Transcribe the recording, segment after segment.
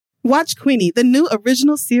Watch Queenie, the new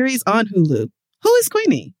original series on Hulu. Who is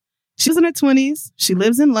Queenie? She's in her 20s. She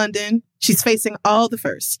lives in London. She's facing all the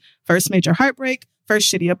firsts. First major heartbreak,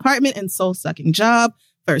 first shitty apartment and soul-sucking job,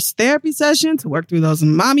 first therapy session to work through those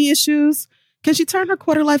mommy issues. Can she turn her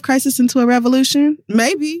quarter-life crisis into a revolution?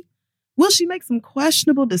 Maybe. Will she make some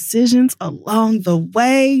questionable decisions along the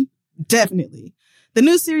way? Definitely. The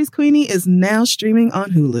new series Queenie is now streaming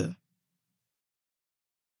on Hulu.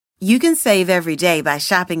 You can save every day by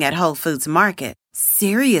shopping at Whole Foods Market.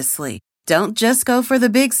 Seriously. Don't just go for the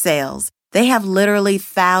big sales. They have literally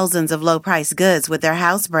thousands of low-price goods with their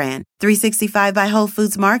house brand, 365 by Whole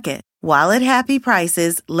Foods Market. While at happy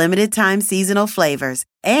prices, limited-time seasonal flavors,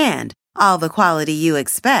 and all the quality you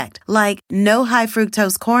expect, like no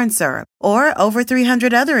high-fructose corn syrup or over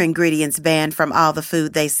 300 other ingredients banned from all the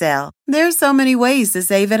food they sell. There's so many ways to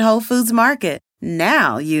save at Whole Foods Market.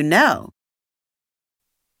 Now you know.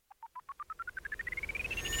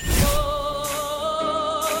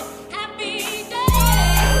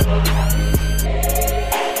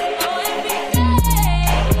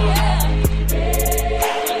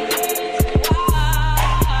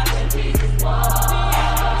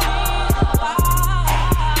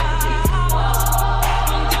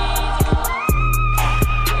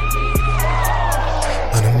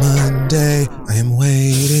 Monday, I am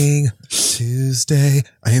waiting. Tuesday,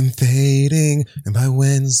 I am fading. And by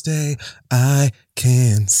Wednesday, I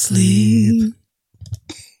can sleep.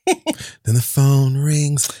 Then the phone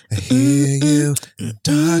rings, I hear you. In the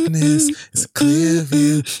darkness, it's a clear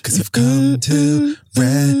view. 'Cause you've come to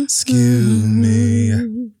rescue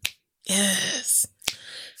me. Yes.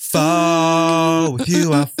 Fall with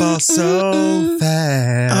you, I fall so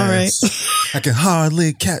fast. All right. I can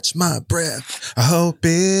hardly catch my breath. I hope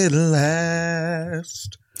it lasts.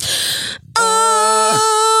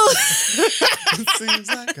 Oh! It seems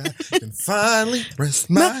like I can finally rest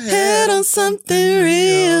My head on something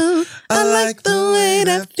real. I like the way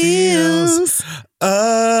that feels.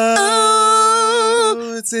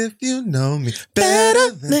 Oh, it's if you know me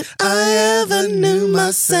better than I ever knew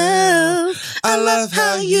myself. I love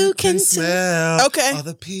how you can smell. Okay. All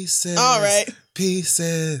the pieces. All right.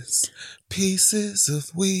 Pieces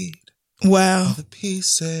of weed. Wow. All the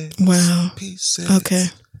pieces. Wow. Pieces. Okay.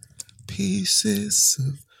 Pieces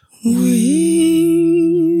of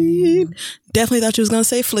Weed. Definitely thought you was going to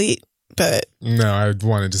say fleet, but. No, I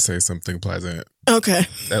wanted to say something pleasant. Okay.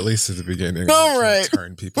 At least at the beginning. All right.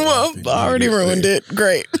 Turn people Well, off I already ruined it.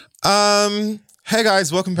 Great. Hey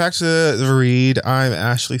guys, welcome back to The Read. I'm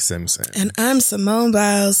Ashley Simpson. And I'm Simone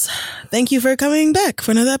Biles. Thank you for coming back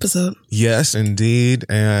for another episode. Yes, indeed.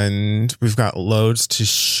 And we've got loads to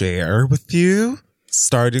share with you,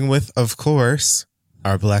 starting with, of course,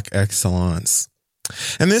 our Black Excellence.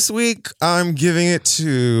 And this week, I'm giving it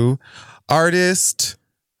to artist,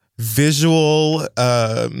 visual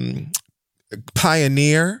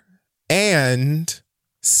pioneer, and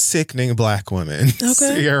sickening Black woman, Okay.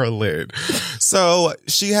 Sierra Lynn. So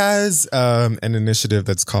she has an initiative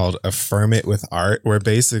that's called Affirm It with Art, where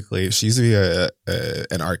basically she's an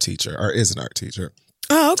art teacher, or is an art teacher.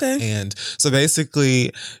 Oh, okay. And so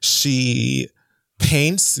basically she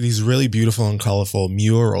paints these really beautiful and colorful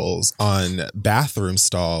murals on bathroom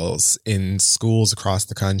stalls in schools across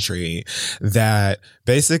the country that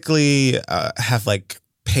basically have like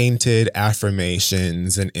painted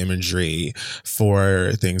affirmations and imagery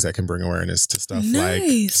for things that can bring awareness to stuff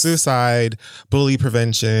like suicide, bully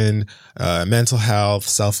prevention, mental health,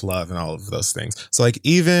 self-love, and all of those things. So like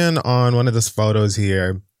even on one of those photos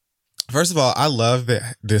here, first of all, I love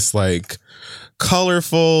that this like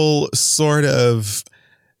colorful sort of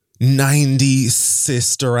 90s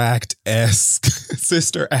Sister Act-esque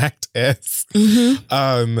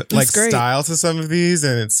like style to some of these.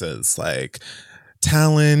 And it says like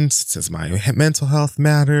talent, it says my mental health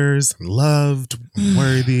matters, I'm loved, I'm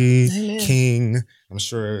worthy, Amen. King. I'm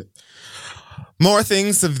sure more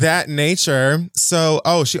things of that nature. So,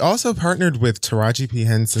 she also partnered with Taraji P.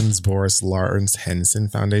 Henson's Boris Lawrence Henson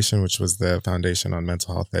Foundation, which was the foundation on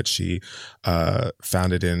mental health that she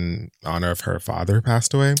founded in honor of her father who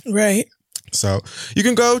passed away. Right. So you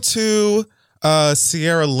can go to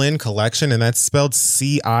Sierra Lynn Collection, and that's spelled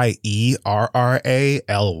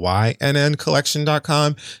CIERRALYNN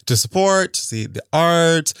collection.com to support, to see the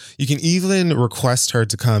art. You can even request her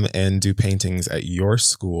to come and do paintings at your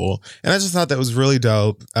school. And I just thought that was really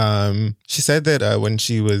dope. She said that when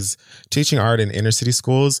she was teaching art in inner city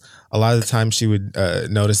schools, a lot of the time she would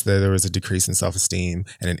notice that there was a decrease in self-esteem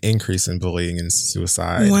and an increase in bullying and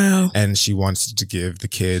suicide. Wow. And she wanted to give the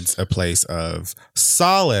kids a place of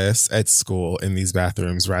solace at school in these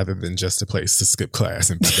bathrooms rather than just a place to skip class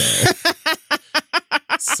and be bad.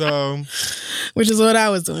 So, which is what I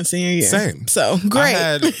was doing senior year. Same. So great. I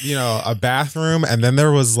had, a bathroom, and then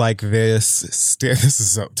there was like this this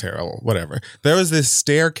is so terrible. Whatever. There was this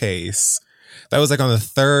staircase that was like on the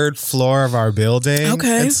 3rd floor of our building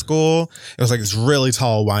at school. It was like this really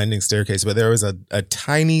tall winding staircase, but there was a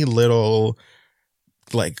tiny little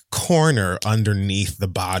like corner underneath the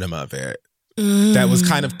bottom of it that was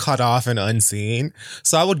kind of cut off and unseen.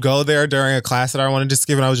 So I would go there during a class that I wanted to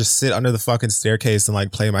skip, and I would just sit under the fucking staircase and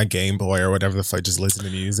like play my Game Boy or whatever the fuck, just listen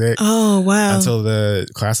to music. Oh, wow. Until the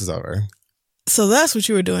class is over. So that's what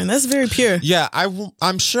you were doing. That's very pure. Yeah,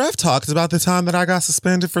 I'm sure I've talked about the time that I got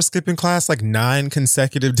suspended for skipping class like 9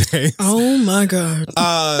 consecutive days. Oh my God.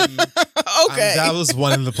 Okay. That was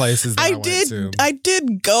one of the places that I went to. I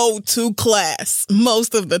did go to class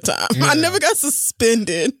most of the time. Yeah. I never got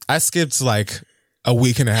suspended. I skipped like a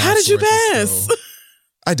week and a half. How did you pass?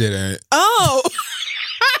 I didn't. Oh.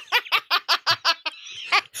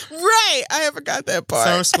 Right. I forgot that part.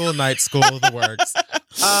 Summer school, night school, the works.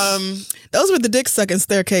 Those were the dick sucking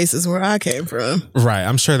staircases where I came from. Right.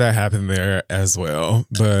 I'm sure that happened there as well.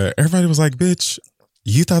 But everybody was like, bitch,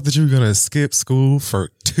 you thought that you were going to skip school for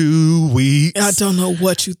 2 weeks? I don't know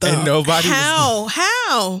what you thought. And nobody How?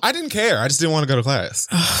 I didn't care. I just didn't want to go to class.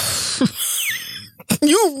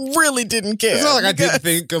 You really didn't care. It's not like I didn't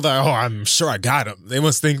think of like, I'm sure I got them. They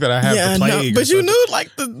must think that I have the plague. No, but you knew like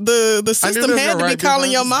the system had to be calling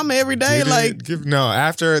your mama every day.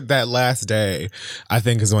 After that last day, I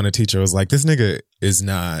think is when a teacher was like, this nigga is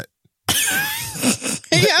not.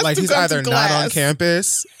 He's either not on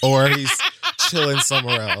campus or he's chilling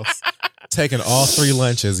somewhere else. Taking all 3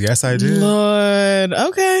 lunches. Yes, I did. Lord.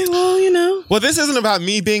 Okay. Well, Well, this isn't about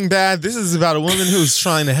me being bad. This is about a woman who's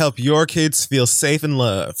trying to help your kids feel safe and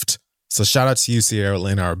loved. So shout out to you, Sierra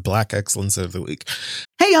Lynn, our Black Excellence of the Week.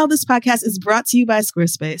 Hey, y'all. This podcast is brought to you by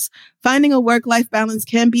Squarespace. Finding a work-life balance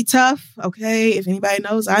can be tough. Okay. If anybody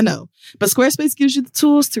knows, I know. But Squarespace gives you the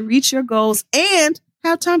tools to reach your goals and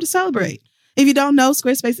have time to celebrate. If you don't know,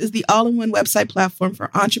 Squarespace is the all-in-one website platform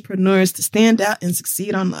for entrepreneurs to stand out and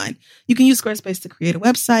succeed online. You can use Squarespace to create a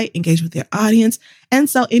website, engage with your audience, and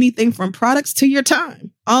sell anything from products to your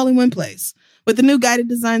time, all in one place. With the new guided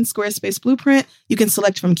design Squarespace Blueprint, you can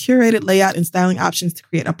select from curated layout and styling options to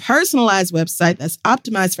create a personalized website that's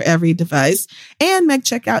optimized for every device and make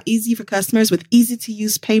checkout easy for customers with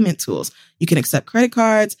easy-to-use payment tools. You can accept credit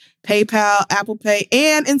cards, PayPal, Apple Pay,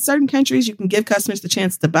 and in certain countries, you can give customers the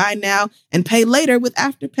chance to buy now and pay later with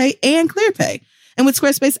Afterpay and ClearPay. And with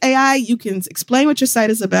Squarespace AI, you can explain what your site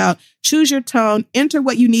is about, choose your tone, enter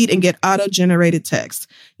what you need, and get auto-generated text.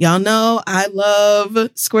 Y'all know I love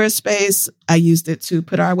Squarespace. I used it to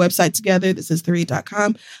put our website together. This is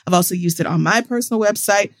theread.com. I've also used it on my personal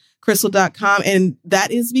website, crystal.com. And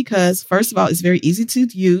that is because, first of all, it's very easy to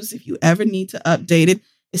use if you ever need to update it.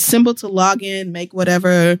 It's simple to log in, make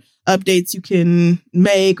whatever updates you can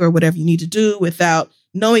make or whatever you need to do without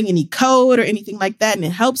knowing any code or anything like that. And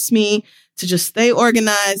it helps me to just stay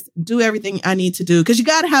organized, do everything I need to do. Because you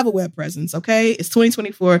got to have a web presence, okay? It's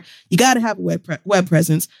 2024. You got to have a web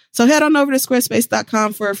presence. So head on over to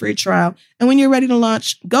squarespace.com for a free trial. And when you're ready to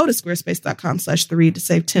launch, go to squarespace.com/theread to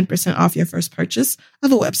save 10% off your first purchase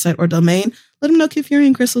of a website or domain. Let them know Kid Fury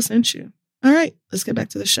and Crystal sent you. All right, let's get back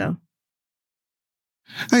to the show.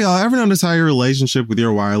 Hey, y'all, ever notice how your relationship with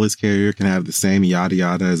your wireless carrier can have the same yada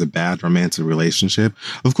yada as a bad romantic relationship?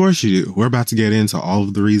 Of course you do. We're about to get into all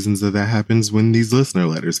of the reasons that happens when these listener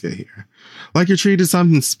letters get here. Like you're treated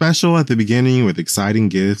something special at the beginning with exciting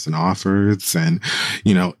gifts and offers and,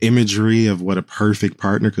 imagery of what a perfect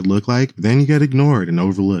partner could look like. But then you get ignored and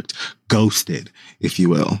overlooked, ghosted, if you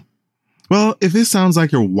will. Well, if this sounds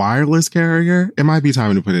like your wireless carrier, it might be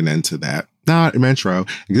time to put an end to that. Now at Metro,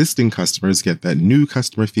 existing customers get that new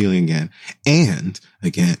customer feeling again and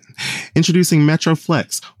again. Introducing Metro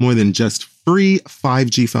Flex, more than just free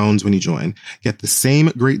 5G phones when you join. Get the same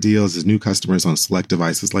great deals as new customers on select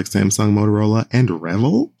devices like Samsung, Motorola, and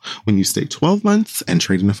Revel when you stay 12 months and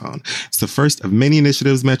trade in a phone. It's the first of many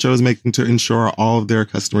initiatives Metro is making to ensure all of their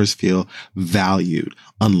customers feel valued,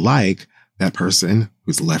 unlike that person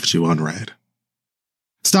who's left you on red.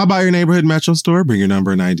 Stop by your neighborhood Metro store, bring your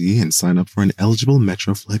number and ID, and sign up for an eligible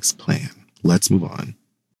Metro Flex plan. Let's move on.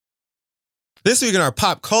 This week in our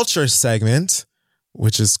pop culture segment,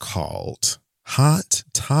 which is called Hot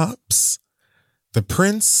Tops, The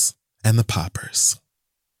Prince and the Poppers.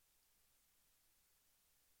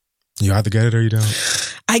 You either get it or you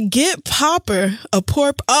don't. I get popper, a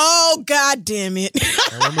poor... Oh, God damn it.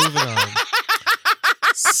 And we're moving on.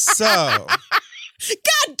 So...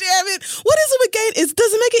 God damn it. What is it with gay?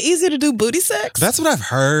 Does it make it easier to do booty sex? That's what I've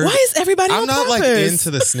heard. Why is everybody I'm on not like poppers?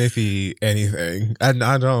 into the sniffy anything. I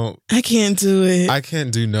don't. I can't do it. I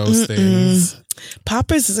can't do nose things.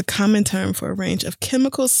 Poppers is a common term for a range of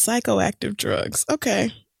chemical psychoactive drugs.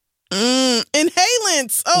 Okay.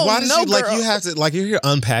 Inhalants. Oh, why did you girl. you have to you're here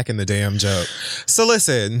unpacking the damn joke. So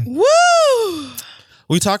listen. Woo!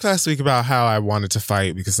 We talked last week about how I wanted to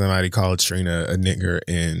fight because somebody called Trina a nigger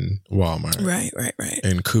in Walmart. Right.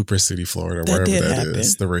 In Cooper City, Florida, That wherever did that happen.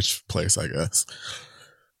 is. The rich place, I guess.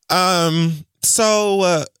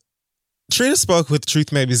 So Trina spoke with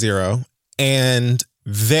Truth Maybe Zero, and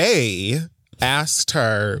they asked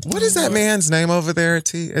her, what is that man's name over there at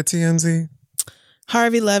TMZ?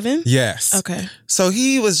 Harvey Levin? Yes. Okay. So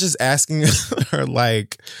he was just asking her,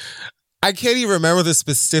 I can't even remember the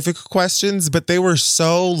specific questions, but they were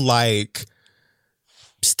so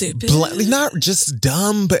stupid. Not just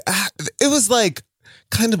dumb, but it was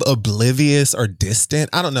kind of oblivious or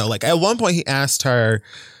distant. I don't know. At one point he asked her,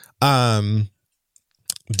 do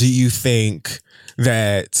you think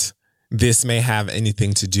that this may have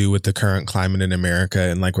anything to do with the current climate in America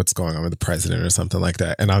and what's going on with the president or something like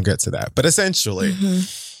that? And I'll get to that. But essentially,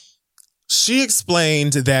 she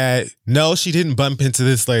explained that no, she didn't bump into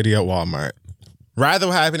this lady at Walmart. Rather,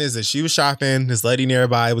 what happened is that she was shopping. This lady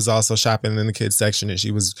nearby was also shopping in the kids section, and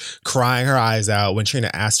she was crying her eyes out. When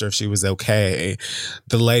Trina asked her if she was okay,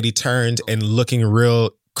 the lady turned and looking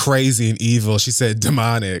real crazy and evil. She said,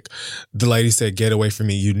 demonic. The lady said, get away from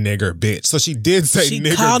me, you nigger bitch. So she did say she nigger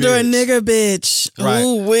bitch. She called her a nigger bitch. Right.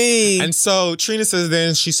 Ooh-wee. And so Trina says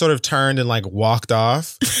then she sort of turned and walked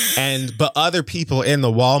off. But other people in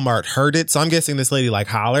the Walmart heard it. So I'm guessing this lady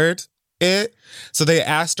hollered it. So they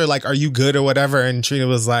asked her are you good or whatever? And Trina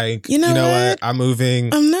was like, you know what? I'm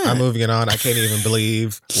moving. I'm not. I'm moving it on. I can't even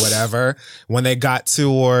believe whatever. When they got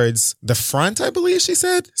towards the front, I believe she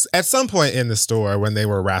said, at some point in the store when they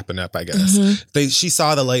were wrapping up, I guess, she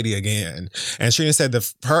saw the lady again. And Trina said the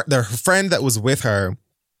friend that was with her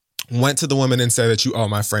went to the woman and said that you owe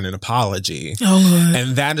my friend an apology. Oh, Lord.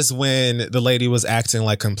 And that is when the lady was acting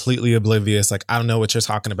completely oblivious. I don't know what you're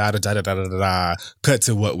talking about. Da-da-da-da-da-da. Cut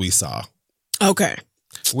to what we saw. Okay.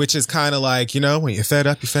 Which is kind of when you're fed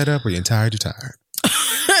up, you're fed up. When you're tired, you're tired.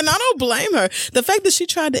 And I don't blame her. The fact that she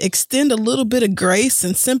tried to extend a little bit of grace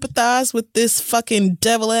and sympathize with this fucking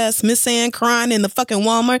devil ass Miss Ann crying in the fucking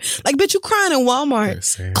Walmart. Bitch, you crying in Walmart.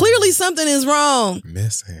 Miss Ann. Clearly something is wrong.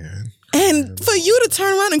 Miss Ann. And for you to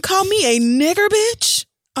turn around and call me a nigger bitch?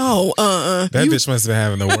 Oh, That bitch must have been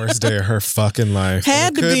having the worst day of her fucking life.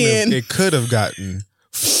 Had to be. It could have gotten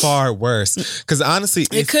far worse. Because honestly,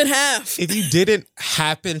 it could have. If you didn't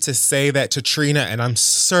happen to say that to Trina, and I'm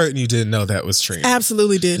certain you didn't know that was Trina.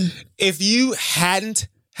 Absolutely didn't. If you hadn't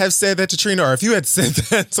have said that to Trina, or if you had said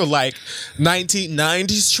that to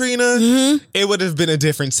 1990s Trina, it would have been a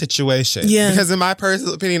different situation. Yeah. Because in my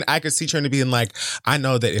personal opinion, I could see Trina being I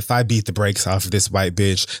know that if I beat the brakes off of this white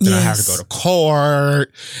bitch, then I have to go to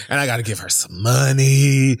court and I got to give her some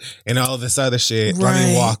money and all this other shit. Right. Let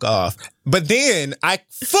me walk off. But then I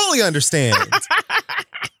fully understand.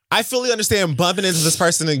 I fully understand bumping into this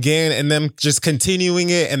person again and them just continuing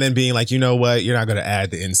it and then being you know what? You're not going to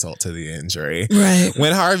add the insult to the injury. Right.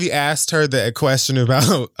 When Harvey asked her that question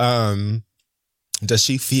about does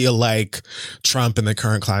she feel like Trump and the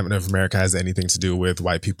current climate of America has anything to do with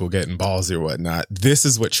white people getting ballsy or whatnot, this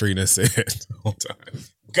is what Trina said. Hold on.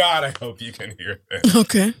 God, I hope you can hear that.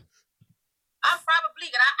 Okay. I'm probably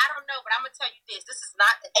good. I don't know, but I'm going to tell you this. This is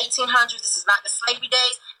not the 1800s. This is not the slavery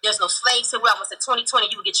days. There's no slaves here. We're almost at 2020.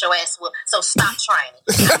 You will get your ass whooped. So stop trying it.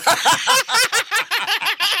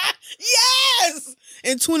 Yes!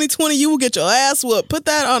 In 2020, you will get your ass whooped. Put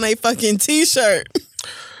that on a fucking t-shirt.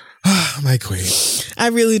 My queen. I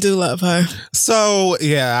really do love her. So,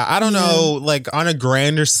 yeah, I don't know. On a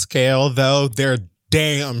grander scale, though, there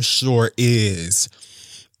damn sure is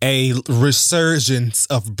a resurgence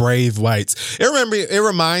of brave whites. It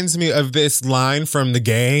reminds me of this line from The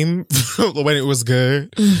Game when it was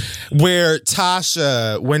good, where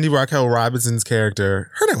Tasha, Wendy Raquel Robinson's character,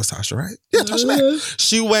 her name was Tasha, right? Yeah, Tasha Mack.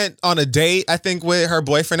 She went on a date, I think, with her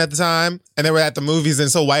boyfriend at the time, and they were at the movies, and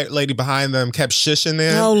so white lady behind them kept shushing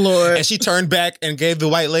them. Oh, Lord. And she turned back and gave the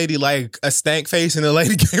white lady a stank face, and the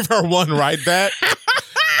lady gave her one right back.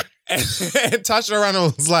 and Tasha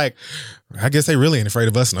Arano was like, I guess they really ain't afraid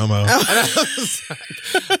of us no more. And I was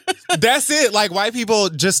that's it. White people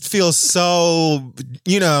just feel so,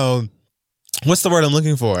 what's the word I'm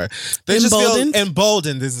looking for? They just feel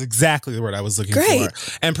emboldened is exactly the word I was looking for.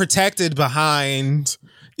 And protected behind,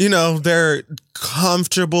 their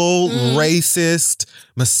comfortable, racist,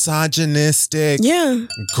 misogynistic,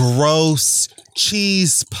 gross,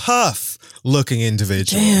 cheese puff looking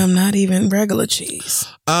individual. Damn, not even regular cheese.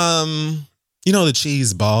 You know the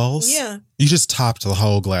cheese balls? Yeah. You just topped the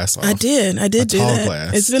whole glass off. I did do that.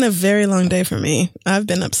 Glass. It's been a very long day for me. I've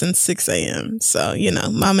been up since 6 a.m. So,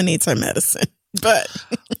 mama needs her medicine. But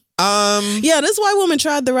yeah, this white woman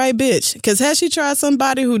tried the right bitch. Because had she tried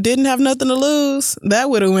somebody who didn't have nothing to lose,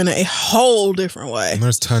 that would have went a whole different way. And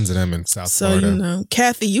there's tons of them in South Florida. So,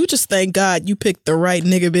 Kathy, you just thank God you picked the right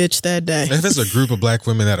nigga bitch that day. If there's a group of black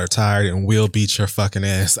women that are tired and will beat your fucking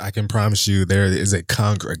ass, I can promise you there is a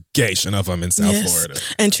congregation of them in South Florida.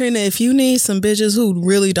 And Trina, if you need some bitches who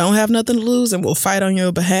really don't have nothing to lose and will fight on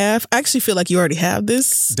your behalf, I actually feel like you already have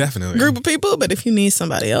this Definitely group of people. But if you need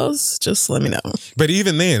somebody else, just let me know. But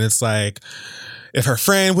even then, it's like, if her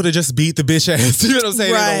friend would have just beat the bitch ass, you know what I'm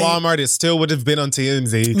saying? Right. In the Walmart, it still would have been on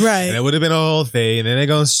TMZ. Right. And it would have been a whole thing. And then they're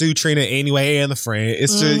going to sue Trina anyway and the friend.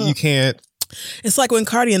 It's just, you can't. It's like when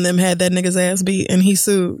Cardi and them had that nigga's ass beat and he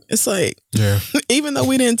sued. It's like, even though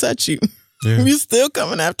we didn't touch you, we still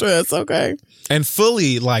coming after us, okay? And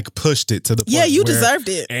fully pushed it to the point you where deserved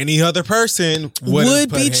it. Any other person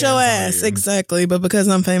would beat your ass. Exactly. But because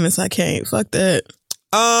I'm famous, I can't. Fuck that.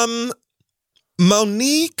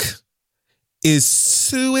 Monique is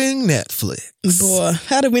suing Netflix. Boy,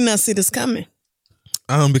 how did we not see this coming?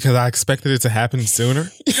 Because I expected it to happen sooner.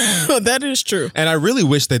 That is true. And I really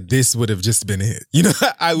wish that this would have just been it.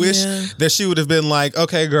 I wish that she would have been like,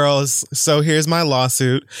 okay, girls, so here's my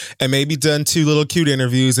lawsuit, and maybe done 2 little cute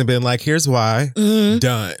interviews and been like, here's why.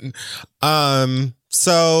 Done.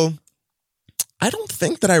 So I don't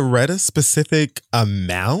think that I read a specific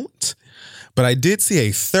amount, but I did see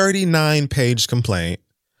a 39-page complaint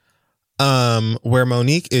where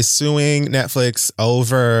Monique is suing Netflix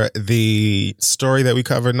over the story that we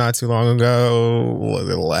covered not too long ago. Was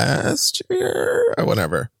it last year or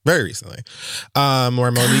whatever? Very recently.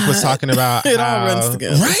 Where Monique was talking about it all runs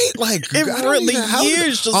together. Right? It really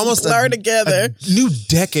years just almost blur together. A new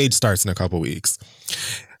decade starts in a couple weeks.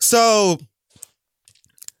 So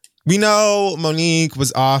we know Monique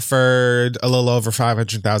was offered a little over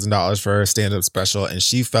 $500,000 for her stand-up special, and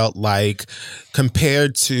she felt like,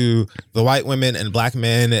 compared to the white women and black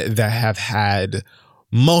men that have had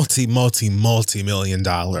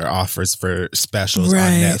multi-million-dollar offers for specials on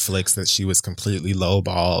Netflix, that she was completely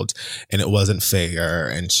lowballed and it wasn't fair,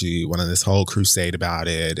 and she went on this whole crusade about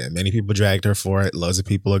it, and many people dragged her for it. Loads of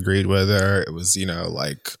people agreed with her. It was,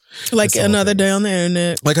 like another day on the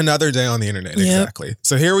internet. Like another day on the internet, exactly.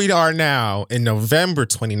 So here we are now in November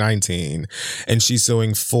 2019, and she's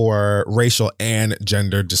suing for racial and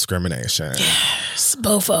gender discrimination. Yes,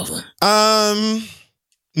 both of them.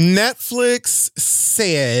 Netflix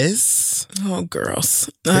says... Oh, girls.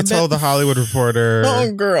 They told The Hollywood Reporter... Oh,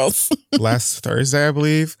 girls. last Thursday, I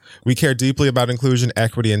believe. We care deeply about inclusion,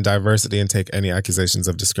 equity, and diversity and take any accusations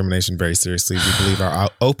of discrimination very seriously. We believe our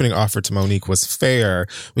opening offer to Monique was fair,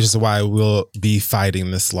 which is why we'll be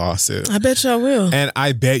fighting this lawsuit. I bet y'all will. And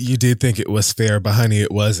I bet you did think it was fair, but honey,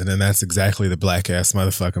 it wasn't. And that's exactly the black ass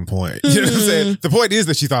motherfucking point. You know what I'm saying? The point is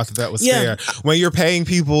that you thought that was fair. When you're paying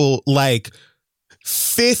people like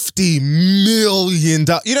 $50 million.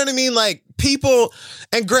 You know what I mean? Like, people,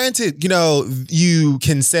 and granted, you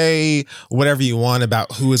can say whatever you want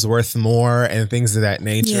about who is worth more and things of that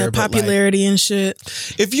nature. Yeah, popularity and shit.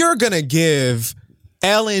 If you're going to give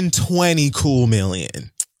Ellen 20 cool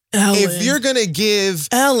million, if you're going to give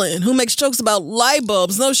Ellen, who makes jokes about light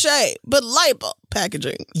bulbs, no shade, but light bulb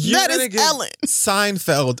packaging, that is Ellen.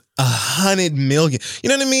 Seinfeld $100 million. You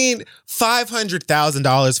know what I mean?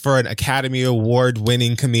 $500,000 for an Academy Award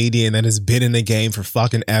winning comedian that has been in the game for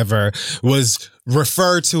fucking ever, was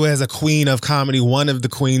referred to as a queen of comedy, one of the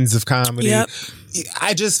queens of comedy. Yep.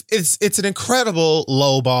 It's an incredible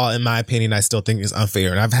low ball, in my opinion. I still think it's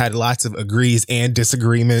unfair. And I've had lots of agrees and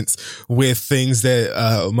disagreements with things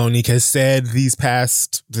that Monique has said these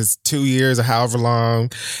 2 years or however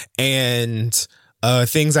long. And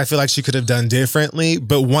things I feel like she could have done differently.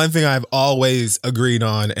 But one thing I've always agreed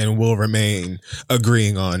on and will remain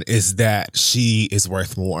agreeing on is that she is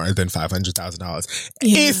worth more than $500,000.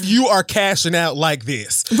 If you are cashing out like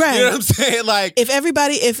this. Right. You know what I'm saying? Like, if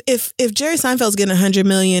everybody, if Jerry Seinfeld's getting $100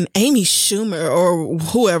 million, Amy Schumer or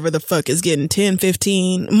whoever the fuck is getting 10,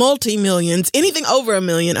 15, multi-millions, anything over $1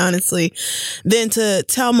 million, honestly, then to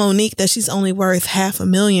tell Monique that she's only worth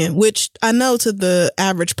 $500,000, which I know to the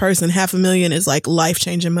average person, $500,000 is like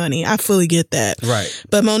life-changing money. I fully get that. Right.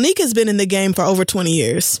 But Monique has been in the game for over 20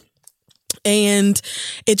 years. And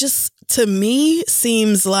it just, to me,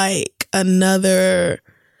 seems like another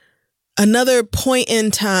another point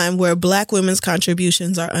in time where Black women's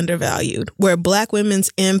contributions are undervalued, where Black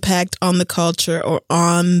women's impact on the culture or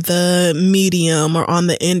on the medium or on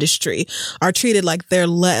the industry are treated like they're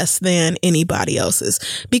less than anybody else's.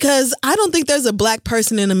 Because I don't think there's a Black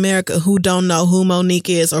person in America who don't know who Monique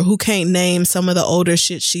is, or who can't name some of the older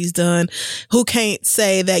shit she's done, who can't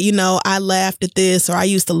say that, you know, I laughed at this, or I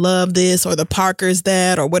used to love this, or the Parkers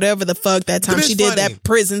that, or whatever the fuck that time she did that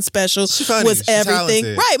prison special was everything.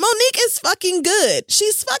 Talented. Right. Monique is fucking good.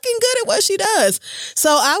 She's fucking good at what she does. So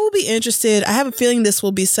I will be interested. I have a feeling this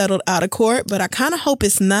will be settled out of court, but I kind of hope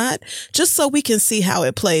it's not, just so we can see how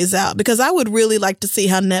it plays out. Because I would really like to see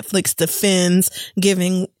how Netflix defends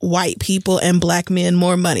giving white people and Black men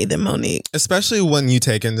more money than Monique. Especially when you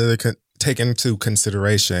take into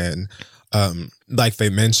consideration, like they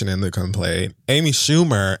mentioned in the complaint, Amy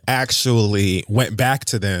Schumer actually went back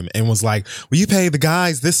to them and was like, well, you pay the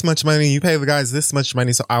guys this much money, you pay the guys this much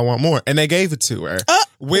money, so I want more. And they gave it to her,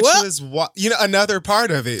 which was another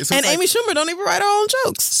part of it. So and Amy Schumer don't even write her own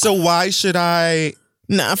jokes. So why should I...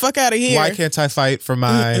 Nah, fuck out of here. Why can't I fight for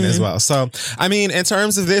mine as well? So, I mean, in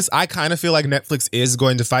terms of this, I kind of feel like Netflix is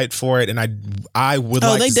going to fight for it, and I would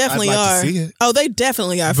like, they definitely to see it. Oh, they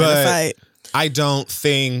definitely are for the fight. I don't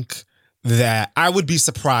think that I would be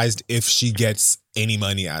surprised if she gets any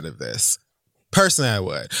money out of this. Personally, I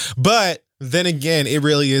would. But then again, it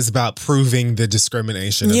really is about proving the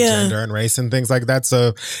discrimination of gender and race and things like that.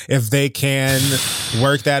 So if they can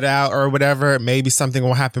work that out or whatever, maybe something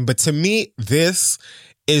will happen. But to me, this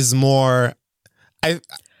is more...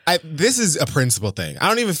 this is a principle thing. I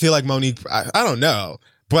don't even feel like Monique... I don't know.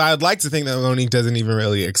 But I'd like to think that Monique doesn't even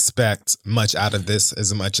really expect much out of this,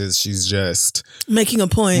 as much as she's just... Making a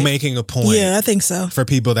point. Yeah, I think so. For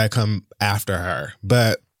people that come after her.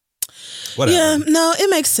 But whatever. Yeah, no, it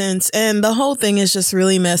makes sense. And the whole thing is just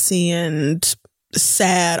really messy and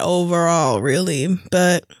sad overall, really.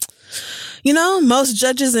 But, you know, most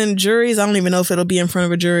judges and juries, I don't even know if it'll be in front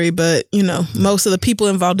of a jury, but, you know, most of the people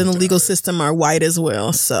involved in the legal system are white as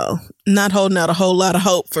well. So not holding out a whole lot of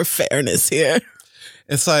hope for fairness here.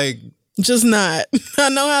 It's like... Just not. I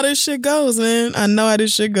know how this shit goes, man. I know how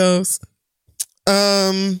this shit goes.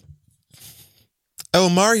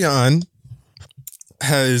 Omarion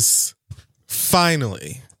has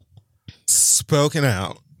finally spoken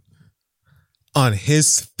out on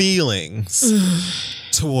his feelings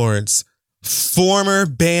towards former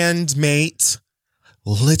bandmate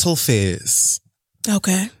Little Fizz.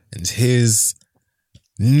 Okay. And his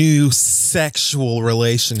new sexual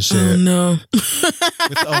relationship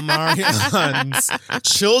with Omarion's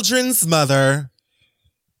children's mother,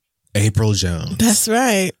 April Jones. That's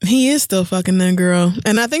right. He is still fucking that girl.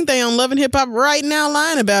 And I think they on Love and Hip Hop right now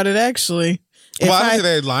lying about it, actually. Well, I don't think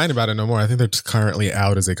they're lying about it no more. I think they're currently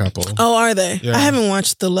out as a couple. Oh, are they? Yeah. I haven't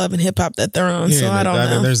watched the Love and Hip Hop that they're on, so I don't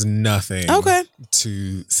know. There's nothing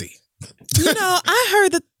to see. You know, I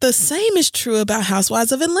heard that the same is true about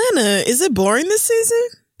Housewives of Atlanta. Is it boring this season?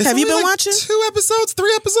 Have you been watching? 2 episodes,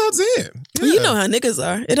 3 episodes in. Yeah. You know how niggas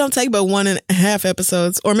are. It don't take but 1.5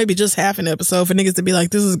 episodes, or maybe just half an episode for niggas to be like,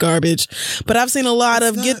 this is garbage. But I've seen a lot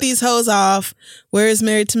of get these hoes off, Where is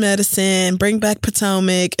Married to Medicine, Bring Back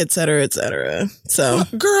Potomac, et cetera, et cetera. So,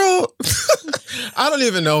 girl, I don't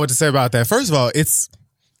even know what to say about that. First of all, it's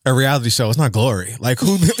a reality show. It's not Glory. Like,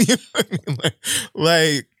 who,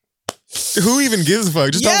 like, who even gives a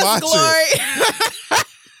fuck? Just don't watch it.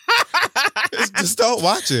 Just don't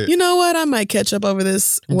watch it. You know what? I might catch up over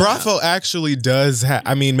this. Bravo actually does have...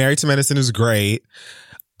 I mean, Married to Medicine is great.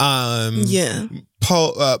 Potomac...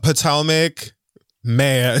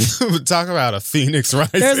 Man, talk about a phoenix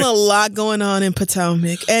rising. There's a lot going on in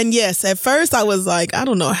Potomac. And yes, at first I was like, I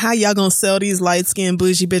don't know how y'all gonna sell these light-skinned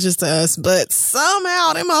bougie bitches to us, but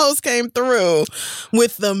somehow them hoes came through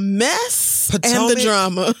with the mess and the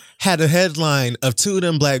drama. Had a headline of 2 of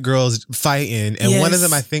them black girls fighting, and one of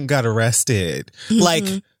them, I think, got arrested. Like,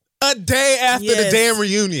 a day after the damn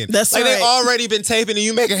reunion. That's like, right. they already been taping and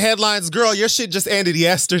you making headlines. Girl, your shit just ended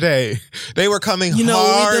yesterday. They were coming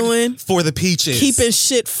hard for the peaches. Keeping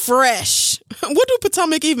shit fresh. What do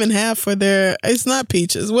Potomac even have for their... It's not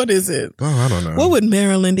peaches. What is it? Oh, I don't know. What would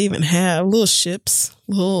Maryland even have? Little ships?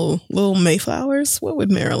 Little Mayflowers? What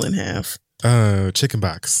would Maryland have? Chicken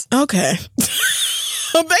box. Okay.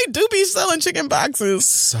 They do be selling chicken boxes.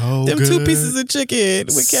 So them good. 2 pieces of chicken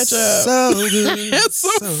with ketchup. So good. And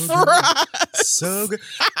some fries. So good.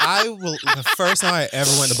 The first time I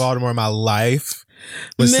ever went to Baltimore in my life,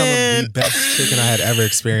 was some of the best chicken I had ever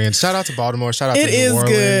experienced. Shout out to Baltimore. Shout out to New Orleans.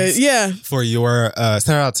 Good. Yeah. For your, shout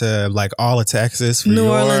out to like all of Texas for New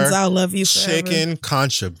your Orleans, I'll love you forever. chicken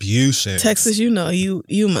contribution. Texas, you know, you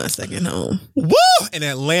my second home. Woo! In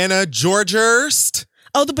Atlanta, Georgehurst.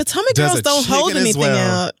 Oh, the Potomac Does girls a don't hold chicken as anything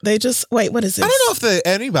well. out. They just, wait, what is this? I don't know if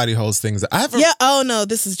anybody holds things. Yeah, oh no,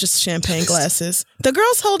 this is just champagne glasses. The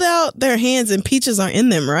girls hold out their hands and peaches are in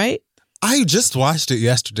them, right? I just watched it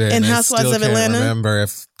yesterday. In and Housewives I still of can't Atlanta? remember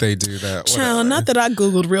if they do that. Child, not that I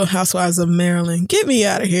Googled Real Housewives of Maryland. Get me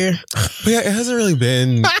out of here. But yeah, it hasn't really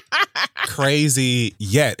been crazy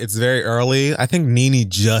yet. It's very early. I think Nene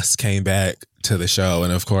just came back to the show.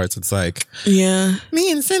 And of course, it's like, yeah,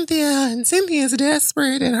 me and Cynthia's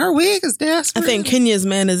desperate and her wig is desperate. I think Kenya's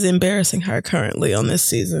man is embarrassing her currently on this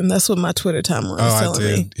season. That's what my Twitter timeline was telling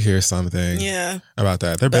me. I did hear something about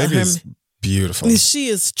that. Their baby is beautiful. She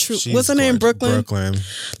is true. What's her name? Brooklyn.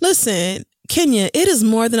 Listen, Kenya, it is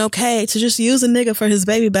more than okay to just use a nigga for his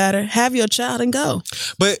baby batter, have your child and go.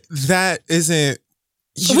 But that isn't.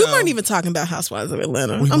 We weren't even talking about Housewives of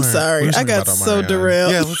Atlanta. I'm sorry. I got so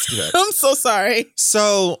derailed. Yeah, let's do that. I'm so sorry.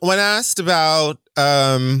 So when asked about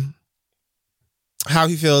how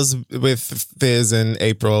he feels with Fizz and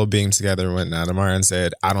April being together and whatnot, Omarion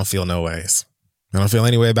said, I don't feel no ways. I don't feel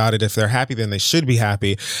any way about it. If they're happy, then they should be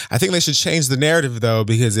happy. I think they should change the narrative, though,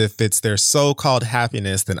 because if it's their so-called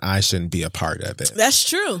happiness, then I shouldn't be a part of it. That's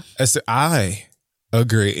true. I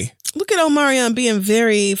agree. Look at Omarion being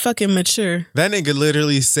very fucking mature. That nigga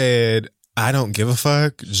literally said, I don't give a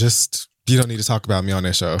fuck. Just, you don't need to talk about me on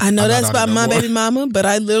that show. I know that's about my baby mama, but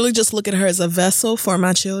I literally just look at her as a vessel for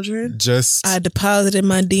my children. I deposited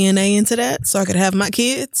my DNA into that so I could have my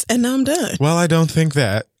kids, and now I'm done. Well, I don't think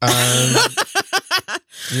that.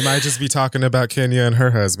 You might just be talking about Kenya and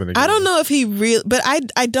her husband again. I don't know if he really, but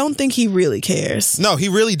I don't think he really cares. No, he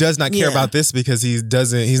really does not care about this because he's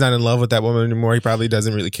not in love with that woman anymore. He probably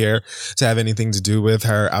doesn't really care to have anything to do with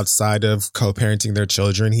her outside of co-parenting their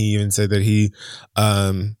children. He even said that he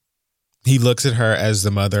looks at her as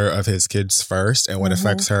the mother of his kids first, and what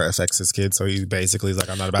affects her affects his kids. So he basically is like,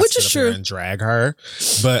 I'm not about to sit up here and drag her.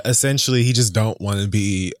 But essentially, he just don't want to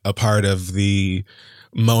be a part of the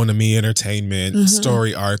Mona Me Entertainment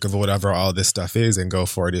story arc of whatever all this stuff is, and go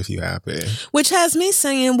for it if you're happy. Which has me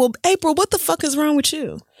saying, well, April, what the fuck is wrong with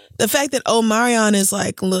you? The fact that Omarion is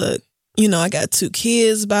like, look, you know, I got 2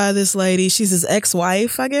 kids by this lady. She's his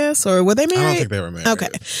ex-wife, I guess, or were they married? I don't think they were married. Okay.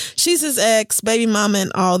 She's his ex, baby mama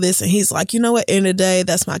and all this. And he's like, you know what? End of the day,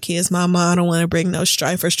 that's my kid's mama. I don't want to bring no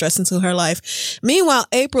strife or stress into her life. Meanwhile,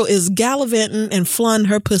 April is gallivanting and flaunting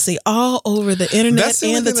her pussy all over the internet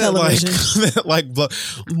and the television.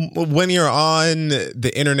 When you're on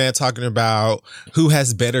the internet talking about who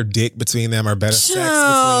has better dick between them or better sex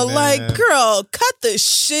between them. Like, girl, cut the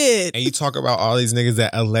shit. And you talk about all these niggas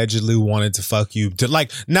that allegedly wanted to fuck you.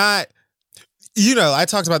 Not, you know, I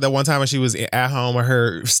talked about that one time when she was at home with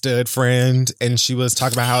her stud friend and she was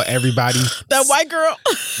talking about how everybody. That white girl?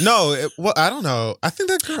 No, well, I don't know. I think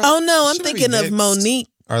that girl. Oh, no, I'm thinking of Monique.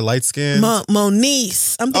 Or light skin.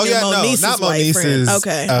 Moniece. I'm thinking Moniece's not white friend. Moniece's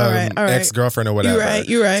Okay, all right. ex-girlfriend or whatever.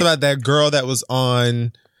 You're right. It's about that girl that was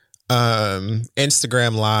on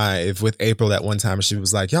Instagram Live with April that one time, and she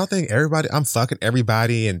was like, y'all think I'm fucking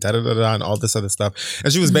everybody and da-da-da-da and all this other stuff.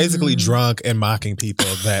 And she was basically drunk and mocking people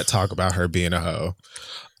that talk about her being a hoe.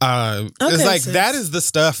 It's like, that is the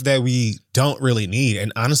stuff that we don't really need.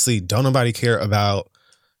 And honestly, don't nobody care about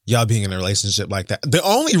y'all being in a relationship like that. The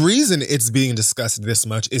only reason it's being discussed this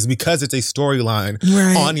much is because it's a storyline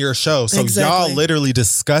on your show. So y'all literally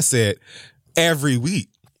discuss it every week,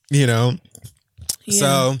 you know? Yeah.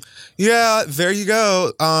 So, yeah, there you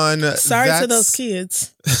go. Sorry to those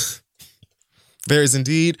kids. There is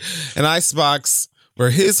indeed an icebox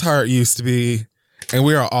where his heart used to be, and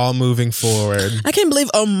we are all moving forward. I can't believe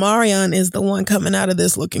Omarion is the one coming out of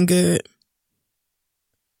this looking good.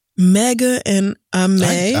 Mega and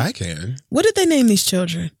Ame. I can. What did they name these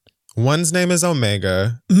children? One's name is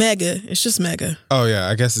Omega. Mega. It's just Mega. Oh, yeah.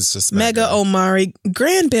 I guess it's just Mega Omari.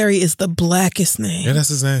 Granberry is the blackest name. Yeah, that's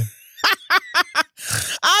his name.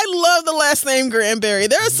 I love the last name Granberry.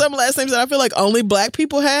 There are some last names that I feel like only black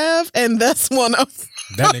people have, and that's one of them.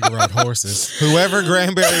 That nigga rode horses. Whoever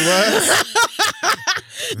Granberry was.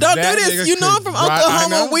 Don't do this. You know I'm from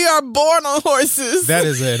Oklahoma. We are born on horses. That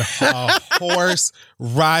is a horse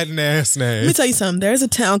riding ass name. Let me tell you something. There's a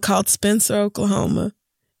town called Spencer, Oklahoma.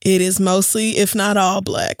 It is mostly, if not all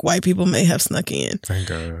black. White people may have snuck in. Thank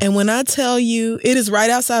God. And when I tell you, it is right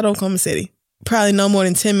outside Oklahoma City. Probably no more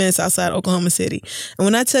than 10 minutes outside Oklahoma City. And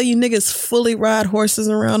when I tell you niggas fully ride horses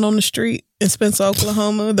around on the street, in Spencer,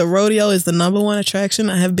 Oklahoma. The rodeo is the number one attraction.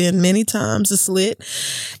 I have been many times. It's lit.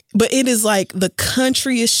 But it is like the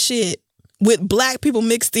countryest shit with black people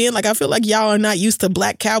mixed in. Like, I feel like y'all are not used to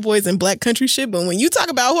black cowboys and black country shit. But when you talk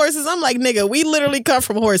about horses, I'm like, nigga, we literally come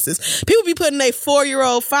from horses. People be putting their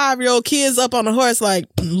 4-year-old, 5-year-old kids up on a horse like,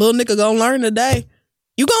 little nigga gonna learn today.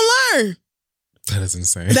 You gonna learn. That is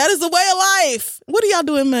insane. That is the way of life. What do y'all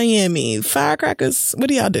do in Miami? Firecrackers? What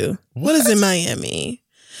do y'all do? What is in Miami?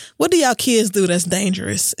 What do y'all kids do that's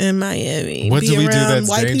dangerous in Miami? What do we do that's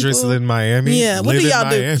dangerous in Miami? Yeah, what do y'all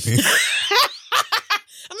do?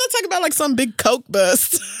 I'm not talking about like some big coke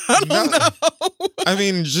bust. I don't know. I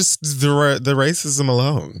mean, just the racism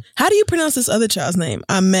alone. How do you pronounce this other child's name?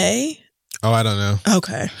 Ame? Oh, I don't know.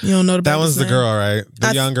 Okay. You don't know the That one's the girl, right?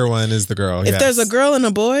 The younger one is the girl. If there's a girl and a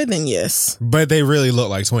boy, then yes. But they really look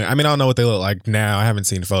like twins. I mean, I don't know what they look like now. I haven't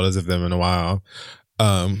seen photos of them in a while.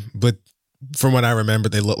 But from what I remember,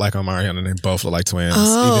 they look like Omarion and they both look like twins.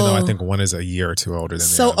 Oh. Even though I think one is a year or two older than the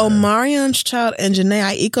So other. Omarion's child and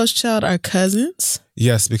Janae Aiko's child are cousins?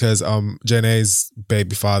 Yes, because Janae's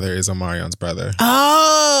baby father is Omarion's brother.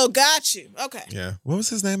 Oh, got you. Okay. Yeah. What was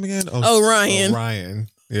his name again? Orion. Orion.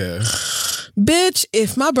 Yeah. Bitch,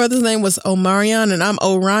 if my brother's name was Omarion and I'm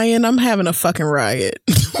Orion, I'm having a fucking riot.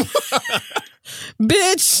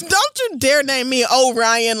 Bitch, don't you dare name me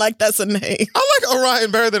Orion like that's a name. I like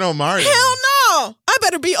Orion better than Omarion. Hell no. I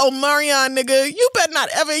better be Omarion, nigga. You better not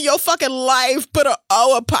ever in your fucking life put a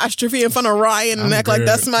O apostrophe in front of Ryan and act like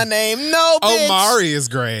that's my name. No, bitch. Omari is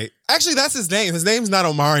great. Actually, that's his name. His name's not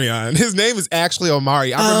Omarion. His name is actually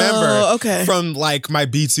Omari. I remember from like my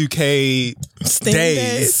B2K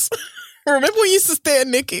days. Remember when you used to stay at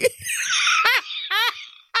Nikki?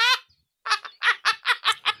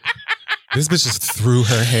 This bitch just threw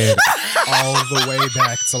her head all the way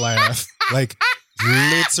back to laugh. Like,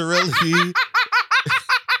 literally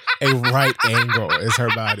a right angle is her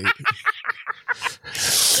body.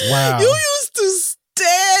 Wow. You used to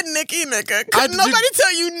stay at Nikki, nigga. Couldn't nobody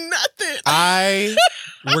tell you nothing. I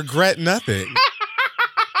regret nothing.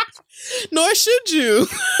 Nor should you.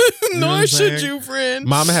 Nor should you, friend.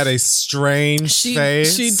 Mama had a strange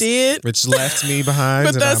face. She did. Which left me behind,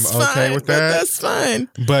 and I'm okay with that. That's fine.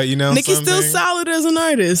 But you know Nikki's still solid as an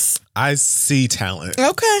artist. I see talent.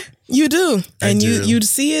 Okay. You do. And do. you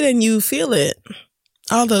see it and you feel it.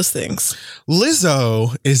 All those things.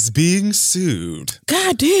 Lizzo is being sued.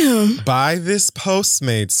 God damn. By this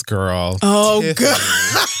Postmates girl. Oh, Tiffany.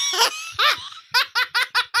 God.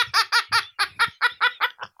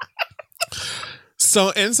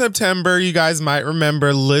 So in September, you guys might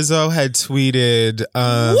remember Lizzo had tweeted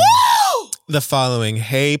the following.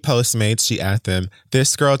 Hey, Postmates, she at them.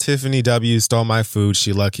 This girl, Tiffany W, stole my food.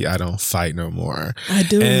 She lucky I don't fight no more. I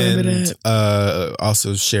do remember that.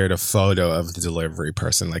 Also shared a photo of the delivery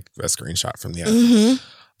person, like a screenshot from the app.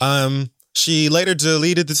 Mm-hmm. She later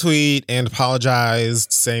deleted the tweet and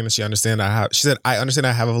apologized, saying that she said, I understand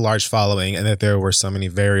I have a large following and that there were so many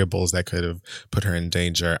variables that could have put her in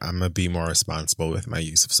danger. I'm going to be more responsible with my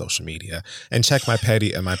use of social media and check my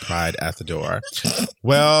petty and my pride at the door.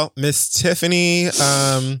 Well, Miss Tiffany,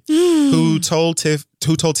 who told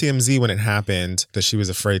TMZ when it happened that she was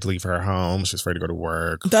afraid to leave her home, she was afraid to go to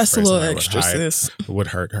work. That's a little extra, sis. Would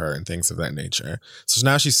hurt her and things of that nature. So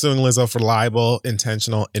now she's suing Lizzo for libel,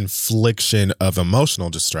 intentional infliction of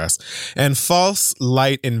emotional distress, and false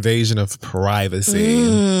light invasion of privacy.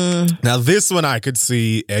 Now, this one I could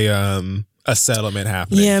see a settlement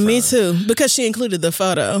happening. Yeah, me too. Because she included the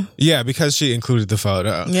photo. Yeah, because she included the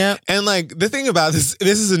photo. Yeah. And like the thing about this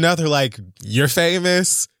is another like, you're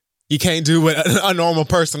famous. You can't do what a normal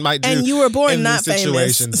person might do. And you were born not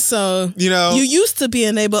famous. So, you know, you used to be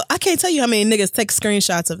able, I can't tell you how many niggas take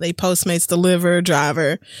screenshots of they Postmates deliver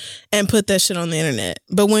driver and put that shit on the internet.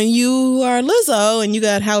 But when you are Lizzo and you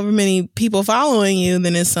got however many people following you,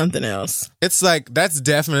 then it's something else. It's like, that's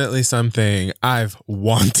definitely something I've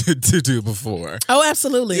wanted to do before. Oh,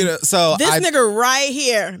 absolutely. You know, so this nigga right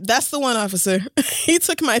here, that's the one, officer. He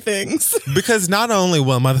took my things. Because not only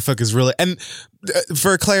will motherfuckers really, and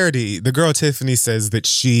for clarity, the girl Tiffany says that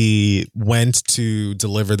she went to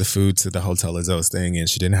deliver the food to the hotel Lizzo's thing and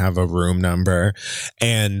she didn't have a room number.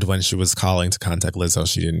 And when she was calling to contact Lizzo,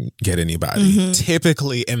 she didn't get anybody.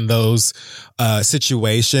 Typically in those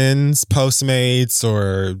situations, Postmates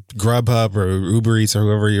or Grubhub or Uber Eats or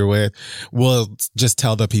whoever you're with will just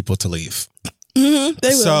tell the people to leave. They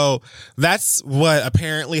will. So that's what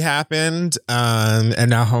apparently happened. And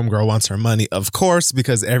now homegirl wants her money, of course,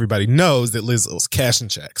 because everybody knows that Lizzo's cashing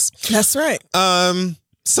checks. That's right.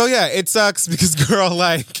 So yeah, it sucks because girl,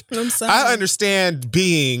 like, I'm sorry. I understand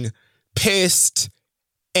being pissed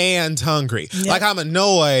and hungry. Yep. Like, I'm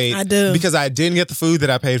annoyed I do. because I didn't get the food that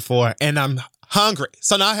I paid for, and I'm hungry.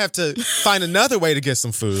 So now I have to find another way to get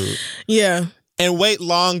some food. Yeah. And wait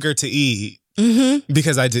longer to eat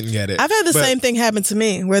because I didn't get it. I've had the same thing happen to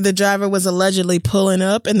me where the driver was allegedly pulling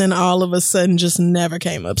up and then all of a sudden just never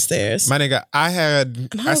came upstairs. My nigga, I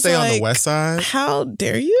stay on the west side. How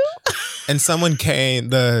dare you? And someone came,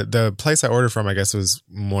 the place I ordered from, I guess, was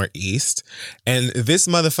more east. And this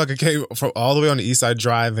motherfucker came from all the way on the east side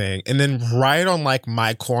driving, and then right on like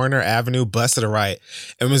my corner avenue, busted a right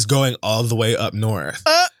and was going all the way up north.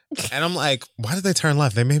 And I'm like, why did they turn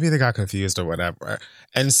left? Maybe they got confused or whatever.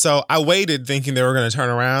 And so I waited thinking they were going to turn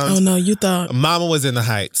around. Oh, no, you thought. Mama was in the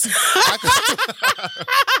Heights.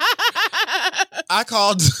 I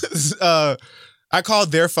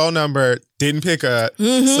called their phone number, didn't pick up.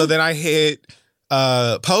 So then I hit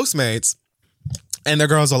Postmates. And the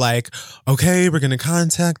girls are like, okay, we're going to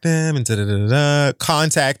contact them and da-da-da-da-da.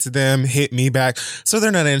 Contact them, hit me back. So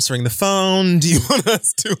they're not answering the phone. Do you want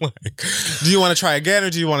us to do you want to try again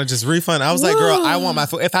or do you want to just refund? I was like, girl, I want my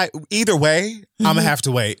food. Either way, I'm going to have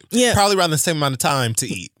to wait. Yeah. Probably around the same amount of time to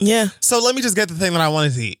eat. Yeah. So let me just get the thing that I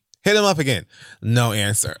wanted to eat. Hit him up again. No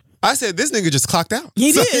answer. I said, this nigga just clocked out.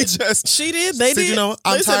 He did. She did. They did. You know what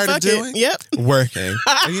I'm tired of doing? Yep. Working.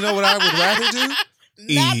 And you know what I would rather do?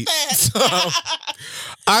 Eat. So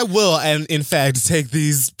I will, and in fact, take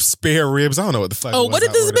these spare ribs. I don't know what the fuck. Oh, what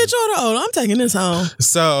did this bitch order? Oh, I'm taking this home.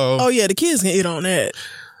 So, oh yeah, the kids can eat on that.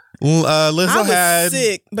 Lizzo I was had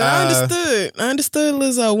sick, but I understood. I understood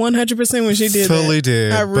Lizzo 100% when she did fully that.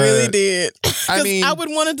 did. I really did. I mean, I would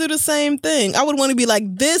want to do the same thing. I would want to be like,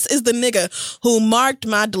 this is the nigga who marked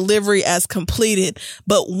my delivery as completed,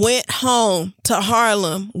 but went home to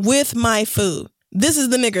Harlem with my food. This is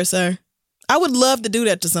the nigga, sir. I would love to do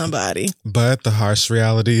that to somebody. But the harsh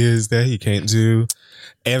reality is that he can't do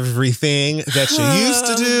everything that you used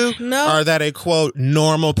to do or that a, quote,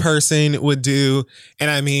 normal person would do.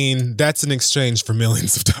 And I mean, that's in exchange for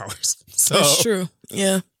millions of dollars. So that's true.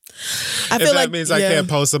 Yeah. I feel that like means I can't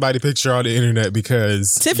post somebody's picture on the internet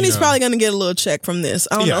because Tiffany's probably going to get a little check from this.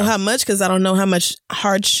 I don't know how much because I don't know how much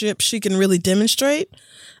hardship she can really demonstrate.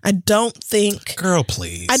 I don't think... Girl,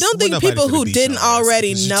 please. I don't think people who didn't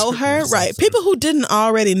already know her, right, people who didn't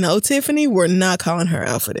already know Tiffany were not calling her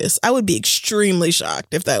out for this. I would be extremely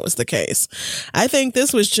shocked if that was the case. I think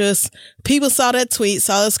this was just, people saw that tweet,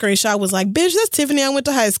 saw the screenshot, was like, bitch, that's Tiffany I went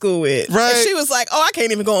to high school with. Right. And she was like, oh, I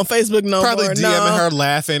can't even go on Facebook no Probably more. DMing her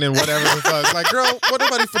laughing and whatever the fuck. Like, girl, what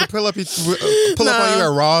nobody for to pull up on you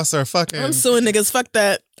at Ross or fucking... I'm suing niggas, fuck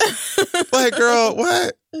that. Like, girl,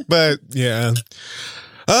 what? But, yeah.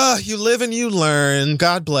 You live and you learn.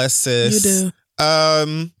 God bless, sis. You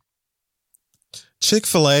do.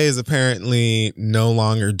 Chick-fil-A is apparently no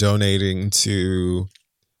longer donating to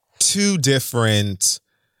two different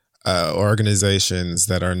organizations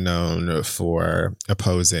that are known for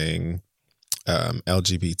opposing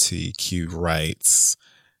LGBTQ rights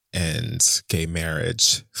and gay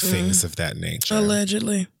marriage, things of that nature.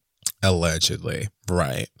 Allegedly,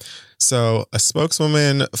 right. So a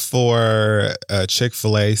spokeswoman for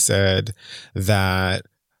Chick-fil-A said that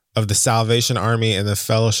of the Salvation Army and the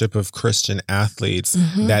Fellowship of Christian Athletes,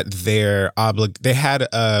 that they had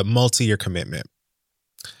a multi-year commitment.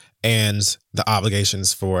 And the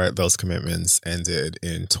obligations for those commitments ended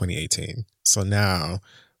in 2018. So now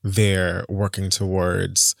they're working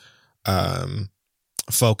towards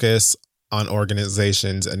focus on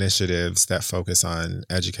organizations, initiatives that focus on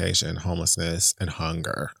education, homelessness, and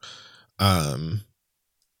hunger.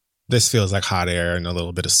 This feels like hot air and a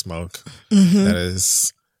little bit of smoke that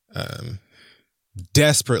is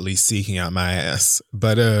desperately seeking out my ass.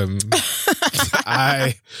 But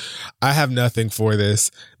I have nothing for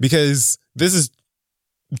this because this is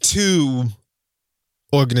two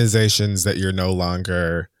organizations that you're no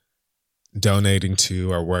longer donating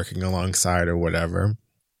to or working alongside or whatever.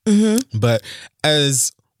 But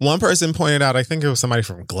as one person pointed out, I think it was somebody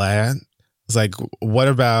from GLAAD, it's like, what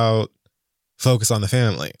about focus on the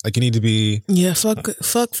family? Like, you need to be... Yeah, fuck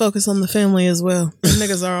focus on the family as well. Them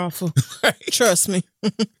niggas are awful. Right. Trust me.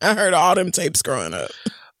 I heard all them tapes growing up.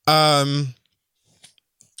 The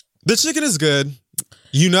chicken is good.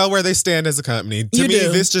 You know where they stand as a company. To me,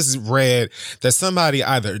 this just read that somebody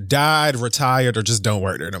either died, retired, or just don't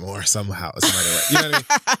work there no more somehow. You know what I mean?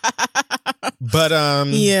 But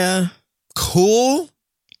yeah, cool.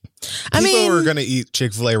 People are gonna eat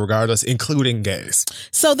Chick-fil-A regardless, including gays.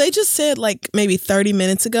 So they just said like maybe 30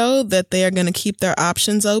 minutes ago that they are gonna keep their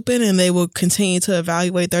options open and they will continue to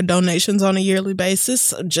evaluate their donations on a yearly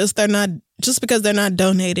basis. Just they're not just because they're not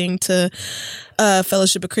donating to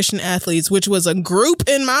Fellowship of Christian Athletes, which was a group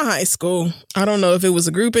in my high school. I don't know if it was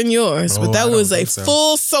a group in yours, but that was a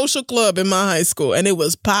full social club in my high school, and it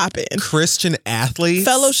was popping. Christian Athletes?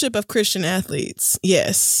 Fellowship of Christian Athletes.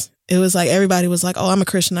 Yes. It was like everybody was like, oh, I'm a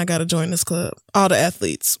Christian. I got to join this club. All the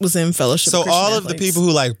athletes was in Fellowship of Christian Athletes. So all of the people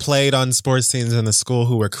who like played on sports teams in the school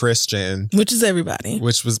who were Christian. Which is everybody.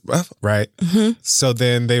 Which was, right. Mm-hmm. So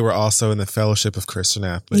then they were also in the Fellowship of Christian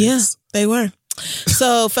Athletes. Yeah, they were.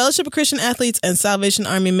 So Fellowship of Christian Athletes and Salvation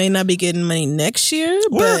Army may not be getting money next year.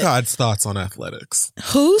 What are God's thoughts on athletics?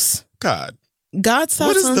 Whose? God. God's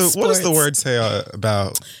thoughts on sports. What does the word say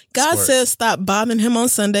about God sports? says stop bothering him on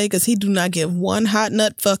Sunday because he do not give one hot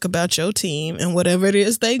nut fuck about your team and whatever it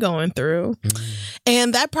is they going through. Mm-hmm.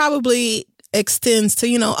 And that probably extends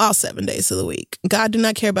to, all 7 days of the week. God do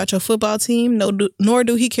not care about your football team, nor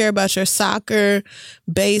do he care about your soccer,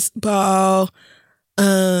 baseball,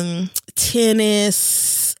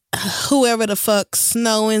 tennis, whoever the fuck,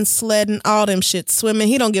 snowing, sledding, all them shit, swimming.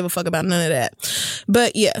 He don't give a fuck about none of that.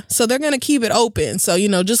 But yeah, so they're going to keep it open. So,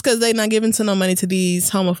 just because they're not giving no money to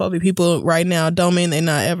these homophobic people right now don't mean they're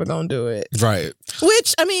not ever going to do it. Right.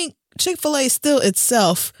 Which, Chick-fil-A still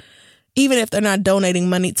itself, even if they're not donating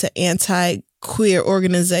money to anti-queer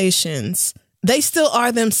organizations, they still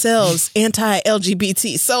are themselves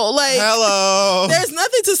anti-LGBT. So, hello, there's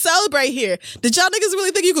nothing to celebrate here. Did y'all niggas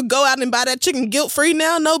really think you could go out and buy that chicken guilt-free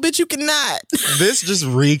now? No, bitch, you cannot. This just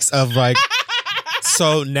reeks of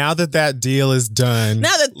so now that deal is done,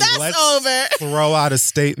 now that that's over, throw out a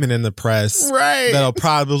statement in the press, right? That'll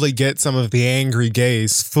probably get some of the angry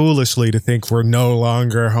gays foolishly to think we're no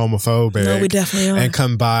longer homophobic. No, we definitely are. And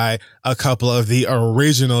come buy a couple of the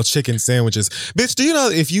original chicken sandwiches. Bitch, do you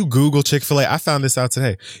know if you Google Chick-fil-A, I found this out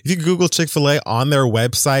today. If you Google Chick-fil-A on their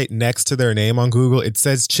website next to their name on Google, it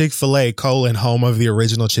says Chick-fil-A : home of the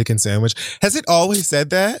original chicken sandwich. Has it always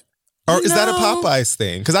said that? Or is that a Popeyes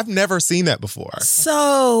thing? Because I've never seen that before.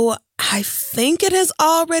 So I think it has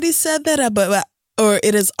already said that, or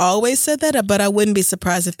it has always said that, but I wouldn't be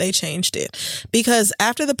surprised if they changed it. Because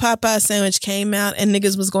after the Popeye sandwich came out and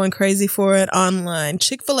niggas was going crazy for it online,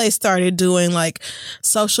 Chick-fil-A started doing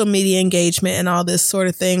social media engagement and all this sort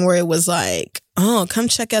of thing where it was like, oh, come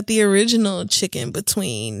check out the original chicken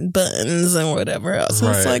between buns and whatever else.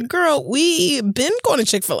 And it's like, girl, we been going to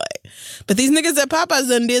Chick-fil-A. But these niggas at Popeyes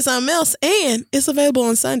done did something else and it's available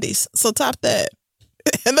on Sundays. So top that.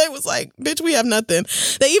 And they was like, bitch, we have nothing.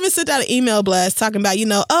 They even sent out an email blast talking about,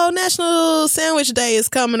 National Sandwich Day is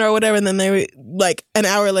coming or whatever. And then they were an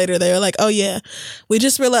hour later, they were like, oh yeah, we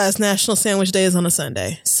just realized National Sandwich Day is on a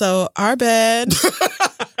Sunday. So our bad.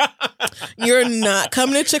 You're not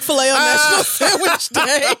coming to Chick-fil-A on National Sandwich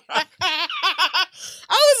Day.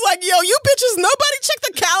 I was like, yo, you bitches, nobody checked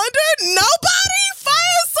the calendar? Nobody?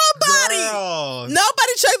 Fire somebody. Girl.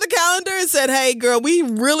 Nobody checked the calendar and said, hey, girl, we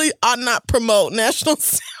really ought not promote National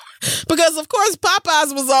Sandwich. Because, of course,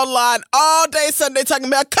 Popeyes was online all day Sunday talking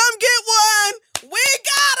about, come get one. We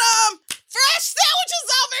got them. Fresh sandwiches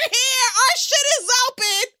over here. Our shit is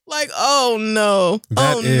open. Oh no.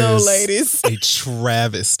 No, ladies. A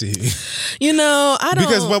travesty. I don't.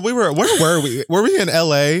 Because where were we? Were we in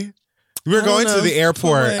LA? We were going to the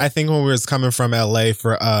airport, I think, when we was coming from LA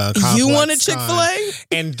for Complex You wanted Chick-fil-A?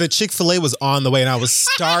 And the Chick-fil-A was on the way and I was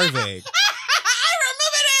starving. I remember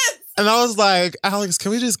this. And I was like, Alex,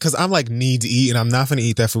 can we just, because I'm need to eat and I'm not going to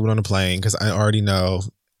eat that food on a plane because I already know.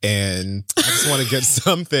 And I just want to get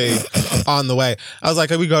something on the way. I was like,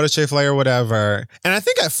 can we go to Chick-fil-A or whatever? And I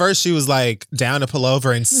think at first she was down to pull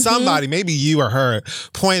over and somebody, maybe you or her,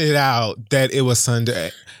 pointed out that it was Sunday.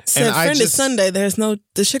 Said, friend, it's Sunday.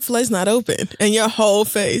 The Chick-fil-A's not open. And your whole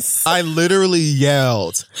face. I literally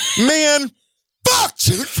yelled, man, fuck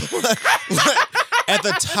Chick-fil-A. At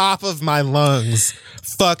the top of my lungs.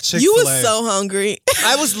 Fuck Chick-fil-A. You was so hungry.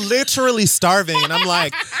 I was literally starving. And I'm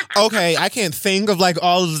like, okay, I can't think of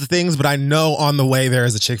all of the things, but I know on the way there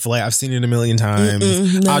is a Chick-fil-A. I've seen it a million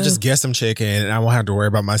times. No. I'll just get some chicken and I won't have to worry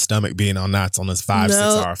about my stomach being on knots on this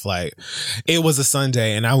 5-6 hour flight. It was a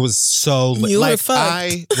Sunday and I was so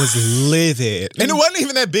I was livid. And it wasn't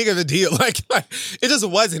even that big of a deal. It just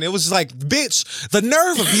wasn't. It was just bitch, the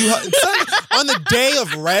nerve of you. On the day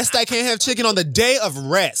of rest, I can't have chicken on the day of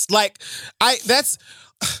rest. That's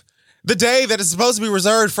the day that is supposed to be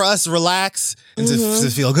reserved for us to relax and to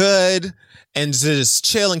feel good and to just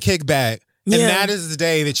chill and kick back. And that is the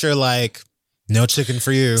day that you're no chicken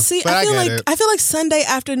for you. See, but I feel like Sunday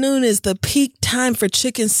afternoon is the peak time for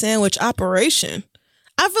chicken sandwich operation.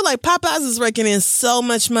 I feel like Popeyes is raking in so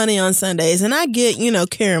much money on Sundays, and I get,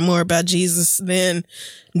 caring more about Jesus than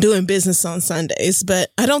doing business on Sundays,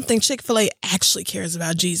 but I don't think Chick-fil-A actually cares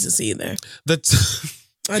about Jesus either.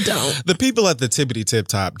 I don't. The people at the tippity tip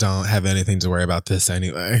top don't have anything to worry about this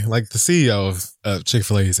anyway. Like the CEO of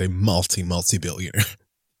Chick-fil-A is a multi-billionaire.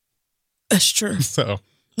 That's true. So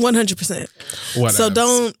 100%. What So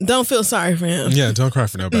else? don't feel sorry for him. Yeah, don't cry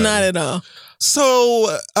for nobody. Not at all.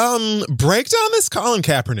 So, break down this Colin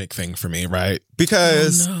Kaepernick thing for me, right?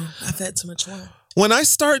 Because no, I've had too much wine. when I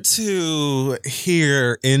start to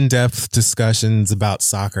hear in-depth discussions about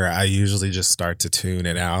soccer, I usually just start to tune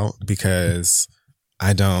it out because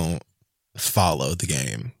I don't follow the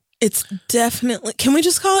game. It's definitely, can we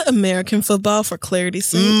just call it American football for clarity's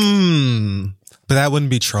sake? But that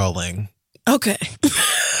wouldn't be trolling. Okay.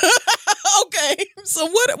 Okay. So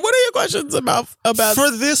what are your questions about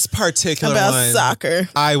for this particular one, soccer?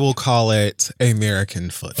 I will call it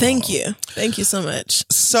American football. Thank you. Thank you so much.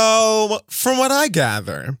 So, from what I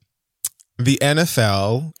gather, the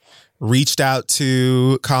NFL reached out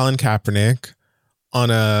to Colin Kaepernick on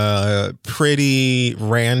a pretty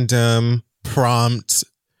random prompt,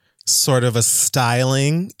 sort of a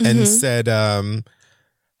styling, and said,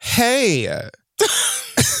 hey.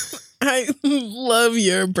 I love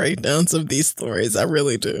your breakdowns of these stories. I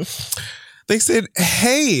really do. They said,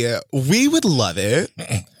 hey, we would love it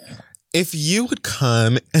if you would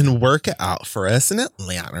come and work out for us in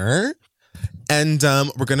Atlanta. And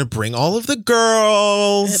we're going to bring all of the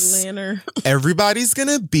girls. Atlanta. Everybody's going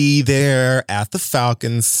to be there at the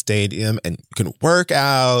Falcons Stadium, and you can work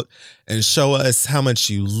out and show us how much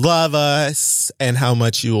you love us and how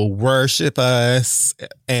much you will worship us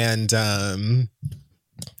and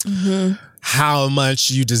how much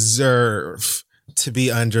you deserve to be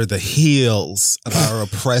under the heels of our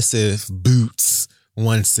oppressive boots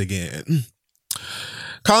once again.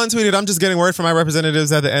 Colin tweeted, I'm just getting word from my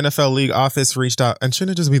representatives at the NFL League office reached out. And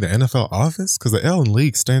shouldn't it just be the NFL office? Because the L in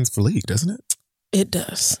league stands for league, doesn't it? It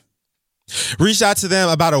does. Reached out to them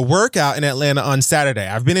about a workout in Atlanta on Saturday.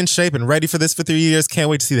 I've been in shape and ready for this for 3 years. Can't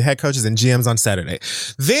wait to see the head coaches and GMs on Saturday.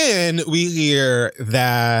 Then we hear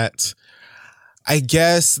that I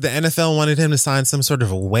guess the NFL wanted him to sign some sort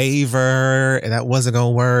of a waiver and that wasn't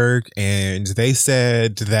going to work. And they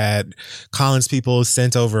said that Colin's people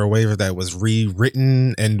sent over a waiver that was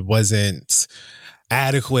rewritten and wasn't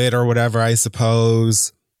adequate or whatever, I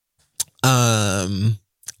suppose. I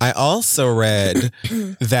also read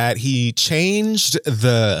that he changed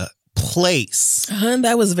the place.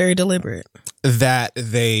 That was very deliberate. That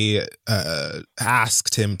they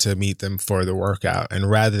asked him to meet them for the workout. And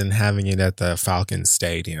rather than having it at the Falcons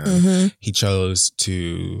Stadium, he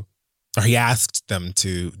asked them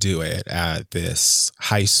to do it at this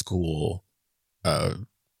high school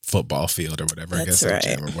football field or whatever. That's I guess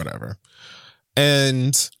right. Gym or whatever.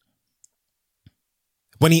 And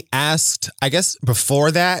when he asked, I guess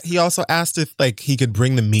before that, he also asked if he could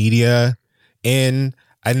bring the media in.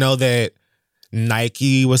 I know that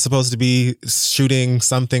Nike was supposed to be shooting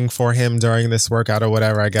something for him during this workout or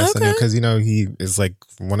whatever, I guess. Okay. Because, he is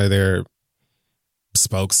one of their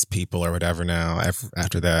spokespeople or whatever now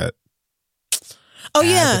after that. Oh,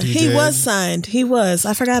 yeah. He was signed. He was.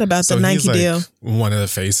 I forgot about the Nike deal. One of the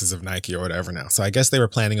faces of Nike or whatever now. So I guess they were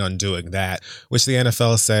planning on doing that, which the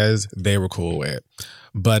NFL says they were cool with.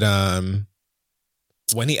 But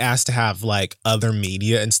when he asked to have other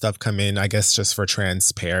media and stuff come in, I guess just for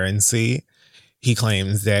transparency, he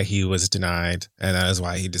claims that he was denied, and that is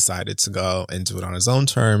why he decided to go and do it on his own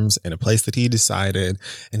terms in a place that he decided,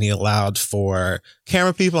 and he allowed for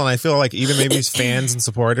camera people, and I feel like even maybe his fans and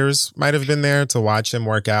supporters might have been there to watch him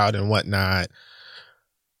work out and whatnot.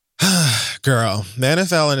 Girl, the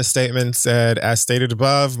NFL in a statement said, as stated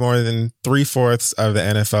above, more than 3/4 of the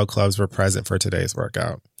NFL clubs were present for today's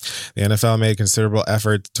workout. The NFL made considerable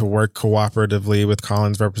effort to work cooperatively with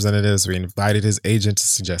Colin's representatives. We invited his agent to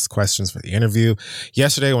suggest questions for the interview.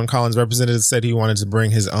 Yesterday, when Colin's representative said he wanted to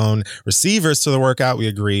bring his own receivers to the workout, we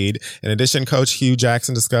agreed. In addition, Coach Hugh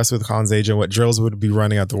Jackson discussed with Colin's agent what drills would be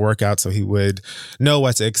running at the workout so he would know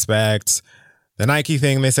what to expect. The Nike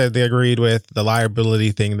thing, they said they agreed with. The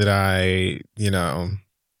liability thing that I,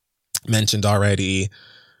 mentioned already.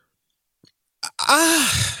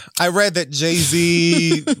 I read that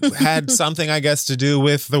Jay-Z had something, I guess, to do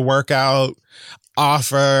with the workout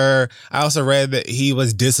offer. I also read that he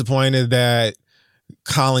was disappointed that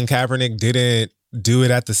Colin Kaepernick didn't do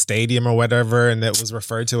it at the stadium or whatever, and that was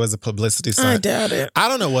referred to as a publicity stunt. I doubt it. I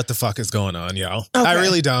don't know what the fuck is going on, yo. Okay. I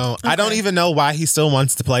really don't. Okay. I don't even know why he still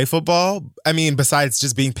wants to play football. I mean, besides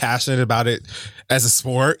just being passionate about it as a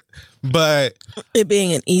sport, but it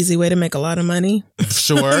being an easy way to make a lot of money.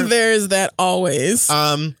 Sure. There's that always.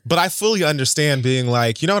 But I fully understand being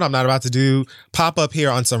like, you know what I'm not about to do? Pop up here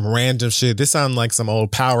on some random shit. This sounds like some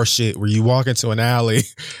old power shit where you walk into an alley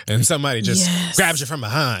and somebody just grabs you from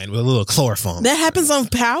behind with a little chloroform. That happens on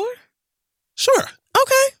Power? Sure.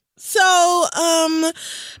 Okay. So,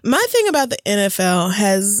 my thing about the NFL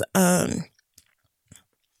has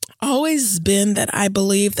always been that I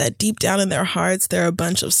believe that deep down in their hearts, they're a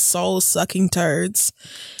bunch of soul-sucking turds.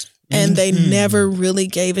 And they never really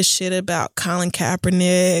gave a shit about Colin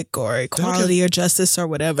Kaepernick or equality or justice or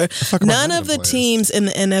whatever. None of the teams in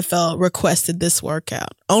the NFL requested this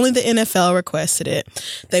workout. Only the NFL requested it.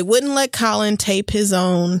 They wouldn't let Colin tape his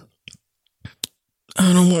own,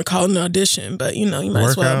 I don't want to call it an audition, but you know, you might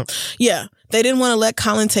as well. Yeah. They didn't want to let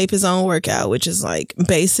Colin tape his own workout, which is like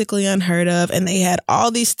basically unheard of. And they had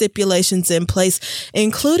all these stipulations in place,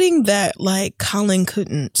 including that like Colin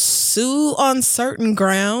couldn't sue on certain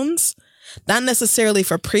grounds, not necessarily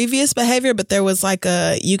for previous behavior, but there was like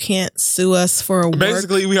you can't sue us for work.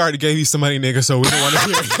 Basically, we already gave you some money, nigga, so we don't want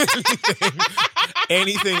to hear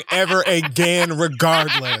anything ever again,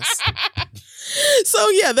 regardless. So,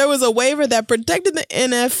 yeah, there was a waiver that protected the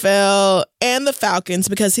NFL and the Falcons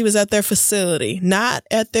because he was at their facility, not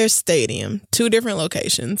at their stadium. 2 different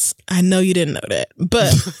locations. I know you didn't know that,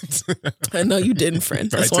 but I know you didn't, friend.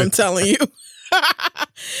 That's what I'm telling you.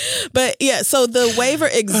 But, yeah, so the waiver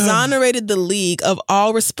exonerated the league of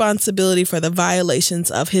all responsibility for the violations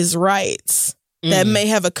of his rights that may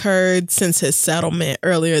have occurred since his settlement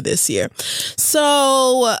earlier this year.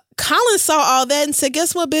 So Colin saw all that and said,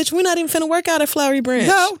 guess what, bitch? We're not even finna work out at Flowery Branch.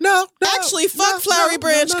 No. Actually, fuck Flowery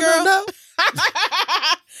Branch, girl. No.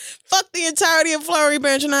 Fuck the entirety of Flowery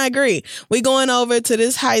Branch, and I agree. We going over to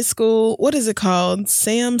this high school. What is it called?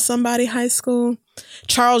 Sam somebody high school?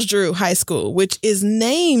 Charles Drew High School, which is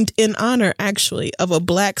named in honor, actually, of a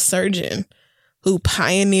black surgeon who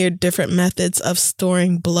pioneered different methods of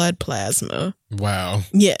storing blood plasma. Wow.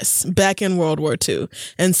 Yes, back in World War II,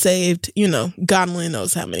 and saved, God only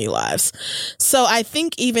knows how many lives. So I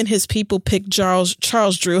think even his people picked Charles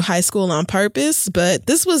Drew High School on purpose, but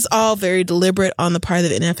this was all very deliberate on the part of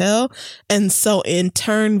the NFL, and so in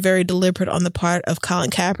turn, very deliberate on the part of Colin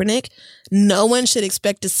Kaepernick. No one should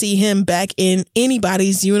expect to see him back in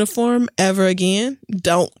anybody's uniform ever again.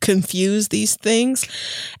 Don't confuse these things.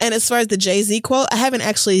 And as far as the Jay-Z quote, I haven't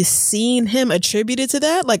actually seen him attributed to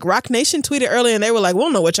that. Like Rock Nation tweeted earlier and they were like, we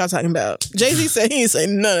don't know what y'all talking about. Jay-Z said he ain't say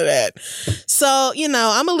none of that. So,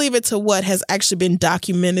 I'm going to leave it to what has actually been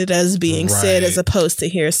documented as being said as opposed to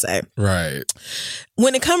hearsay. Right.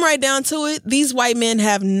 When it come right down to it, these white men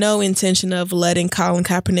have no intention of letting Colin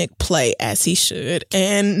Kaepernick play as he should,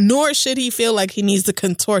 and nor should he feel like he needs to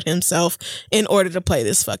contort himself in order to play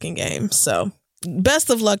this fucking game. So, best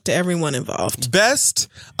of luck to everyone involved. Best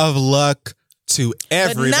of luck to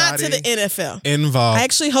everybody. But not to the NFL involved. I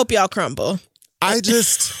actually hope y'all crumble. I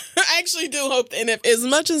actually do hope the NFL, as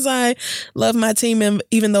much as I love my team, and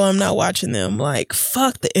even though I'm not watching them, like,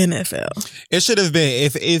 fuck the NFL. It should have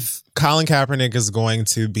been, if Colin Kaepernick is going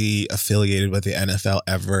to be affiliated with the NFL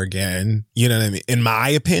ever again, you know what I mean? In my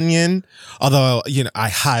opinion, although, I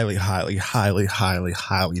highly, highly, highly, highly,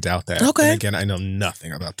 highly doubt that. Okay. And again, I know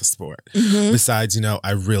nothing about the sport. Mm-hmm. Besides,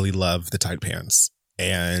 I really love the tight pants.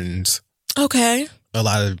 And okay. A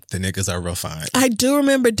lot of the niggas are real fine. I do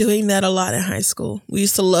remember doing that a lot in high school. We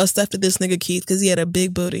used to lust after this nigga Keith because he had a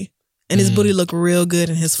big booty. And his booty looked real good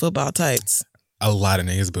in his football tights. A lot of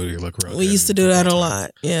niggas' booty look real good. We used to do that a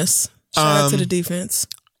lot. Yes. Shout out to the defense.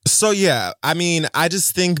 So, yeah, I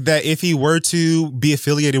just think that if he were to be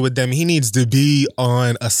affiliated with them, he needs to be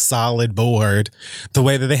on a solid board the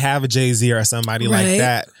way that they have a Jay-Z or somebody like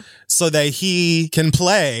that so that he can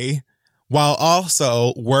play while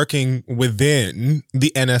also working within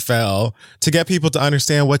the NFL to get people to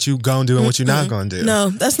understand what you gonna do and what you're not gonna do. No,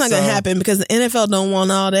 that's not gonna happen because the NFL don't want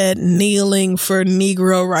all that kneeling for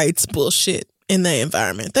Negro rights bullshit in their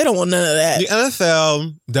environment. They don't want none of that. The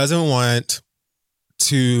NFL doesn't want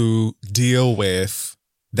to deal with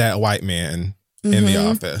that white man in the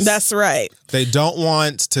office. That's right. They don't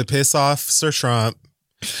want to piss off Sir Trump.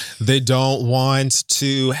 They don't want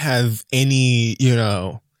to have any,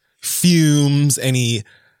 fumes, any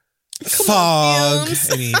fog,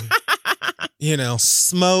 any,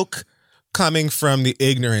 smoke coming from the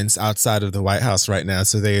ignorance outside of the White House right now.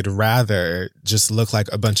 So they'd rather just look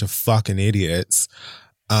like a bunch of fucking idiots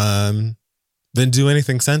than do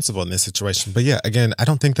anything sensible in this situation. But yeah, again, I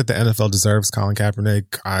don't think that the NFL deserves Colin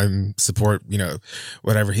Kaepernick. I support,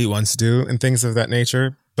 whatever he wants to do and things of that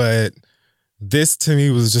nature. But this to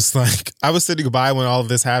me was just like, I was sitting by when all of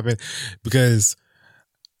this happened because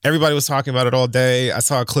everybody was talking about it all day. I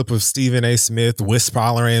saw a clip of Stephen A. Smith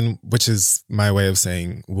whisper-hollering, which is my way of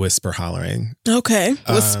saying whisper hollering. Okay.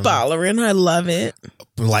 Whisper-hollering. I love it.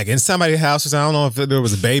 Like in somebody's house, I don't know if there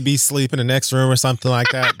was a baby sleep in the next room or something like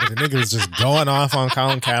that, but the nigga was just going off on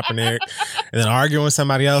Colin Kaepernick and then arguing with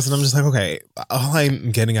somebody else. And I'm just like, okay, all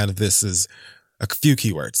I'm getting out of this is a few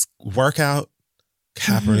keywords. Workout,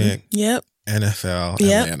 Kaepernick, Yep. NFL,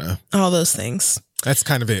 Yep. Atlanta. All those things. That's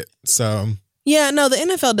kind of it. So... Yeah, no, the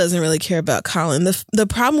NFL doesn't really care about Colin. The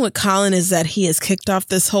problem with Colin is that he has kicked off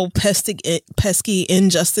this whole pesky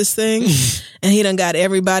injustice thing, and he done got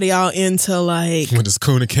everybody all into like with his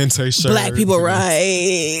Kuna Kente shirt, black people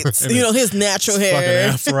rights, you know, his natural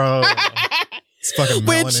hair, fucking afro, it's fucking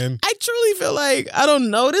melanin. Which I truly feel like I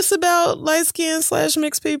don't know this about light skin /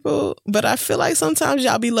 mixed people, but I feel like sometimes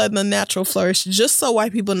y'all be letting the natural flourish just so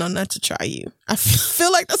white people know not to try you. I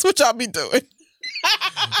feel like that's what y'all be doing.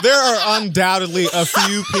 There are undoubtedly a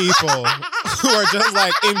few people who are just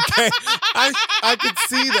like, in case I could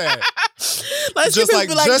see that. Like, just like,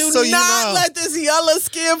 do just so you not know, let this yellow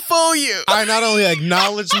skin fool you. I not only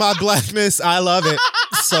acknowledge my blackness, I love it.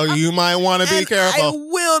 So you might want to be careful. I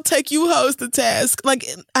will take you hoes to task. Like,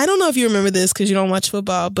 I don't know if you remember this because you don't watch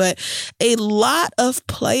football, but a lot of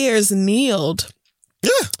players kneeled.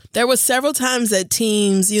 Yeah. There were several times that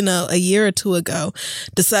teams, you know, a year or two ago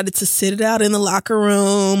decided to sit it out in the locker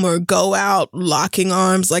room or go out locking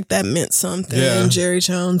arms like that meant something, Jerry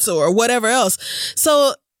Jones or whatever else.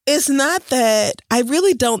 So it's not that, I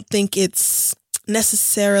really don't think it's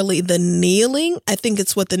necessarily the kneeling. I think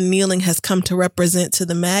it's what the kneeling has come to represent to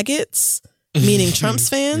the maggots, meaning Trump's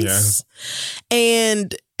fans. Yeah.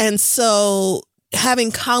 And so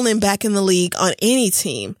having Colin back in the league on any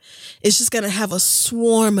team is just going to have a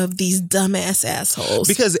swarm of these dumbass assholes.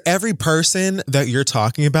 Because every person that you're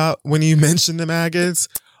talking about, when you mention the maggots,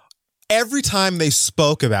 every time they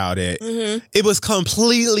spoke about it, it was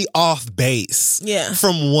completely off base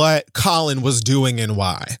from what Colin was doing and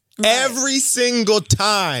why. Right. Every single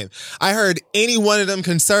time I heard any one of them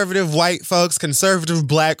conservative white folks, conservative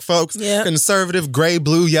black folks, conservative gray,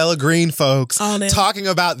 blue, yellow, green folks talking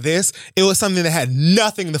about this, it was something that had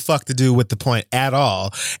nothing the fuck to do with the point at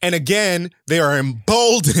all. And again, they are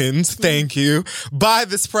emboldened, thank you, by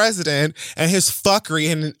this president and his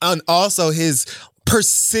fuckery and also his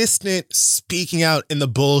persistent speaking out in the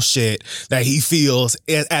bullshit that he feels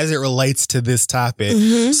as it relates to this topic.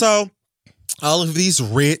 So all of these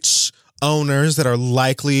rich owners that are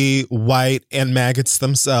likely white and maggots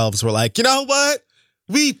themselves were like, you know what?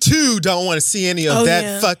 We too don't want to see any of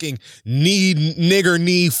that fucking nigger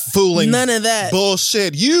knee fooling. None of that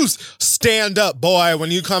bullshit. You stand up, boy,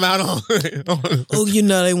 when you come out on. Oh, you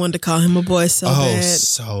know they wanted to call him a boy so bad. Oh,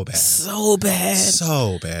 so bad. So bad.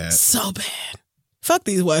 So bad. So bad. Fuck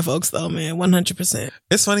these white folks though, man. 100%.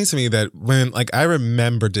 It's funny to me that when, like, I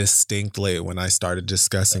remember distinctly when I started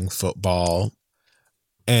discussing football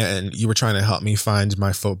and you were trying to help me find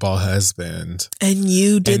my football husband. And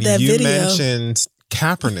you did that video. You mentioned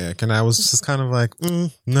Kaepernick and I was just kind of like,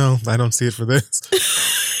 no, I don't see it for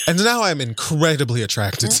this. And now I'm incredibly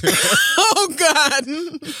attracted to it. Oh, God.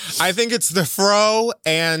 I think it's the fro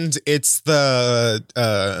and it's the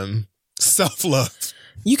self-love.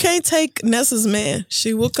 You can't take Nessa's man.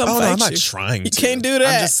 She will come fight you. I'm not trying to. You can't do that.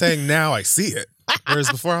 I'm just saying now I see it.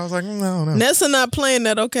 Whereas before I was like, no. Nessa not playing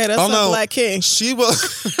that. Okay, that's a black king. She will.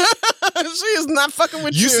 She is not fucking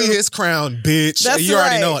with you. You see his crown, bitch. That's you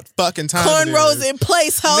already know what fucking time cornrows it is. In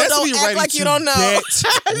place, ho. Don't act like you don't know.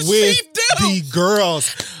 Get with the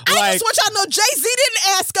girls. I just want y'all to know Jay-Z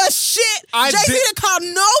didn't ask us shit. Jay-Z didn't call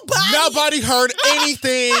nobody. Nobody heard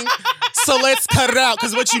anything. So let's cut it out.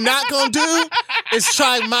 Because what you're not going to do is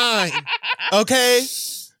try mine. Okay?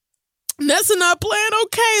 Nessa not playing.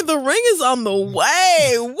 Okay, the ring is on the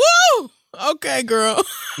way. Woo! Okay, girl.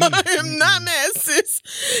 I am not mad, sis.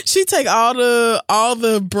 She take all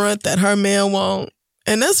the brunt that her man won't.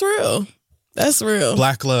 And that's real. That's real.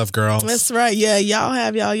 Black love, girl. That's right. Yeah, y'all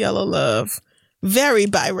have y'all yellow love. Very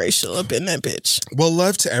biracial up in that bitch. Well,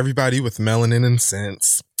 love to everybody with melanin and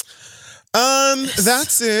sense.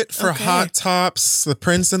 That's it for Hot Tops, the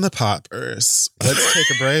Prince and the Poppers. Let's take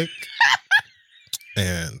a break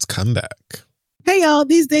and come back. Hey, y'all.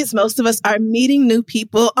 These days, most of us are meeting new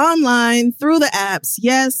people online through the apps.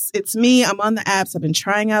 Yes, it's me. I'm on the apps. I've been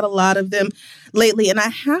trying out a lot of them lately. And I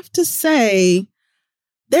have to say,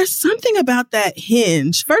 there's something about that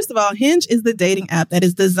Hinge. First of all, Hinge is the dating app that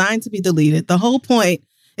is designed to be deleted. The whole point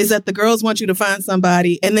is that the girls want you to find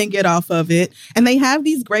somebody and then get off of it. And they have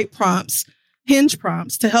these great prompts. Hinge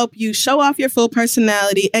prompts to help you show off your full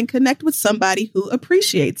personality and connect with somebody who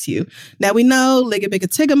appreciates you. Now, we know Ligga Bigga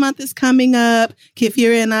Tigga month is coming up.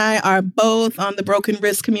 Kefira and I are both on the broken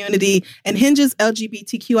wrist community, and Hinge's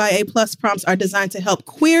LGBTQIA+ prompts are designed to help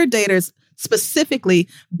queer daters specifically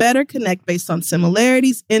better connect based on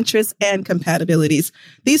similarities, interests, and compatibilities.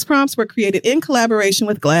 These prompts were created in collaboration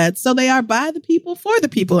with GLAAD, so they are by the people for the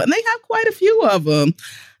people, and they have quite a few of them.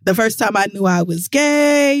 The first time I knew I was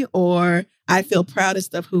gay, or I feel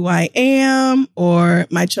proudest of who I am, or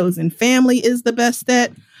my chosen family is the best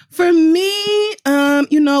at. For me,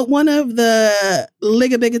 one of the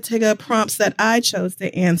Ligga Bigga Tigga prompts that I chose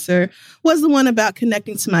to answer was the one about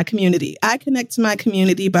connecting to my community. I connect to my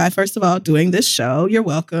community by, first of all, doing this show. You're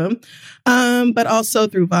welcome. But also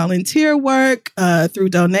through volunteer work, through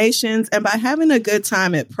donations, and by having a good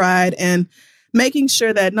time at Pride and making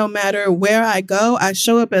sure that no matter where I go, I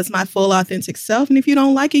show up as my full authentic self. And if you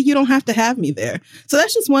don't like it, you don't have to have me there. So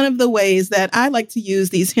that's just one of the ways that I like to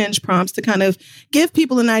use these Hinge prompts to kind of give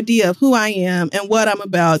people an idea of who I am and what I'm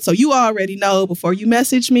about. So you already know before you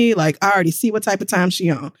message me, like, I already see what type of time she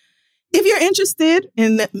on. If you're interested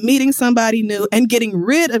in meeting somebody new and getting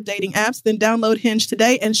rid of dating apps, then download Hinge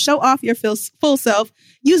today and show off your full self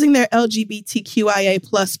using their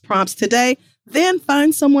LGBTQIA+ prompts today. Then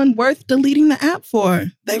find someone worth deleting the app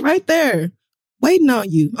for. They right there, waiting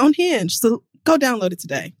on you on Hinge. So go download it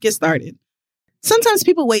today. Get started. Sometimes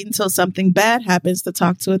people wait until something bad happens to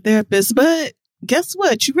talk to a therapist, but guess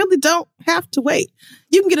what? You really don't have to wait.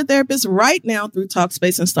 You can get a therapist right now through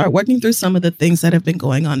Talkspace and start working through some of the things that have been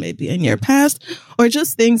going on maybe in your past or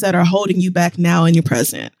just things that are holding you back now in your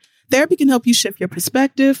present. Therapy can help you shift your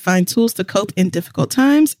perspective, find tools to cope in difficult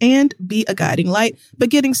times, and be a guiding light. But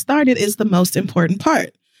getting started is the most important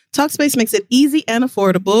part. Talkspace makes it easy and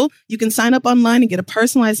affordable. You can sign up online and get a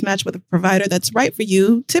personalized match with a provider that's right for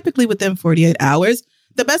you, typically within 48 hours.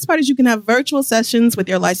 The best part is you can have virtual sessions with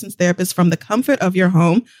your licensed therapist from the comfort of your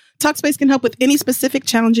home. Talkspace can help with any specific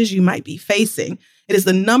challenges you might be facing. It is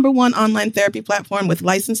the #1 online therapy platform with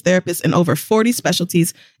licensed therapists in over 40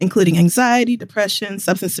 specialties, including anxiety, depression,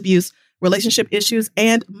 substance abuse, relationship issues,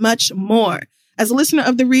 and much more. As a listener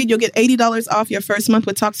of The Read, you'll get $80 off your first month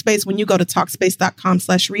with Talkspace when you go to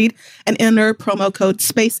Talkspace.com/read and enter promo code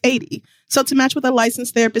SPACE80. So to match with a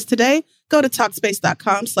licensed therapist today, go to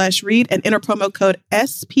Talkspace.com/read and enter promo code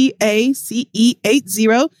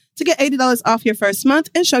SPACE80 to get $80 off your first month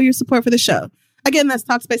and show your support for the show. Again, that's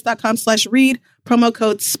Talkspace.com/read, promo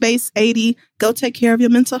code SPACE80. Go take care of your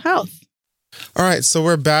mental health. All right, so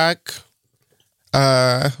we're back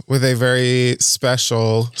with a very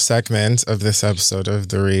special segment of this episode of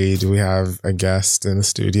The Read. We have a guest in the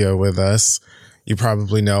studio with us. You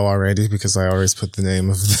probably know already because I always put the name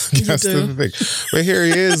of the guest in the thing. But here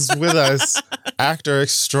he is with us. Actor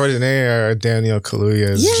extraordinaire Daniel Kaluuya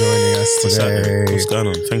is joining us today. What's going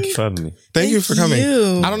on? Thank you for having me. Thank you for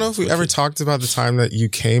coming. I don't know if we ever talked about the time that you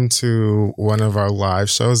came to one of our live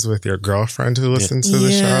shows with your girlfriend who listened to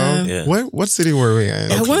the show. Yeah. What city were we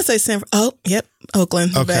in? I want to say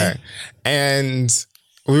Oakland. Okay. And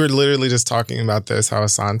we were literally just talking about this, how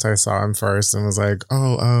Asante saw him first and was like,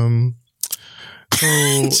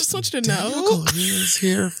 just want you to know. He is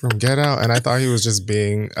here from Get Out. And I thought he was just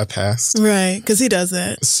being a pest. Right, because he does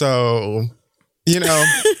that. So,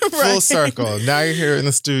 full circle. Now you're here in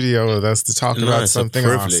the studio with us to talk about something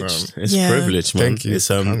awesome. It's a privilege, man. Thank you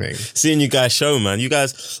for coming. Seeing you guys show, man. You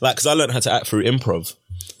guys, because I learned how to act through improv.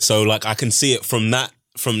 So, I can see it from that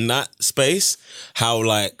space, how,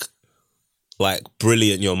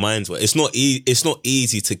 brilliant your minds were. It's not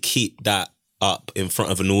easy to keep that up in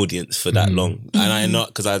front of an audience for that long. And I know,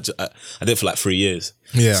 because I did it for 3 years.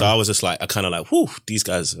 Yeah. So I was just whew, these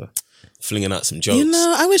guys are flinging out some jokes.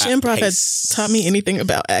 I wish improv had taught me anything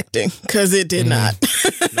about acting, because it did not.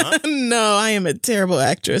 No, I am a terrible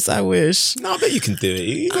actress. I wish. No, I bet you can do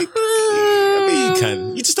it. I bet you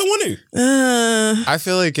can. You just don't want to. I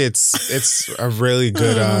feel like it's a really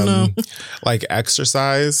good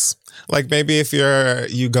exercise. Maybe if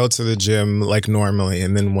you go to the gym normally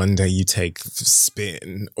and then one day you take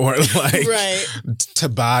spin or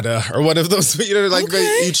Tabata or one of those,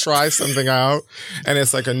 you try something out and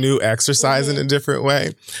it's a new exercise in a different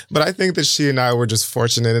way. But I think that she and I were just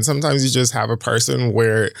fortunate, and sometimes you just have a person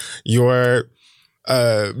where your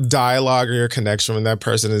dialogue or your connection with that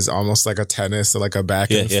person is almost like a tennis, or a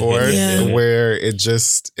back and forth, where it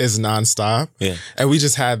just is nonstop. Yeah. And we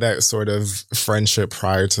just had that sort of friendship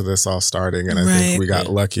prior to this all starting. And I think we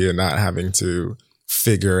got lucky in not having to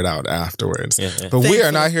figure it out afterwards. Yeah. But we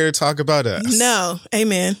are not here to talk about us. No.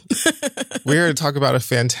 Amen. We're here to talk about a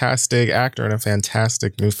fantastic actor and a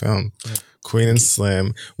fantastic new film Queen and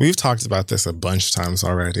Slim. We've talked about this a bunch of times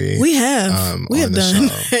already. We have. We have done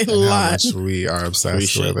a lot. How much we are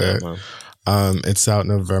obsessed with it. It's out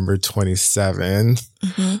November 27th.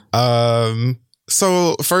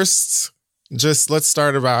 So first, just let's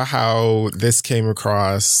start about how this came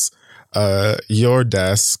across your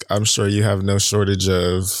desk. I'm sure you have no shortage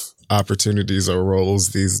of opportunities or roles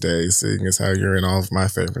these days, seeing as how you're in all of my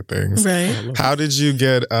favorite things. Right. How did you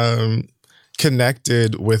get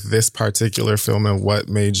connected with this particular film, and what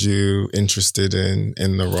made you interested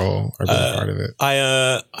in the role or being part of it?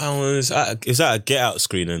 I was at a Get Out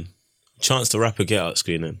screening, Chance the Rapper Get Out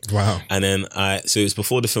screening. Wow. And then so it was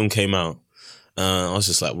before the film came out. I was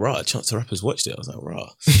just like, rah, Chance the Rapper's watched it. I was like, rah.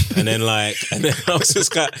 And then I was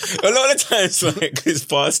just like, a lot of times, like, it's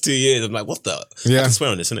past 2 years, I'm like, what the? I can swear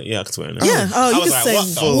on this, innit? Yeah, I can swear on this. Yeah. Oh, you can say,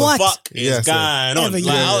 what the fuck is going on? Like,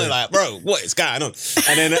 I was like, bro, what is going on?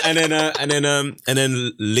 And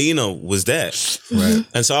then Lena was there. Right.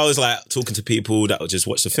 And so I was like talking to people that would just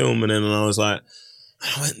watch the film, and then I was like,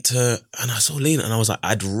 and I saw Lena, and I was like,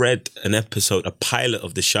 I'd read a pilot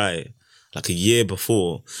of The Shy, like a year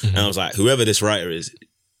before. And I was like, whoever this writer is,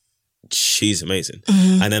 she's amazing.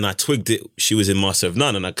 And then I twigged it. She was in Master of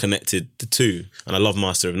None, and I connected the two. And I love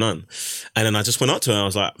Master of None. And then I just went up to her and I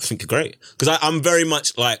was like, I think you're great. Because I'm very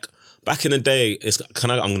much like, back in the day,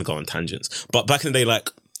 I'm going to go on tangents. But back in the day, like,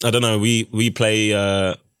 I don't know, we play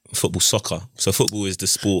football, soccer. So football is the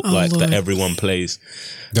sport that everyone plays.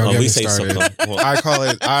 Don't get we me say started. soccer. I call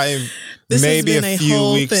it, maybe a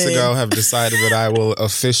few weeks ago have decided that I will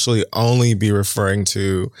officially only be referring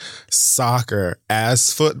to soccer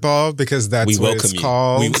as football, because that's what it's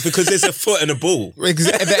called. Because there's a foot and a ball. And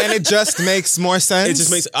it just makes more sense. It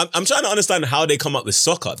just makes. I'm trying to understand how they come up with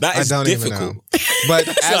soccer. That is difficult. Even know. But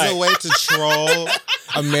as a way to troll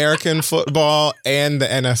American football and the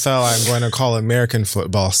NFL, I'm going to call American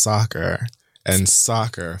football soccer. And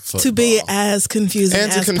soccer football. To be as confusing as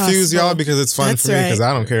possible. And to confuse y'all, because it's fun for me, because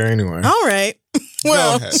I don't care anyway. All right.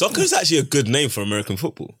 Well, soccer is actually a good name for American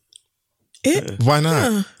football. Why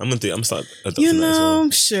not? I'm starting adopting that as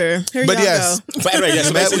well. Sure. Here but y'all yes. go. But anyway,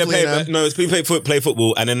 so basically play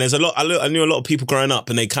football, and then there's I knew a lot of people growing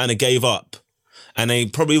up, and they kind of gave up, and they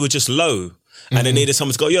probably were just low. And they needed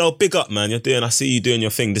someone to go, big up, man. I see you doing your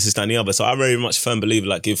thing. This is that and the other. So I'm very much a firm believer,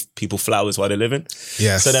 like, give people flowers while they're living.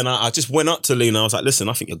 Yes. So then I just went up to Lena. I was like, listen,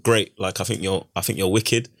 I think you're great. Like, I think you're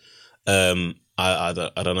wicked. I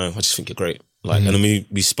don't know. I just think you're great. Like, and then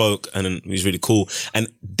we spoke, and then it was really cool. And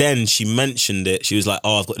then she mentioned it. She was like,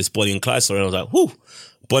 I've got this Bonnie and Clyde story. And I was like, whoo,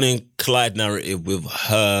 Bonnie and Clyde narrative with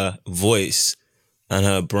her voice and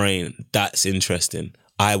her brain. That's interesting.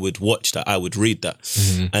 I would watch that. I would read that.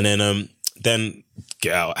 And then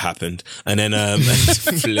Get Out happened, and then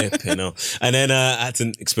flip, and then I had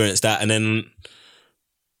to experience that, and then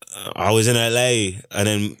I was in LA, and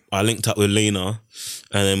then I linked up with Lena,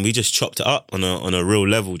 and then we just chopped it up on a real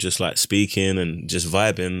level, just like speaking and just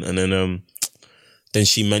vibing, and then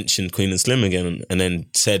she mentioned Queen and Slim again, and then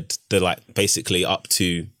said the, like, basically up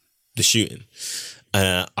to the shooting,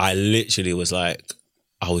 and I literally was like,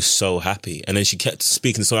 I was so happy. And then she kept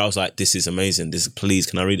speaking the story. I was like, this is amazing. Please,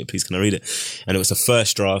 can I read it? Please, can I read it? And it was the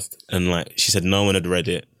first draft. And like, she said no one had read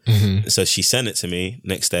it. So she sent it to me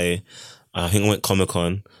next day. I think I went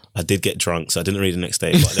Comic-Con. I did get drunk, so I didn't read it the next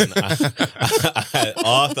day. But then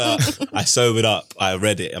after I sobered up, I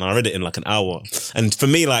read it. And I read it in like an hour. And for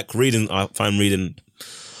me, like, I find reading,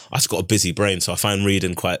 I just got a busy brain. So I find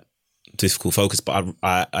reading quite difficult focus, but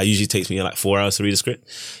I usually takes me like 4 hours to read a script.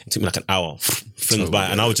 It took me like an hour, flings by,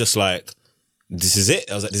 and I was just like, this is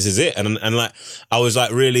it. I was like, this is it. And like, I was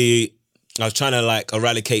trying to like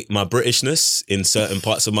eradicate my Britishness in certain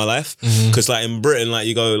parts of my life. Because like in Britain, like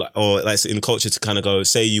you go, like, or like in culture to kind of go,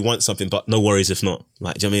 say you want something, but no worries if not.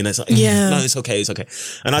 Like, do you know what I mean? It's like, no, it's okay.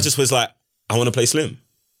 And I just was like, I want to play Slim.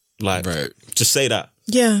 Like, just say that.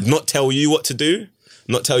 Yeah. Not tell you what to do,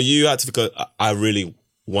 not tell you how to go. I really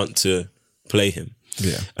want to play him.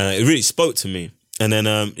 Yeah. It really spoke to me. And then,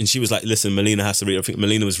 and she was like, listen, Melina has to read it. I think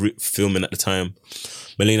Melina was filming at the time.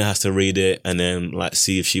 Melina has to read it and then like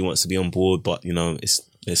see if she wants to be on board. But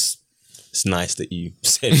it's nice that you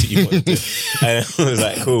said that you want to do it. And I was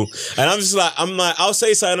like, cool. And I'm like, I'll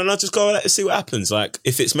say something and I'll just go, let's see what happens. Like,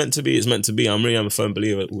 if it's meant to be, it's meant to be. I'm a firm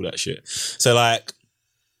believer of all that shit. So like,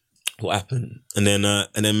 what happened? And then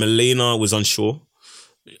Melina was unsure.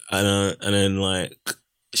 And then like,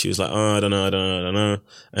 she was like, oh, I don't know.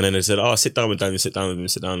 And then they said, oh, sit down with Daniel, sit down with him,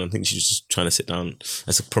 sit down. I think she was just trying to sit down.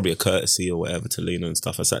 That's probably a courtesy or whatever to Lena and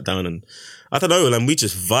stuff. I sat down and I don't know, and we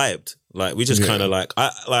just vibed. Like, we just kind of like,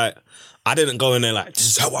 I didn't go in there like, this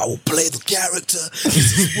is how I will play the character.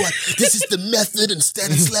 This is the method and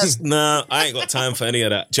Stanislas. Nah, I ain't got time for any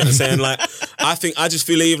of that. Do you know what I'm saying? Like, I just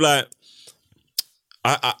believe like,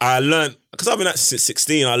 I learned, because I've been acting since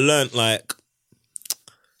 16, I learned like,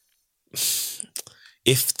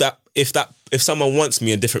 if someone wants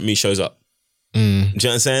me, a different me shows up. Do you know what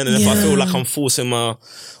I'm saying? And if I feel like I'm forcing my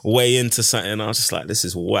way into something, I was just like, this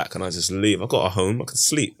is whack, and I just leave. I got a home, I can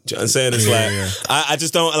sleep. Do you know what I'm saying? It's I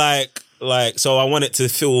just don't like, so I want it to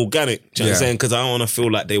feel organic. Do you know what I'm saying? Because I don't want to feel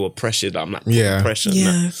like they were pressured. I'm not pressured.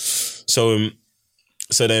 Yeah. So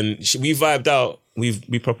then we vibed out.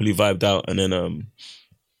 We properly vibed out, and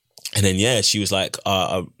then she was like,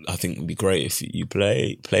 I think it'd be great if you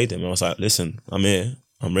played him. I was like, listen, I'm here,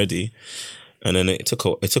 I'm ready. And then it took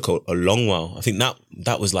a long while. I think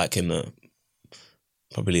that was like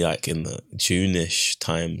probably like in the June-ish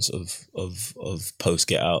times of post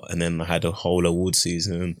Get Out, and then I had a whole award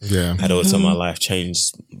season. Yeah, had all my life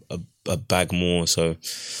changed a bag more. So,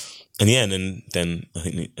 and then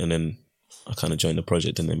I kind of joined the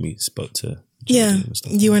project, and then we spoke to.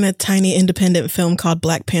 You were in a tiny independent film called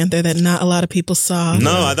Black Panther that not a lot of people saw.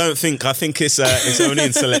 No, I don't think. I think it's only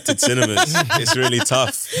in selected cinemas. It's really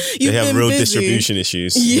tough. They have real distribution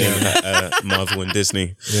issues. Marvel and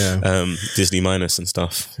Disney. Disney minus and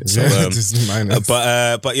stuff. So, Disney minus.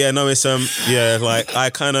 But yeah, no, it's like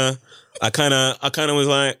I kind of was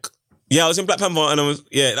like, I was in Black Panther, and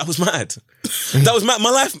that was mad. That was mad. My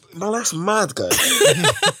life's mad, guys.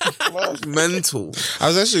 My life's mental. I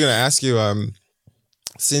was actually going to ask you,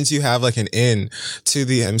 since you have like an in to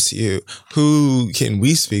the MCU, who can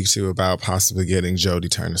we speak to about possibly getting Jodie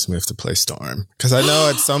Turner-Smith to play Storm? Because I know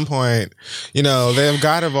at some point, they've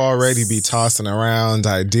got to already be tossing around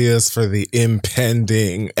ideas for the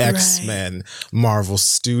impending X-Men Marvel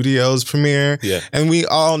Studios premiere. Yeah. And we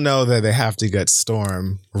all know that they have to get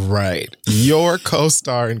Storm right. Your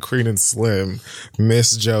co-star in Queen and Slim,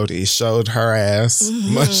 Miss Jodie, showed her ass,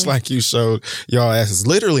 much like you showed y'all asses,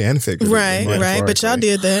 literally and figuratively. Right. But y'all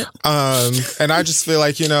did that. And I just feel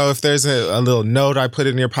like, if there's a little note I put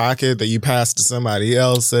in your pocket that you pass to somebody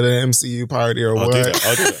else at an MCU party or I'll do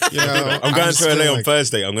that. I'm going to LA on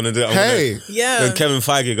Thursday. I'm going to do it. When Kevin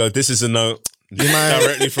Feige goes, this is a note.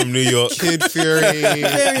 Directly from New York. Kid Fury.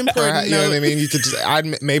 Very important. You know what I mean? You could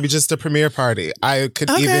maybe just a premiere party. I could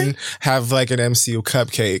even have like an MCU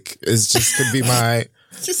cupcake. Could be my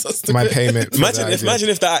my payment. Imagine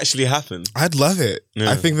if that actually happened. I'd love it.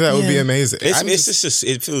 Yeah. I think that would be amazing.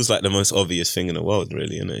 It feels like the most obvious thing in the world,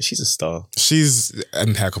 really, isn't it? She's a star. She's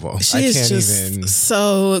impeccable. She is just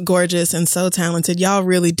so gorgeous and so talented. Y'all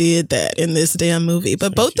really did that in this damn movie.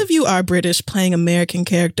 But both of you are British playing American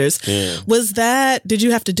characters. Yeah. Did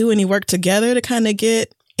you have to do any work together to kind of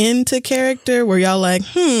get into character? Were y'all like,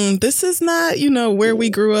 this is not, where we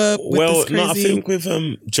grew up with this crazy... No, I think with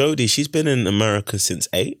Jodie, she's been in America since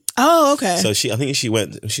 8. Oh, okay. So I think she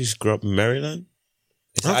grew up in Maryland.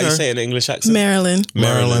 Is that how you say it in an English accent? Maryland.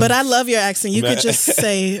 But I love your accent. You could just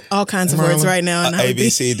say all kinds of words right now. And A, B,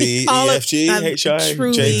 C, D, E, F, G, H, I,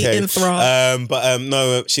 J, K. Enthralled.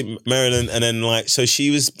 No, she Maryland, and then so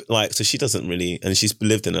she was so she doesn't really, and she's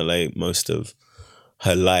lived in LA most of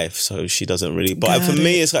her life, so she doesn't really. But for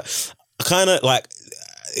me, it's like kind of like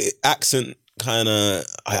accent. Kind of,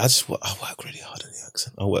 I work really hard on the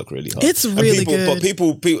accent. I work really hard. It's really good. But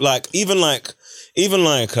people like even even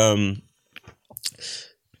when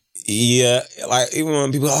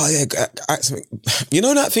people accent,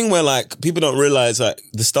 that thing where like people don't realize like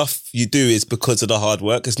the stuff you do is because of the hard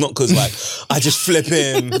work. It's not because like I just flip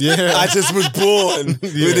in. I just was born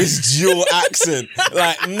with this dual accent.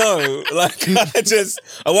 Like no, like I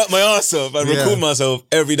work my ass off. I record myself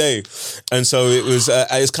every day, and so it was.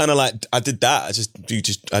 It's kind of like I did that. I just do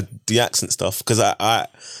the accent stuff because I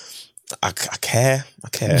care. I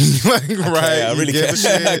care. I really care.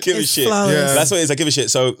 I give a shit. Yeah. That's what it is. I give a shit.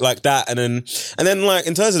 So like that, and then like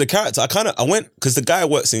in terms of the character, I went because the guy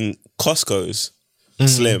works in Costco's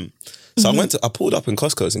Slim. So I pulled up in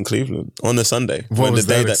Costco's in Cleveland on a Sunday. What was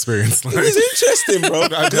that experience like? It was interesting, bro.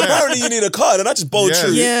 Because apparently you need a card, and I just bowled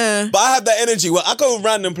through. Yeah. But I have that energy where I go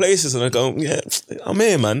random places and I go, I'm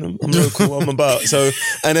here, man. I'm local. I'm about. So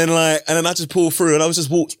and then I just pulled through, and I was just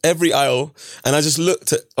walked every aisle, and I just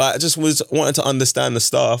looked at I just was wanting to understand the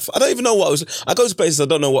stuff. I don't even know what I go to places I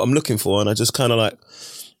don't know what I'm looking for, and I just kind of like.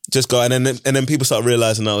 Just go, and then people start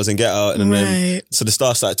realizing I was in Get Out, and then so the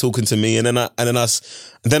staff started talking to me, and then I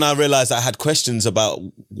realized I had questions about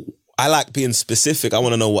I like being specific. I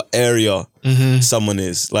want to know what area someone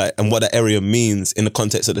is like and what that area means in the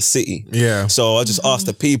context of the city. Yeah. So I just asked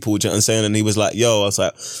the people, do you know what I'm saying? And he was like, yo, I was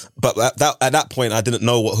like, but at that point, I didn't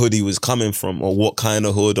know what hood he was coming from or what kind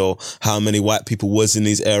of hood or how many white people was in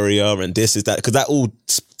his area and this is that. Because that all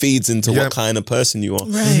feeds into what kind of person you are.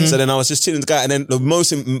 Right. So then I was just chilling with the guy. And then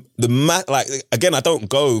again, I don't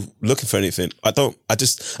go looking for anything. I know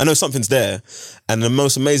something's there. And the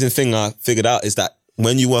most amazing thing I figured out is that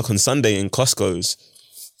when you work on Sunday in Costco's,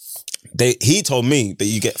 he told me that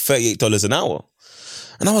you get $38 an hour.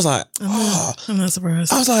 And I was like, I'm not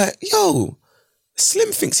surprised. I was like, yo,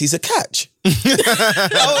 Slim thinks he's a catch. I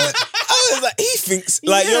was like, he thinks,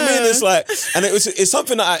 like, you know what I mean? It's like, and it's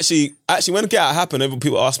something that actually when Get Out happened,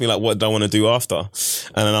 people asked me like, what do I want to do after?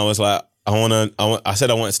 And then I was like, I said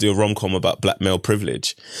I wanted to do a rom-com about black male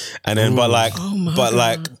privilege. And then, but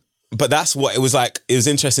that's what it was like. It was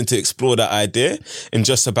interesting to explore that idea and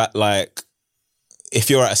just about like, if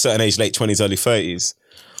you're at a certain age, late 20s, early 30s,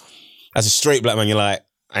 as a straight black man, you're like,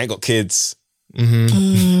 I ain't got kids.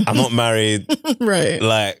 I'm not married. Right.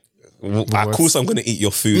 Like, of course I'm going to eat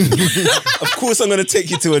your food. Of course I'm going to take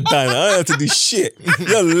you to a diner. I don't have to do shit.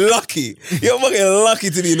 You're lucky. You're fucking lucky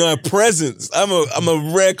to be in my presence. I'm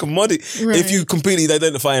a rare commodity. Right. If you completely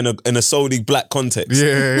identify in a solely black context.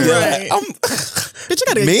 Yeah. Right. But you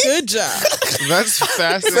got a good job. That's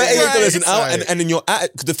fascinating. $38 an hour. And in your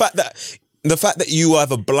the fact that you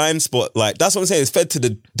have a blind spot, like, that's what I'm saying, it's fed to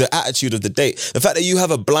the attitude of the date. The fact that you have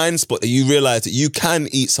a blind spot, that you realize that you can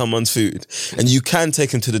eat someone's food and you can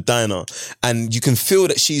take him to the diner and you can feel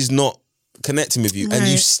that she's not connecting with you and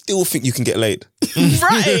you still think you can get laid.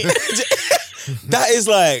 Right. That is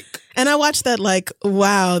like... And I watched that like,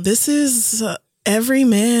 wow, this is... every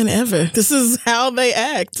man ever. This is how they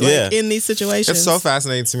act in these situations. It's so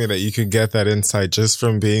fascinating to me that you could get that insight just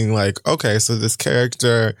from being like, okay, so this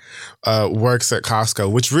character works at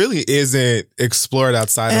Costco, which really isn't explored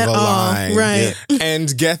outside of a line. Right.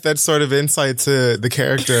 And get that sort of insight to the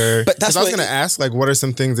character. But that's what I was going to ask, like, what are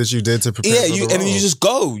some things that you did to prepare for the role? And you just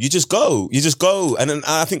go. You just go. And then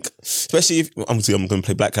I think, especially if, I'm going to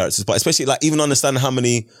play black characters, but especially like even understanding how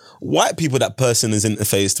many white people that person is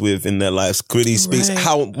interfaced with in their lives really speaks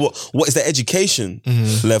what is their education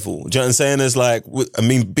level. Do you know what I'm saying? It's like, I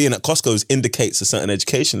mean, being at Costco's indicates a certain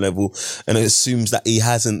education level and it assumes that he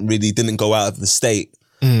didn't go out of the state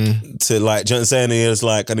to like, do you know what I'm saying? He is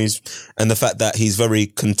like, and the fact that he's very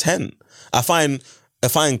content. I find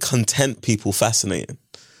content people fascinating.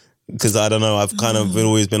 Because I don't know, I've kind of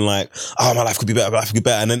always been like, oh, my life could be better,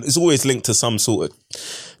 and then it's always linked to some sort of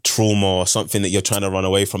trauma or something that you're trying to run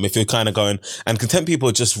away from. If you're kind of going, and content people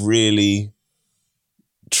are just really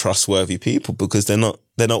trustworthy people because they're not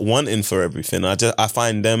wanting for everything. I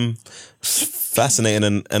find them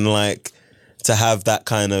fascinating and like to have that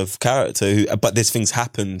kind of character but this things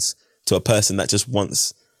happens to a person that just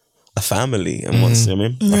wants a family and wants, you know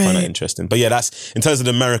what I mean? I find that interesting. But yeah, that's, in terms of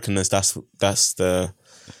the Americanness, that's the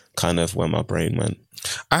kind of where my brain went.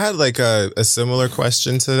 I had like a similar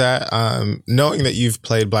question to that. Knowing that you've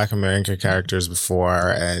played Black American characters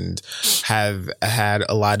before and have had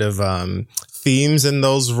a lot of themes in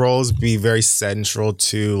those roles be very central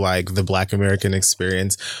to like the Black American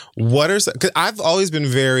experience. Because I've always been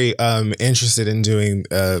very interested in doing,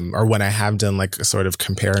 or when I have done like a sort of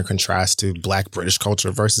compare and contrast to Black British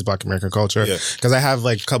culture versus Black American culture. Because I have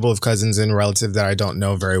like a couple of cousins and relatives that I don't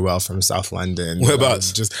know very well from South London.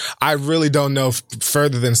 Whereabouts? I really don't know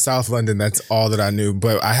further than South London. That's all that I knew.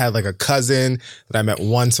 But I had like a cousin that I met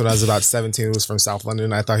once when I was about 17 who was from South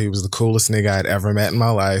London. I thought he was the coolest nigga I'd ever met in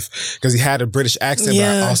my life because he had a British accent, but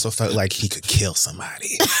I also felt like he could kill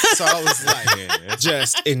somebody. So I was like,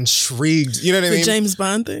 just intrigued. You know what I mean? The James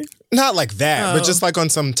Bond thing? Not like that, but just like on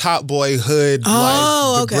some Top Boy Hood,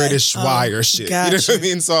 like the British Wire shit. Gotcha. You know what I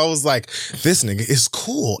mean? So I was like, this nigga is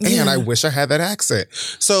cool. And I wish I had that accent.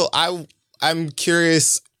 So I'm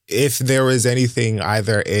curious if there was anything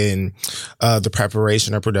either in the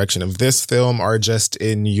preparation or production of this film or just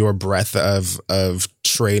in your breadth of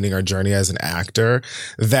training or journey as an actor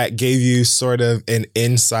that gave you sort of an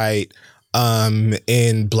insight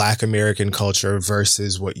in Black American culture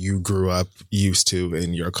versus what you grew up used to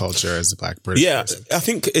in your culture as a Black British person. I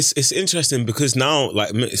think it's interesting because now, like,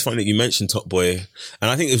 it's funny that you mentioned Top Boy,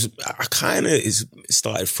 and I think it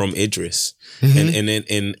started from Idris,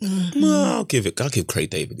 I'll give Craig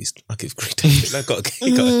David. Sometimes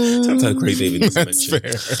Craig David is mentioned.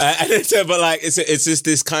 But like, it's just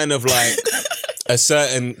this kind of like a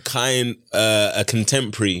certain kind, a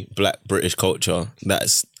contemporary Black British culture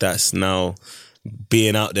that's now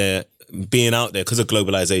being out there because of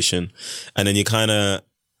globalization. And then you kind of,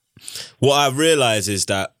 what I realize is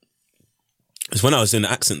that it's when I was doing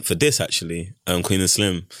the accent for this actually, Queen and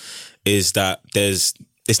Slim, is that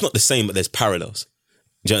it's not the same, but there's parallels.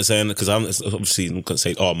 Do you know what I'm saying? Because I'm obviously not going to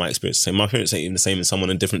say, my experience is the same. My experience ain't even the same as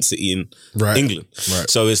someone in a different city in England. Right.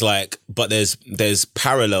 So it's like, but there's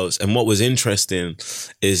parallels. And what was interesting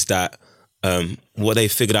is that what they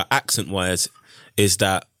figured out accent-wise is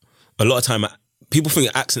that a lot of time people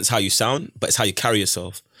think accent's how you sound, but it's how you carry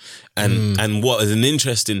yourself. And what is an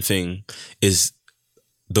interesting thing is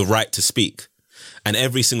the right to speak. And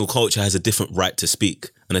every single culture has a different right to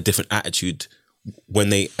speak and a different attitude when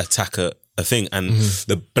they attack a thing. And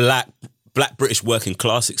the black British working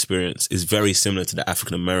class experience is very similar to the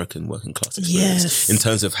African American working class experience in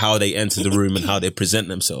terms of how they enter the room and how they present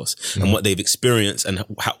themselves and what they've experienced and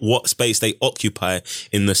what space they occupy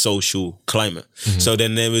in the social climate. So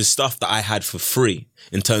then there was stuff that I had for free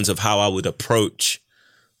in terms of how I would approach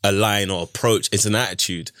a line or approach. It's an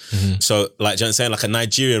attitude. So like, do you know what I'm saying? Like a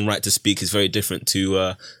Nigerian right to speak is very different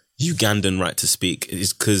to Ugandan right to speak.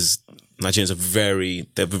 It's because Nigerians are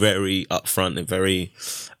they're very upfront, they're very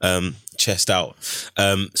chest out.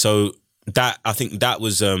 So that, I think that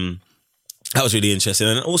was really interesting.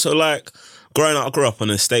 And also like growing up, I grew up on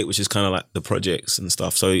an estate, which is kind of like the projects and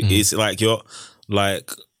stuff. So it's like I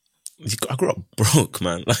grew up broke,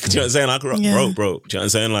 man. Like, do you know what I'm saying? I grew up broke. Do you know what I'm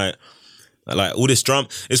saying? Like all this drama.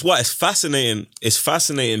 It's fascinating. It's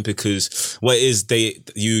fascinating because what it is,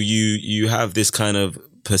 you have this kind of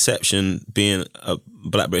perception being a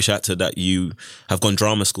black British actor that you have gone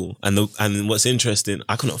drama school, and what's interesting,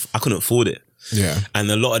 I couldn't afford it. Yeah, and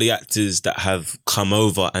a lot of the actors that have come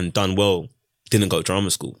over and done well didn't go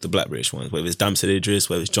drama school. The black British ones, whether it's Damson Idris,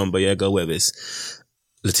 whether it's John Boyega, whether it's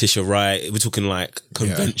Letitia Wright, we're talking like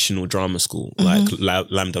conventional drama school, like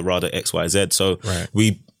Lambda Rada XYZ. So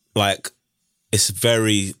we like, it's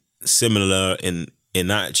very similar in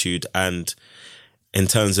attitude and in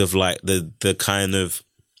terms of like the kind of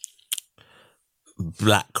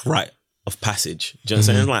black rite of passage. Do you know what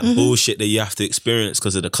I'm saying? Like bullshit that you have to experience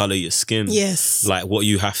because of the colour of your skin. Yes. Like what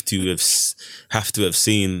you have to have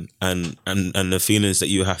seen and the feelings that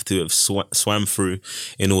you have to have swam through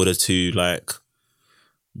in order to like,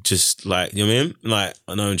 just like, you know what I mean? Like,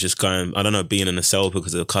 I know just going, I don't know, being in a cell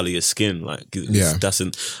because of the colour of your skin. Like, I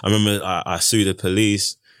remember I sued the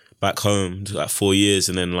police back home to like 4 years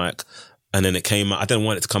and then it came out. I didn't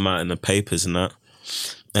want it to come out in the papers and that.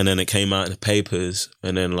 And then it came out in the papers,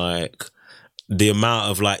 and then like the amount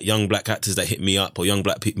of like young black actors that hit me up, or young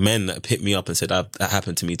black men that hit me up and said, that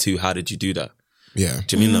happened to me too. How did you do that? Yeah.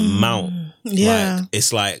 Do you mean the amount? Yeah. Like,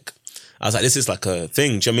 it's like, I was like, this is like a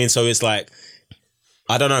thing. Do you know what I mean? So it's like,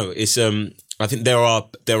 I don't know. It's, I think there are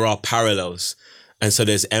parallels. And so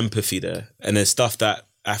there's empathy there. And there's stuff that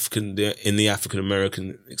in the African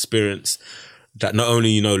American experience that not only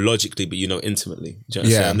you know logically, but you know intimately. Do you know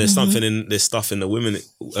what I'm saying? And there's stuff in the women,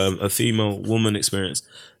 a female woman experience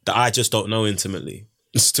that I just don't know intimately.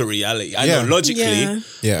 It's the reality. I know logically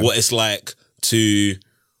what it's like to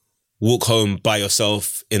walk home by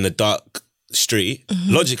yourself in the dark street.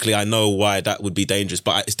 Logically, I know why that would be dangerous,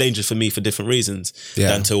 but it's dangerous for me for different reasons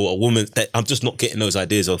than to a woman. That I'm just not getting those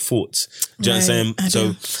ideas or thoughts. Do you know what I'm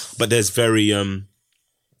saying? But there's very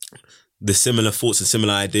the similar thoughts and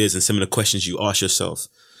similar ideas and similar questions you ask yourself,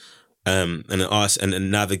 and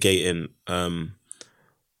navigating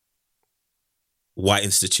white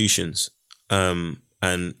institutions, and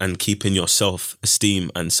keeping your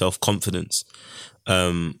self-esteem and self-confidence,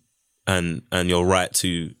 and your right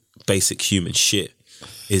to basic human shit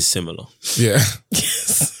is similar. Yeah.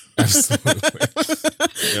 Yes. Absolutely.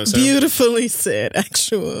 You know beautifully said,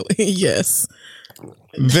 actually. Yes.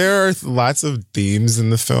 There are lots of themes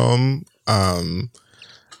in the film,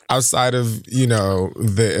 outside of, you know,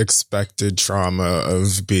 the expected trauma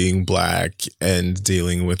of being black and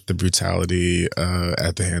dealing with the brutality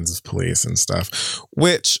at the hands of police and stuff,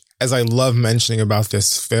 which, as I love mentioning about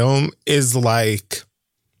this film, is like,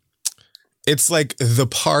 it's like the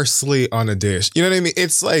parsley on a dish. You know what I mean?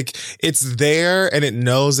 It's like, it's there and it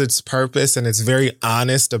knows its purpose and it's very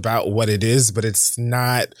honest about what it is, but it's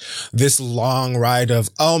not this long ride of,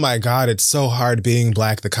 oh my God, it's so hard being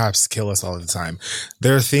black. The cops kill us all the time.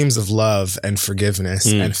 There are themes of love and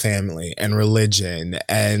forgiveness and family and religion,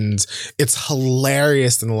 and it's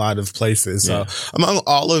hilarious in a lot of places. So among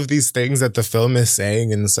all of these things that the film is saying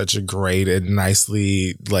in such a great and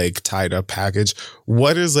nicely like tied up package,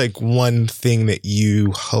 what is like one thing that you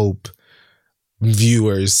hope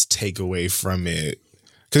viewers take away from it?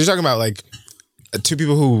 Because you're talking about like two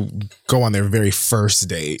people who go on their very first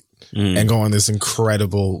date and go on this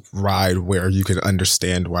incredible ride where you can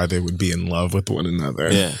understand why they would be in love with one another.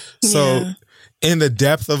 Yeah. So in the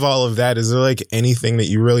depth of all of that, is there like anything that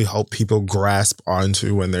you really hope people grasp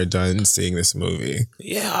onto when they're done seeing this movie?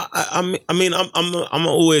 Yeah, I mean, I'm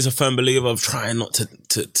always a firm believer of trying not to.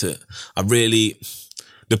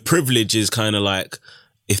 The privilege is kind of like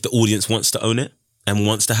if the audience wants to own it and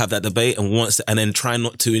wants to have that debate and then try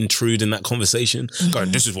not to intrude in that conversation.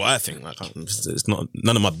 Going, this is what I think. Like, it's not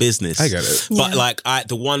none of my business. I get it, but like,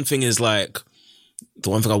 the one thing is like. The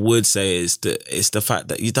one thing I would say is that it's the fact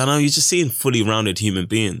that you don't know, you're just seeing fully rounded human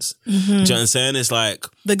beings. Do you know what I'm saying? It's like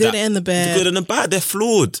the good and the bad. The good and the bad, they're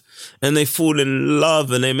flawed and they fall in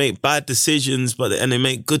love and they make bad decisions, and they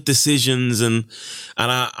make good decisions. And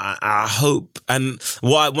I hope, and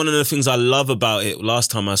one of the things I love about it, last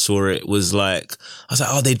time I saw it was like, I was like,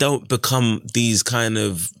 oh, they don't become these kind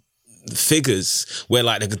of figures where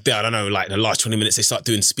like, I don't know, like the last 20 minutes they start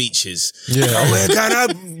doing speeches. Yeah. Oh, we're gonna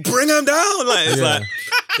bring them down. Like, it's like,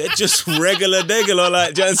 they're just regular, like, do you know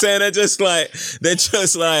what I'm saying? They're just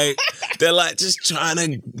trying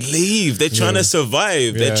to leave. They're trying to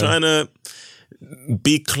survive. They're trying to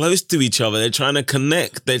be close to each other. They're trying to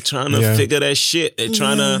connect. They're trying to figure their shit. They're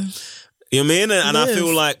trying to, you know what I mean? And I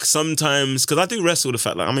feel like sometimes, because I do wrestle with the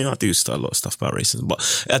fact, like, I mean, I do start a lot of stuff about racism,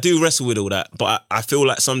 but I do wrestle with all that. But I feel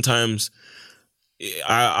like sometimes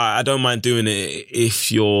I don't mind doing it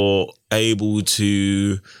if you're able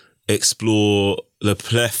to explore the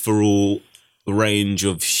plethora range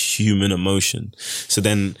of human emotion. So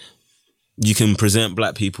then you can present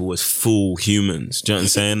black people as full humans. Do you know what I'm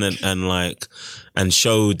saying? And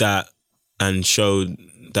show that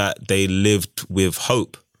they lived with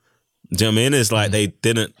hope. Do you know what I mean? It's like they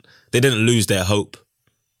didn't lose their hope.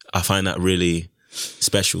 I find that really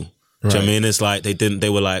special. Right. Do you know what I mean? It's like they didn't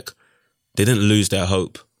lose their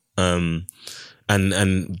hope. And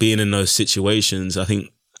being in those situations, I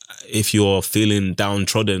think if you're feeling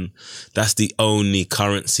downtrodden, that's the only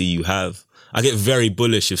currency you have. I get very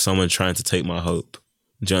bullish if someone's trying to take my hope.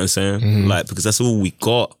 Do you know what I'm saying? Like, because that's all we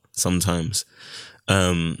got sometimes.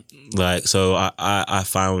 So I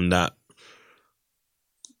found that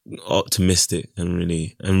optimistic and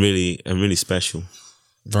really special.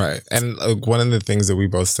 Right. And one of the things that we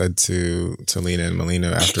both said to Lena and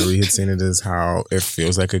Melina after we had seen it is how it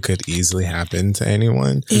feels like it could easily happen to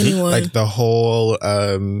anyone. Like the whole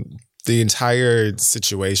the entire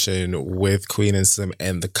situation with Queen and Slim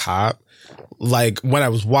and the cop. Like when I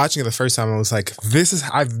was watching it the first time, I was like,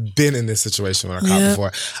 I've been in this situation with a cop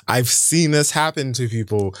before. I've seen this happen to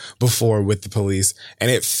people before with the police,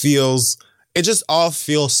 and it just all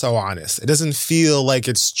feels so honest. It doesn't feel like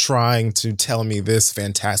it's trying to tell me this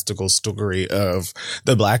fantastical story of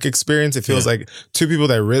the Black experience. It feels like two people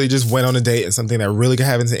that really just went on a date and something that really could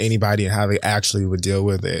happen to anybody and how they actually would deal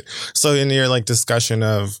with it. So in your like discussion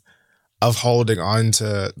of holding on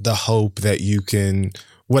to the hope that you can,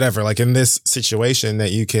 whatever, like in this situation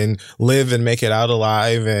that you can live and make it out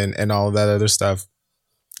alive and all that other stuff.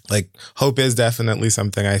 Like hope is definitely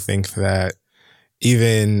something I think that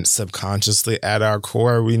even subconsciously at our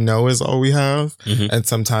core, we know is all we have. And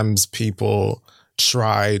sometimes people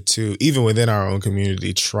try to, even within our own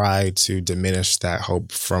community, try to diminish that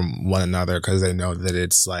hope from one another because they know that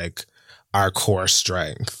it's like our core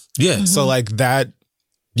strength. Yeah. So like that,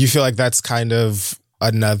 you feel like that's kind of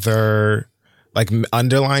another like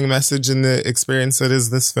underlying message in the experience that is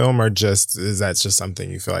this film, or is that just something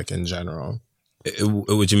you feel like in general?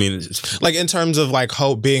 What do you mean? Like in terms of like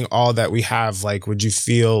hope being all that we have, like would you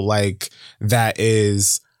feel like that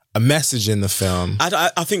is a message in the film?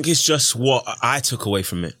 I think it's just what I took away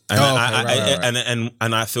from it, and right.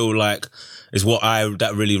 And I feel like is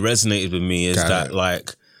that really resonated with me is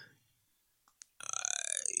like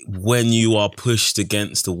when you are pushed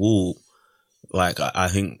against the wall, like I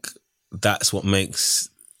think that's what makes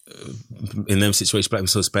in them situations Black people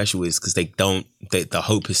so special is because the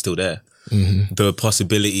hope is still there. The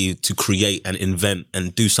possibility to create and invent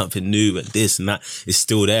and do something new and this and that is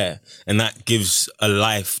still there, and that gives a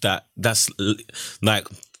life that's like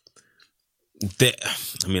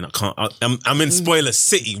I mean, I can't. I'm in spoiler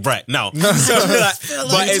city right now. But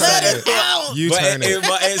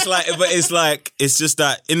it's just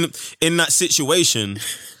that in that situation,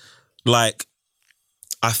 like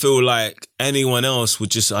I feel like anyone else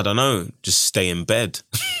would just just stay in bed.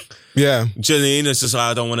 Yeah. Janine is just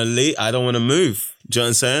like, I don't want to leave. I don't want to move. Do you know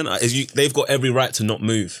what I'm saying? They've got every right to not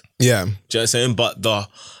move. Yeah. Do you know what I'm saying? But the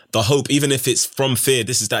hope, even if it's from fear,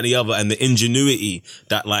 this is that and the other, and the ingenuity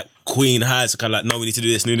that like Queen has, kind of like, no, we need to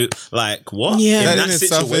do this. Like, what? Yeah. That in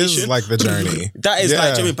itself is like the journey. That is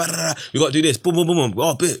like, we got to do this. Boom, boom, boom, boom.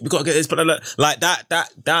 Oh, we got to get this. Like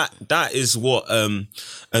that is what an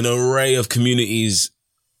array of communities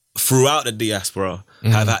throughout the diaspora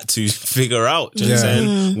have had to figure out. Do you know what I'm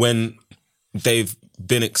saying? When they've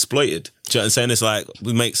been exploited. Do you know what I'm saying? It's like,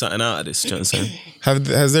 we make something out of this. Do you know what I'm saying?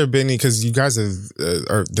 Has there been, because you guys have,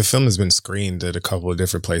 or the film has been screened at a couple of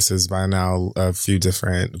different places by now. A few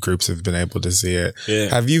different groups have been able to see it. Yeah.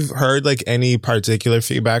 Have you heard like any particular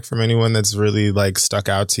feedback from anyone that's really like stuck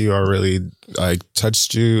out to you or really like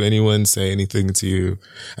touched you? Anyone say anything to you?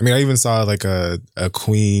 I mean, I even saw like a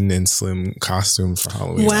Queen and Slim costume for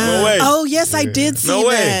Halloween. Wow. No way. Oh, yes, I did see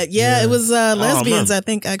that. Yeah, it was lesbians, I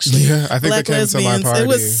think, actually. Yeah, I think Black they came lesbians. to my party. It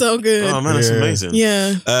was so good. Oh man, that's amazing.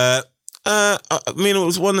 Yeah. I mean, it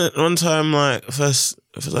was one time, like, first,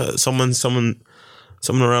 someone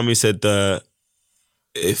around me said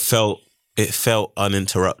it felt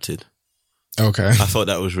uninterrupted. Okay, I thought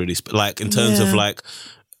that was really like, in terms of like,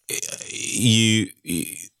 you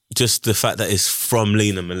just the fact that it's from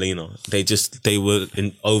Lena Melina. They were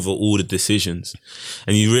over all the decisions,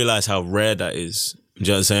 and you realize how rare that is. Do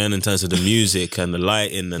you know what I'm saying? In terms of the music and the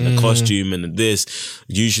lighting and the costume and this,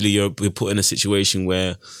 usually we're put in a situation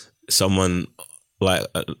where someone like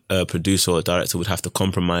a producer or a director would have to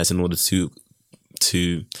compromise in order to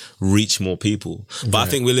reach more people. But I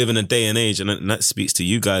think we live in a day and age, and that speaks to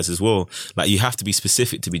you guys as well. Like, you have to be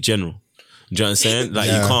specific to be general. Do you know what I'm saying?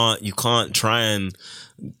 Like, you can't try and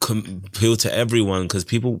appeal to everyone because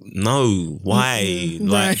people know why.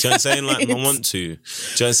 Like, do you know what I'm saying? Like, I want to. Do you know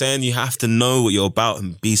what I'm saying? You have to know what you're about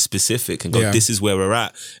and be specific and go, this is where we're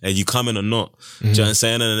at, and you come in or not. Do you know what I'm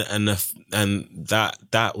saying? And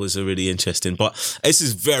that was a really interesting. But this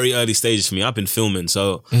is very early stages for me. I've been filming,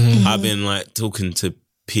 so I've been like talking to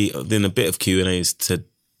Pete, doing a bit of Q&As to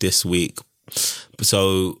this week.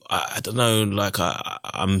 So I don't know, like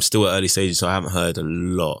I'm still at early stages, so I haven't heard a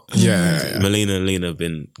lot. Melina and Lena have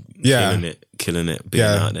been killing it, being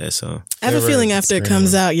out there. So I have a feeling after it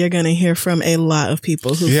comes out, you're going to hear from a lot of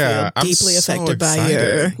people who feel deeply affected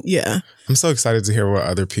by your. I'm so excited to hear what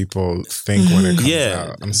other people think when it comes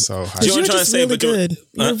out. I'm so hyped. You're just really good.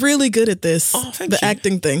 You're really good at this. Oh, thank you. The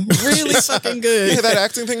acting thing. Really fucking good. You hear that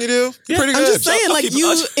acting thing you do? Yeah. Pretty good. I'm just saying, like,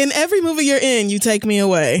 in every movie you're in, you take me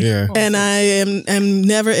away. Yeah. And I am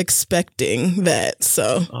never expecting that.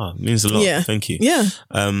 So. Oh, it means a lot. Yeah. Thank you. Yeah.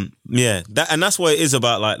 That's what it is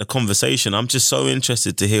about, like, the conversation. I'm just so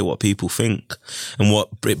interested to hear what people think and what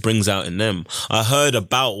it brings out in them. I heard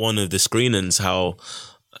about one of the screenings how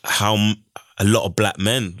a lot of black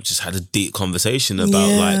men just had a deep conversation about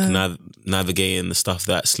like navigating the stuff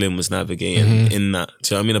that Slim was navigating in that.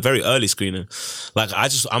 Do you know what I mean? A very early screening. Like, I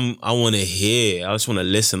want to hear. I just want to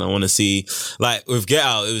listen. I want to see. Like, with Get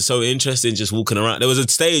Out, it was so interesting just walking around. There was a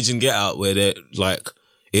stage in Get Out where it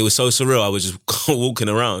was so surreal. I was just walking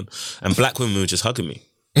around and black women were just hugging me.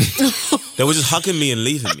 They were just hugging me and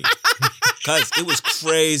leaving me. Cause it was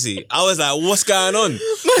crazy. I was like, what's going on?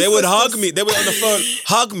 They would hug me. They would on the phone,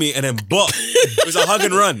 hug me, and then bop. It was a hug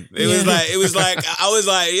and run. It was like, I was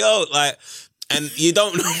like, yo, like, and you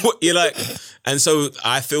don't know what you're like. And so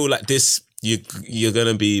I feel like this, you're going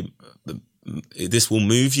to be, this will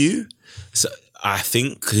move you. So I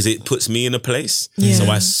think, cause it puts me in a place. Yeah. So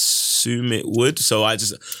I assume it would. So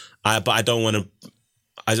but I don't want to,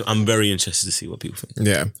 I'm very interested to see what people think.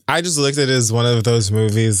 Yeah. I just looked at it as one of those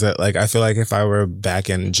movies that, like, I feel like if I were back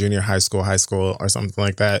in junior high school or something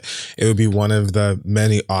like that, it would be one of the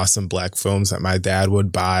many awesome black films that my dad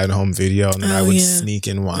would buy in home video and then I would sneak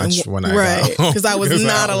and watch when I got home. Because I was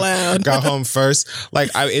not allowed. Got home first.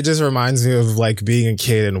 Like, it just reminds me of, like, being a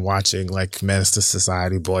kid and watching, like, Menace to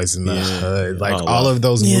Society, Boys in the Hood. Like, all of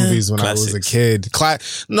those movies when Classics. I was a kid.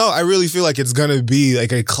 No, I really feel like it's going to be,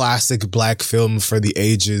 like, a classic black film for the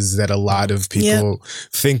ages that a lot of people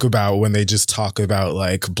think about when they just talk about,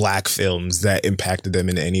 like, black films that impacted them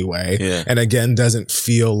in any way. Yeah. And again, doesn't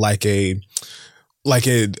feel like a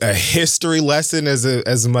history lesson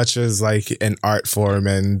as much as like an art form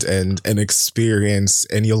and an experience,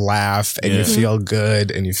 and you laugh and you feel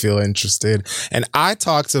good and you feel interested. And I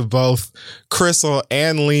talked to both Crystal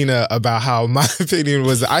and Lena about how my opinion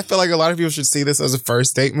was, I feel like a lot of people should see this as a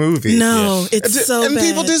first date movie. No, it's so and bad.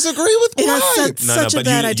 People disagree with why. Such a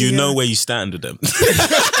bad idea. You know where you stand with them.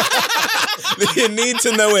 You need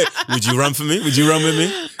to know it. Would you run for me? Would you run with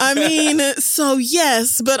me? I mean, so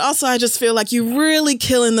yes, but also I just feel like you're really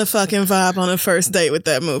killing the fucking vibe on a first date with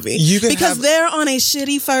that movie. Because they're on a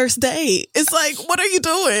shitty first date. It's like, what are you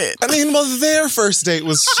doing? I mean, well, their first date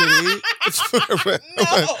was shitty.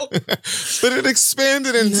 But it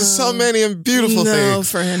expanded into so many and beautiful things. No,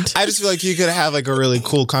 friend. I just feel like you could have like a really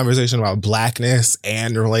cool conversation about blackness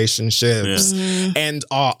and relationships and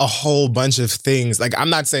a whole bunch of things. Like, I'm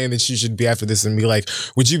not saying that you should be after this and be like,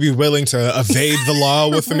 would you be willing to evade the law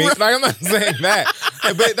with me? Like, I'm not saying that.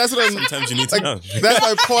 But that's what I'm. Sometimes you need to know. That's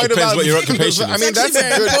my point Depends about what your occupation is. I mean, that's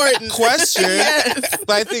a good question.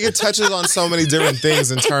 But I think it touches on so many different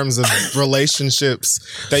things in terms of relationships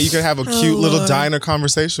that you could have a cute little diner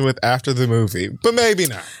conversation with after the movie. But maybe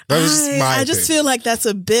not. That was just my I just feel like that's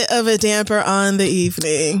a bit of a damper on the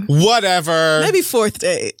evening. Whatever. Maybe fourth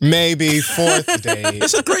date. Maybe fourth date.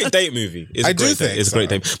 It's a great date movie. It's a great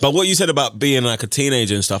date. But what you said about being like a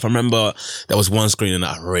teenager and stuff, I remember there was one screening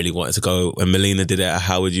that I really wanted to go when Melina did it at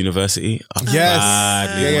Howard University. I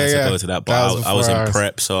badly wanted to go to that, but I was in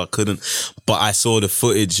prep, so I couldn't. But I saw the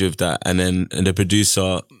footage of that, and then the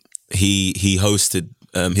producer, he hosted,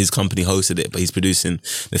 his company hosted it, but he's producing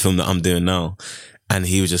the film that I'm doing now. And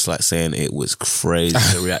he was just like saying it was crazy.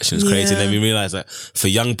 The reaction was crazy. And then we realized that for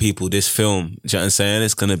young people, this film, do you know what I'm saying?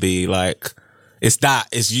 It's going to be like, it's that.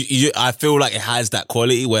 It's you, I feel like it has that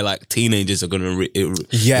quality where like teenagers are going to will really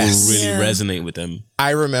resonate with them.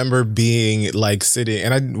 I remember being like sitting,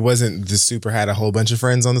 and I wasn't had a whole bunch of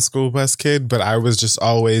friends on the school bus kid, but I was just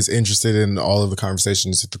always interested in all of the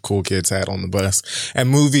conversations that the cool kids had on the bus. And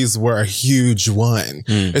movies were a huge one,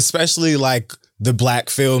 especially like the black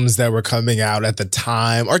films that were coming out at the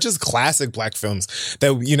time, or just classic black films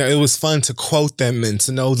that, you know, it was fun to quote them and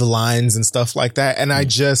to know the lines and stuff like that. And I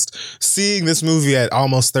just, seeing this movie at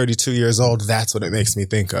almost 32 years old, that's what it makes me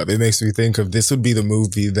think of. It makes me think of this would be the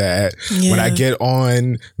movie that when I get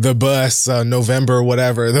on the bus, November,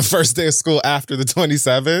 whatever, the first day of school after the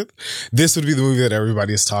 27th, this would be the movie that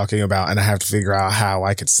everybody is talking about. And I have to figure out how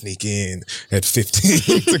I could sneak in at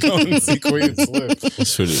 15 to go and see Queen Slip.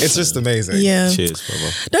 It's just amazing. Yeah. Cheers, brother.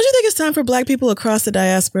 Don't you think it's time for black people across the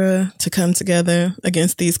diaspora to come together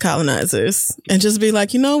against these colonizers and just be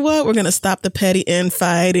like, you know what? We're going to stop the petty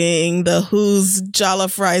infighting, the whose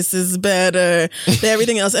jollof rice is better, the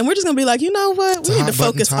everything else. And we're just going to be like, you know what? We need to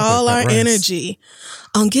focus all our energy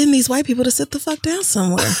on getting these white people to sit the fuck down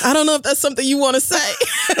somewhere. I don't know if that's something you want to say.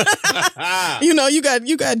 You know, you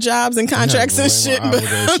got jobs and contracts and shit, but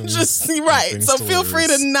I'm just right. So feel free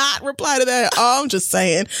to not reply to that at all. I'm just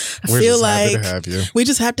saying. I feel like we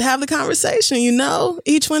just have to have the conversation, you know?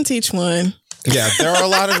 Each one teach one. Yeah, there are a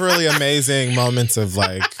lot of really amazing moments of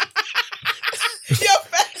like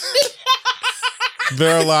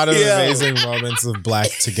there are a lot of amazing moments of black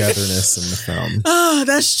togetherness in the film. Oh,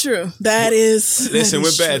 that's true. That is. Listen,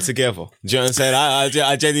 we're better true. together. Do you know what I'm saying?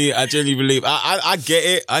 I genuinely believe. I get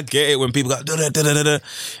it. I get it when people go, da-da-da-da-da.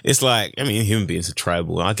 It's like, I mean, human beings are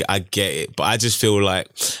tribal. I get it. But I just feel like,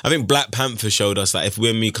 I think Black Panther showed us that if we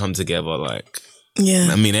and me come together, like,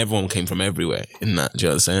 I mean, everyone came from everywhere in that. Do you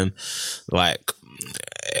know what I'm saying? Like,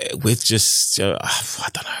 with just, I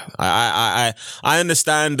don't know. I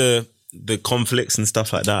understand the conflicts and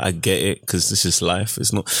stuff like that. I get it, because this is life.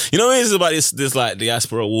 It's not, you know, it's about this like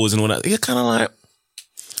diaspora wars and all that. You're kind of like,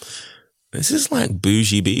 this is like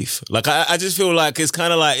bougie beef. Like I just feel like it's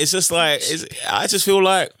kind of like, it's just like, I just feel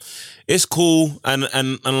like it's cool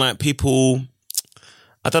and like people,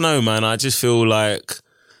 I don't know, man. I just feel like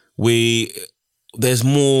we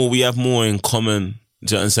have more in common.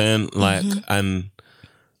 Do you know what I'm saying? Like, and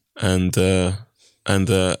I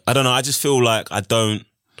don't know. I just feel like I don't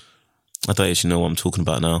actually know what I'm talking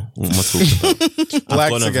about now. What am I talking about?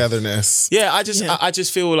 Black togetherness. Yeah, I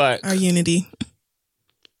just feel like our unity.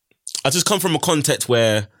 I just come from a context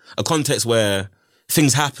where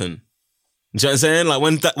things happen. Do you know what I'm saying?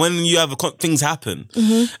 Like when you have things happen,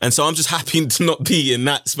 and so I'm just happy to not be in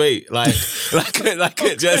that space. Like, do you know what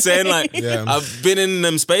I'm saying? Like, I've been in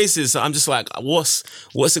them spaces, so I'm just like, what's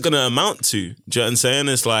it gonna amount to? Do you know what I'm saying?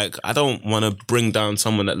 It's like, I don't want to bring down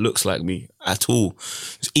someone that looks like me at all.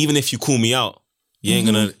 Even if you call me out, you ain't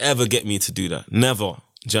gonna ever get me to do that. Never. Do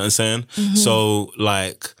you know what I'm saying? So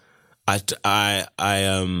like, I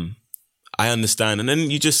understand, and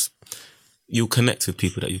then you connect with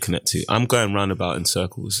people that you connect to. I'm going roundabout in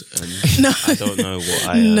circles, and I don't know what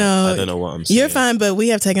I don't know what I'm saying. You're fine, but we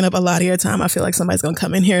have taken up a lot of your time. I feel like somebody's gonna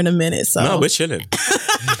come in here in a minute. So no, we're chilling.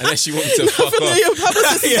 Unless you want me to fuck off. Your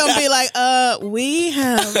publicist is gonna be like, we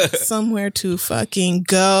have somewhere to fucking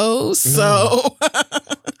go. So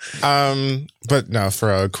but no,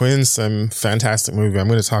 for Queen's some fantastic movie. I'm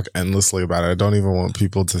gonna talk endlessly about it. I don't even want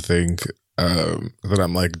people to think that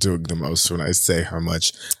I'm like doing the most when I say how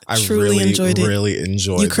much I really enjoyed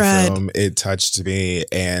the film. It touched me,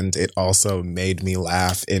 and it also made me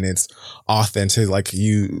laugh, and it's authentic. Like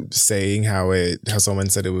you saying how someone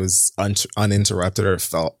said it was uninterrupted, or it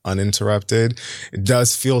felt uninterrupted. It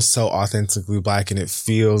does feel so authentically black, and it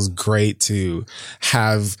feels great to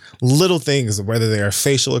have little things, whether they are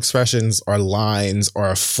facial expressions or lines or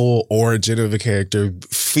a full origin of a character,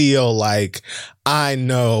 feel like I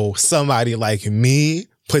know somebody like me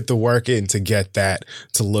put the work in to get that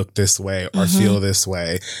to look this way or feel this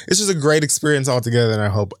way. It's just a great experience altogether, and I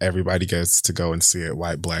hope everybody gets to go and see it.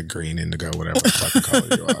 White, black, green, indigo, whatever fucking color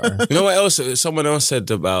you are. You know what else? Someone else said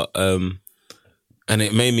about, and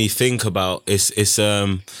it made me think about, it's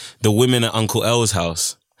the women at Uncle L's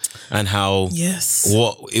house and how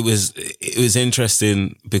it was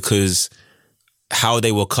interesting because how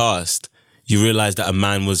they were cast. You realize that a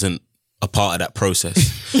man wasn't a part of that process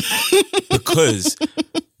because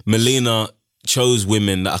Melina chose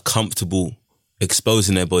women that are comfortable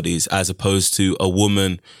exposing their bodies as opposed to a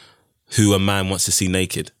woman who a man wants to see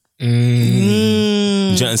naked. Do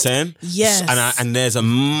you know what I'm saying? Yes. And there's a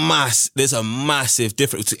massive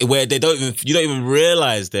difference where you don't even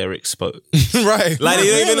realize they're exposed. Right. Like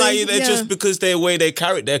they don't even they're just because they're way they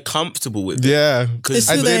carry it, they're comfortable with it. Yeah. It's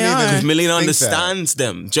who they are. Because Melina understands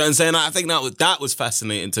them. Do you know what I'm saying? I think that was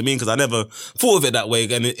fascinating to me because I never thought of it that way.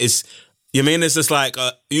 And it's, you mean it's just like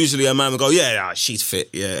usually a man would go, yeah, she's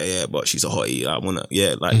fit, yeah, but she's a hottie. I wanna,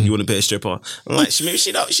 you wanna be a stripper. I'm like,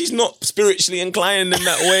 she's not spiritually inclined in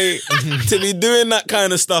that way to be doing that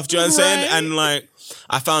kind of stuff. Do you know what I'm saying? And like,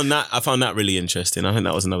 I found that really interesting. I think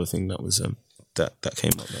that was another thing that was that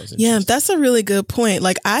came up. That that's a really good point.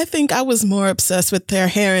 Like, I think I was more obsessed with their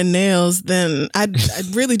hair and nails than I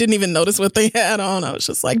really didn't even notice what they had on. I was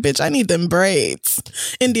just like, bitch, I need them braids.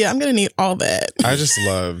 India, I'm gonna need all that. I just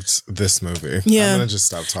loved this movie. Yeah. I'm gonna just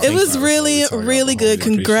stop talking. It was really, really good.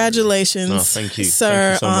 Congratulations, thank you,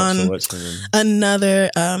 sir, thank you so on much for watching. another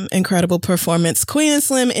incredible performance. Queen and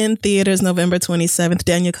Slim in theaters November 27th.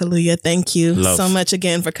 Daniel Kaluuya, thank you so much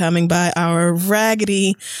again for coming by our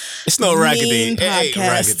raggedy. It's not raggedy. It podcast. ain't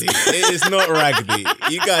raggedy. It is not raggedy.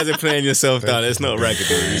 You guys are playing yourself down. It's not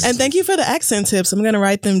raggedy. And thank you for the accent tips. I'm going to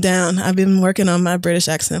write them down. I've been working on my British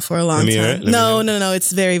accent for a long time. No.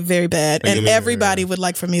 It's very, very bad. And everybody would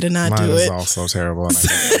like for me to not do it. Mine is also terrible.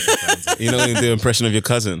 You're not going to do an impression of your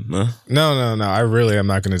cousin, huh? No. I really am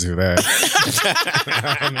not going to do that.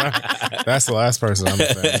 That's the last person I'm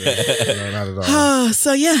going to do. No, not at all.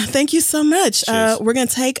 So yeah, thank you so much. We're going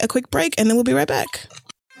to take a quick break and then we'll be right back.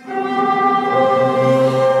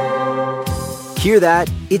 Hear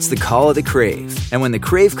that? It's the call of the Crave. And when the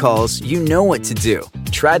Crave calls, you know what to do.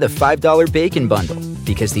 Try the $5 Bacon Bundle,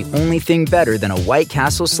 because the only thing better than a White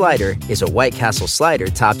Castle slider is a White Castle slider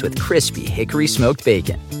topped with crispy hickory smoked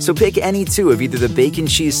bacon. So pick any two of either the Bacon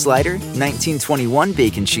Cheese Slider, 1921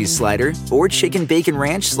 Bacon Cheese Slider, or Chicken Bacon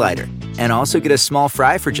Ranch Slider. And also get a small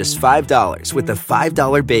fry for just $5 with the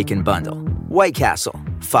 $5 Bacon Bundle. White Castle.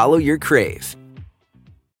 Follow your Crave.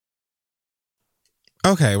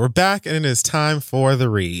 Okay, we're back and it is time for the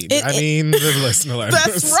read. The listener letters.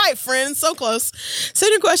 That's right, friends. So close. Send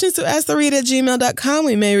your questions to asktheread@gmail.com.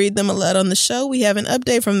 We may read them a lot on the show. We have an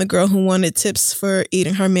update from the girl who wanted tips for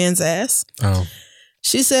eating her man's ass. Oh.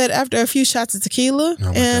 She said after a few shots of tequila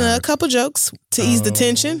and a couple jokes to ease the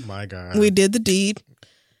tension, my God, we did the deed.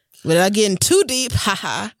 Without getting too deep,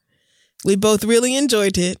 we both really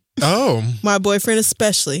enjoyed it. Oh. My boyfriend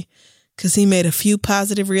especially, because he made a few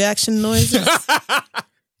positive reaction noises.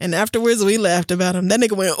 And afterwards, we laughed about him. That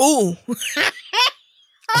nigga went, ooh.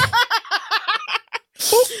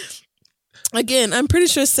 Again, I'm pretty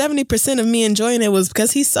sure 70% of me enjoying it was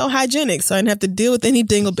because he's so hygienic, so I didn't have to deal with any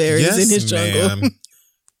dingleberries in his jungle.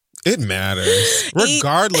 It matters.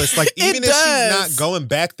 Regardless, even if she's not going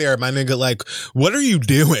back there, my nigga, what are you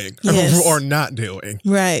doing or not doing?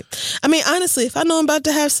 Right. I mean, honestly, if I know I'm about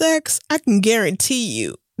to have sex, I can guarantee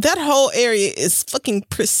you that whole area is fucking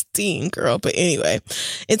pristine, girl. But anyway,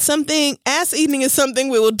 it's something, ass eating is something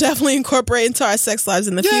we will definitely incorporate into our sex lives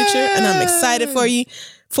in the future. And I'm excited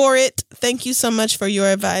for it. Thank you so much for your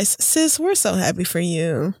advice. Sis, we're so happy for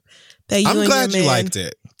you. I'm glad you liked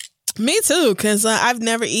it. Me too, because I've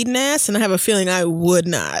never eaten ass and I have a feeling I would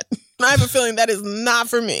not. I have a feeling that is not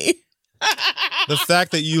for me. The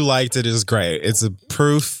fact that you liked it is great. It's a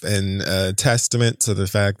proof and a testament to the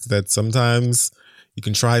fact that sometimes you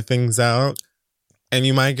can try things out and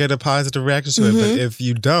you might get a positive reaction to it. But if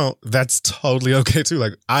you don't, that's totally okay too.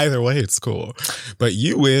 Either way, it's cool. But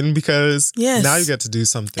you win because now you get to do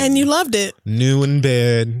something. And you loved it. New in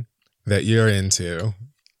bed that you're into.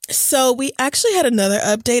 So we actually had another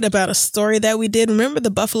update about a story that we did. Remember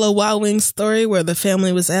the Buffalo Wild Wings story where the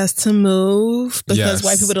family was asked to move because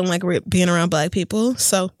white people don't like being around black people?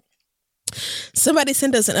 So somebody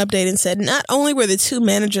sent us an update and said not only were the two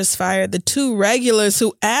managers fired, the two regulars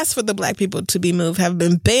who asked for the black people to be moved have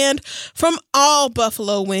been banned from all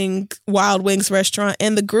Buffalo Wild Wings restaurant,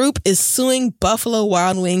 and the group is suing Buffalo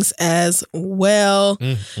Wild Wings as well.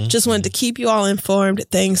 Just wanted to keep you all informed.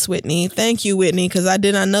 Thanks, Whitney. Thank you, Whitney, because I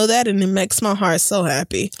did not know that, and it makes my heart so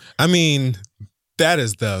happy. I mean, That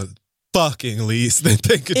is the fucking least that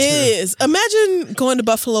they could do. It is. Imagine going to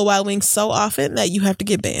Buffalo Wild Wings so often that you have to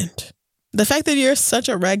get banned. The fact that you're such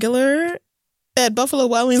a regular at Buffalo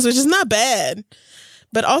Wild Wings, which is not bad,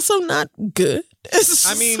 but also not good.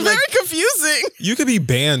 It's very confusing. You could be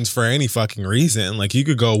banned for any fucking reason. Like, you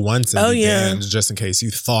could go once and be banned just in case you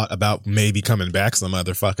thought about maybe coming back some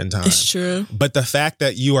other fucking time. It's true. But the fact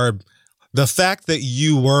that you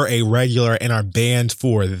were a regular and are banned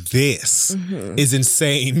for this is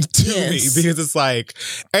insane to me, because it's like,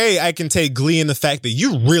 A, I can take glee in the fact that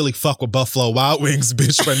you really fuck with Buffalo Wild Wings,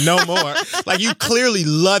 bitch, but no more. Like, you clearly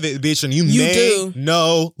love it, bitch, and you may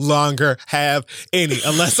no longer have any,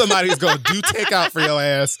 unless somebody's going to do takeout for your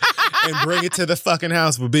ass and bring it to the fucking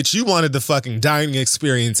house. But bitch, you wanted the fucking dining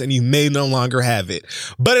experience and you may no longer have it.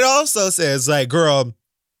 But it also says, like, girl,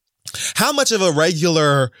 how much of a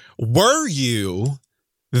regular were you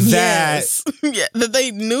that that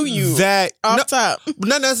they knew you off top?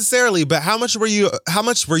 Not necessarily, but how much were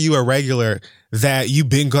you a regular that you've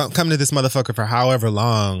been coming to this motherfucker for however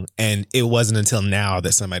long, and it wasn't until now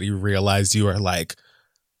that somebody realized you are like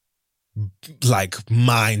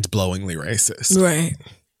mind-blowingly racist, right?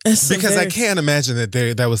 Because I can't imagine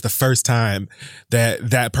that was the first time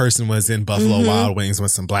that person was in Buffalo Wild Wings when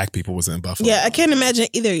some black people was in Buffalo. Yeah, I can't imagine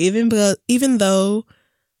either. Even though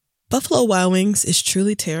Buffalo Wild Wings is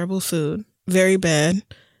truly terrible food, very bad.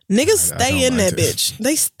 Niggas stay in that bitch.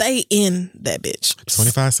 They stay in that bitch.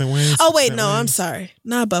 25-cent wings. Oh wait, no, I'm sorry,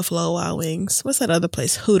 not Buffalo Wild Wings. What's that other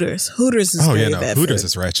place? Hooters. Hooters is bad. Hooters food.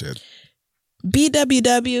 is wretched.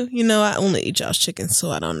 BWW, I only eat y'all's chicken,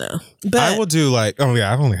 so I don't know. But I will do I've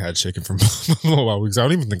only had chicken from Buffalo Wild Wings. I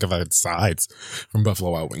don't even think I've had sides from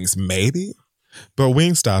Buffalo Wild Wings, maybe. But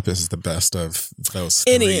Wingstop is the best of those.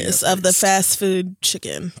 It is of the fast food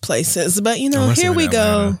chicken places. But here we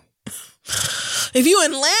go. If you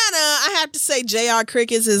Atlanta, I have to say JR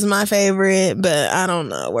Crickets is my favorite, but I don't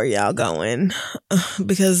know where y'all going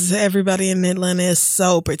because everybody in Atlanta is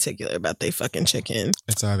so particular about their fucking chicken.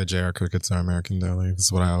 It's either JR Crickets or American Deli. This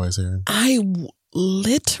is what I always hear. I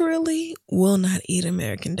literally will not eat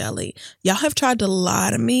American Deli. Y'all have tried to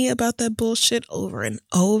lie to me about that bullshit over and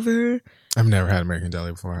over. I've never had American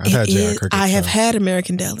Deli before. I've had JR Crickets. I have had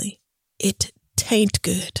American Deli. It tain't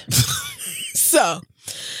good. So,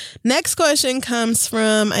 next question comes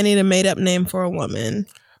from, I need a made up name for a woman.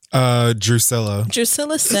 Drusilla.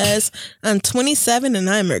 Drusilla says, I'm 27 and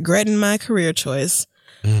I'm regretting my career choice.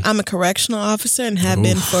 I'm a correctional officer and have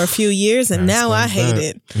been for a few years, and now I hate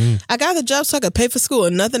it. I got the job so I could pay for school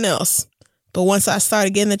and nothing else. But once I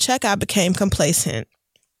started getting the check, I became complacent.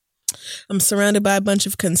 I'm surrounded by a bunch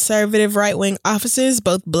of conservative right-wing officers,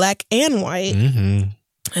 both black and white.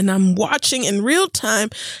 And I'm watching in real time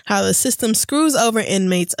how the system screws over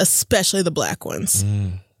inmates, especially the black ones.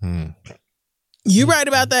 You're right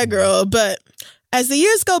about that, girl. But as the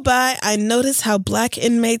years go by, I notice how black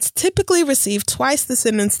inmates typically receive twice the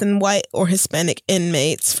sentence than white or Hispanic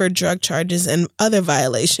inmates for drug charges and other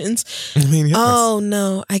violations. Oh,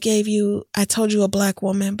 no. I told you a black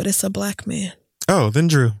woman, but it's a black man. Oh, then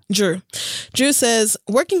Drew. Drew says,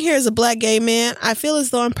 working here as a black gay man, I feel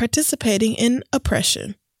as though I'm participating in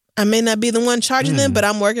oppression. I may not be the one charging them, but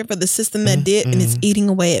I'm working for the system that did, and it's eating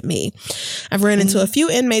away at me. I've run into a few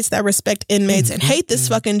inmates that respect inmates and hate this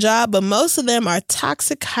fucking job, but most of them are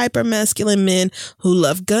toxic, hyper-masculine men who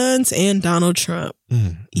love guns and Donald Trump.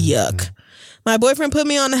 Yuck. My boyfriend put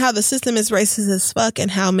me on to how the system is racist as fuck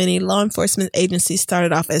and how many law enforcement agencies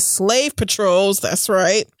started off as slave patrols. That's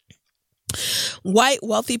right. White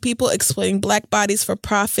wealthy people exploiting black bodies for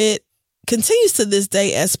profit continues to this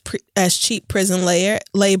day as cheap prison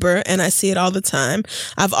labor, and I see it all the time.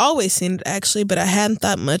 I've always seen it actually, but I hadn't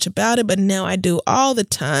thought much about it, but now I do all the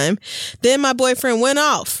time. Then my boyfriend went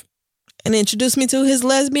off and introduced me to his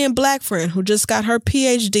lesbian black friend who just got her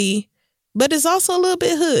PhD, but is also a little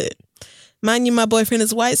bit hood. Mind you, my boyfriend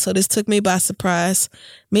is white, so this took me by surprise.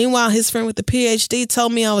 Meanwhile, his friend with the PhD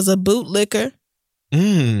told me I was a bootlicker.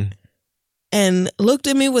 And looked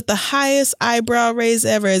at me with the highest eyebrow raise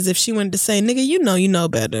ever, as if she wanted to say, nigga, you know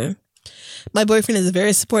better. My boyfriend is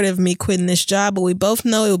very supportive of me quitting this job, but we both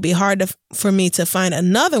know it will be hard for me to find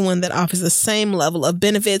another one that offers the same level of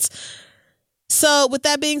benefits. So with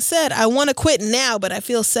that being said, I want to quit now, but I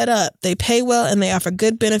feel set up. They pay well and they offer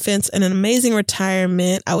good benefits and an amazing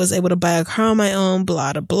retirement. I was able to buy a car on my own,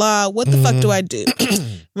 blah, blah, blah. What the fuck do I do?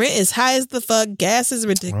 Rent is high as the fuck. Gas is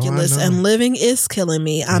ridiculous and living is killing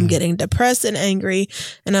me. I'm getting depressed and angry,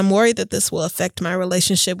 and I'm worried that this will affect my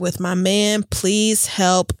relationship with my man. Please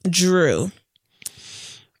help, Drew.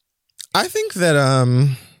 I think that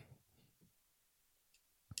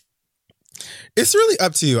It's really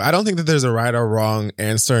up to you. I don't think that there's a right or wrong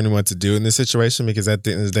answer in what to do in this situation, because at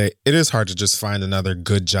the end of the day, it is hard to just find another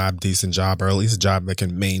good job, decent job, or at least a job that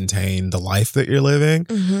can maintain the life that you're living.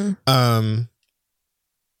 Mm-hmm.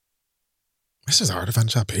 It's just hard to find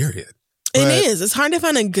a job, period. It is. It's hard to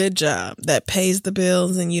find a good job that pays the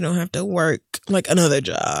bills and you don't have to work like another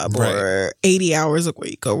job or 80 hours a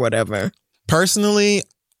week or whatever. Personally,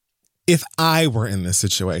 if I were in this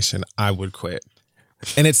situation, I would quit.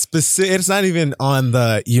 And it's not even on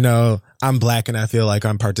the, I'm Black and I feel like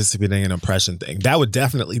I'm participating in oppression thing. That would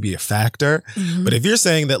definitely be a factor. Mm-hmm. But if you're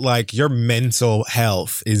saying that like your mental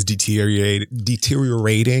health is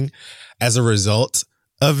deteriorating as a result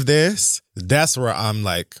of this, that's where I'm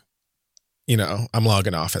like, I'm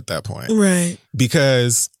logging off at that point. Right.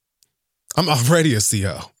 Because I'm already a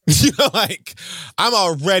CO. I'm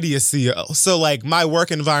already a CO. So like my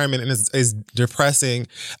work environment is depressing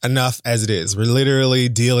enough as it is. We're literally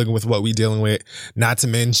dealing with what we're dealing with, not to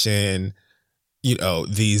mention,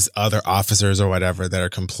 these other officers or whatever that are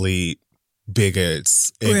complete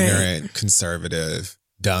bigots, ignorant, conservative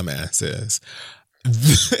dumbasses.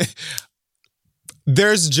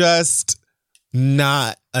 There's just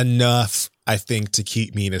not enough, I think, to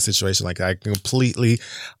keep me in a situation like that. I completely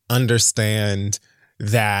understand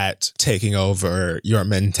that taking over your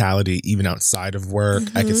mentality, even outside of work.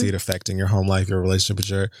 Mm-hmm. I can see it affecting your home life, your relationship with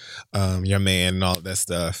your man and all that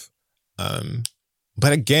stuff.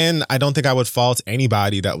 But again, I don't think I would fault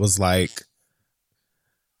anybody that was like,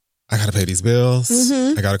 I got to pay these bills.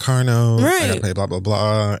 Mm-hmm. I got a car note. Right. I got to pay blah, blah,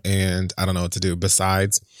 blah. And I don't know what to do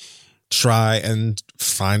besides try and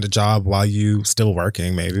find a job while you still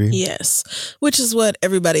working, maybe. Yes. Which is what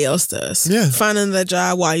everybody else does. Yeah. Finding that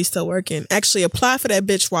job while you still working. Actually apply for that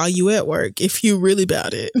bitch while you at work if you really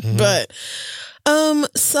about it. Mm-hmm. But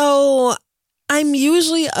so I'm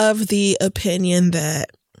usually of the opinion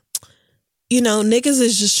that, niggas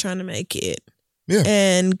is just trying to make it. Yeah.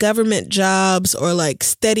 And government jobs or like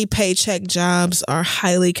steady paycheck jobs are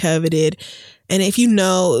highly coveted. And if you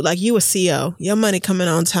a CO, your money coming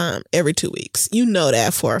on time every 2 weeks. You know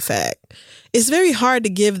that for a fact. It's very hard to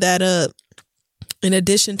give that up. In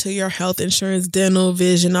addition to your health insurance, dental,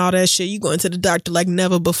 vision, all that shit. You going to the doctor like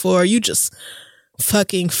never before. You just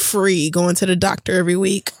fucking free going to the doctor every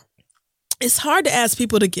week. It's hard to ask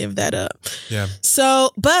people to give that up. Yeah.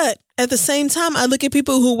 So, but at the same time, I look at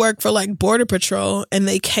people who work for like Border Patrol and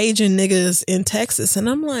they Cajun niggas in Texas. And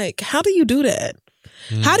I'm like, how do you do that?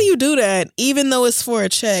 How do you do that, even though it's for a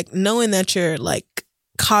check, knowing that you're like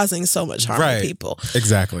causing so much harm to people?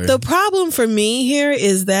 Exactly. The problem for me here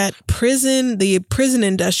is that the prison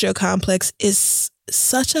industrial complex is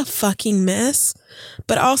such a fucking mess,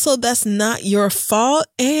 but also that's not your fault.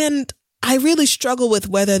 And I really struggle with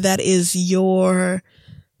whether that is your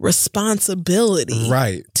responsibility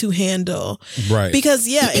to handle. Right. Because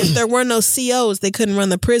if there were no COs, they couldn't run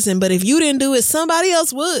the prison. But if you didn't do it, somebody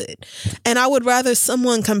else would. And I would rather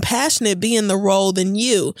someone compassionate be in the role than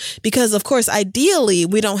you. Because of course, ideally,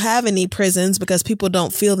 we don't have any prisons because people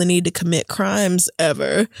don't feel the need to commit crimes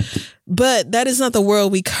ever. But that is not the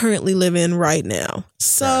world we currently live in right now.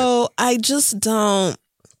 So I just don't,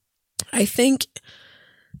 I think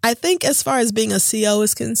as far as being a CO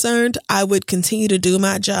is concerned, I would continue to do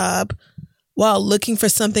my job while looking for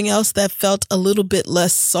something else that felt a little bit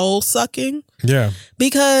less soul sucking. Yeah.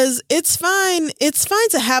 Because it's fine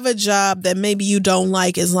to have a job that maybe you don't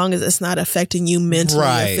like as long as it's not affecting you mentally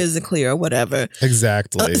or physically or whatever.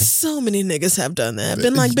 Exactly. So many niggas have done that.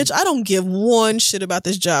 Been like, bitch, I don't give one shit about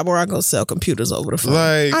this job or I go sell computers over the phone.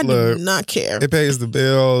 I do not care. It pays the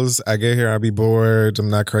bills. I get here, I'll be bored.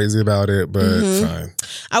 I'm not crazy about it, but fine.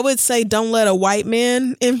 I would say don't let a white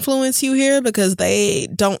man influence you here because they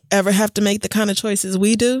don't ever have to make the kind of choices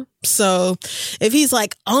we do. So if he's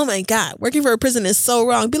like, oh my God, working for a prison is so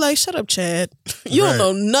wrong, be like, shut up, Chad. You don't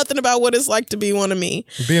know nothing about what it's like to be one of me.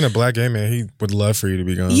 Being a Black gay man, he would love for you to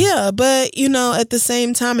be gone. Yeah, but at the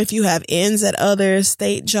same time, if you have ends at other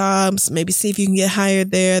state jobs, maybe see if you can get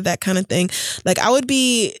hired there, that kind of thing. Like I would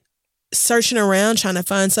be searching around trying to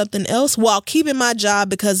find something else while keeping my job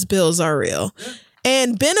because bills are real.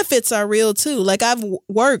 And benefits are real too. Like I've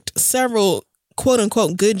worked several quote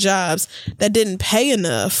unquote good jobs that didn't pay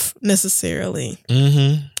enough necessarily.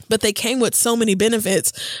 Mm-hmm. But they came with so many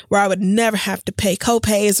benefits where I would never have to pay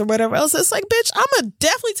co-pays or whatever else. It's like, bitch, I'm going to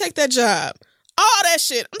definitely take that job. All that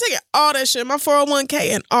shit. I'm taking all that shit. My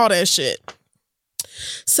 401k and all that shit.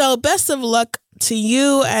 So best of luck to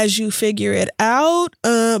you as you figure it out.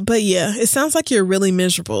 But yeah, it sounds like you're really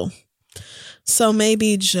miserable. So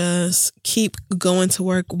maybe just keep going to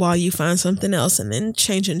work while you find something else and then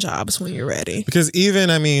changing jobs when you're ready. Because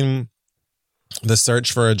even, the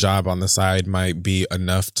search for a job on the side might be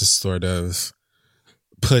enough to sort of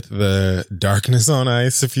put the darkness on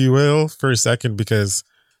ice, if you will, for a second, because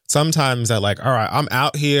sometimes I like, all right, I'm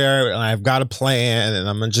out here and I've got a plan and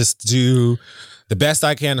I'm going to just do the best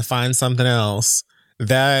I can to find something else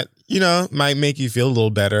that, you know, might make you feel a little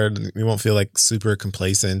better. You won't feel like super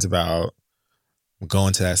complacent about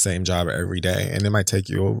going to that same job every day. And it might take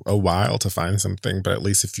you a while to find something, but at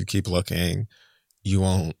least if you keep looking,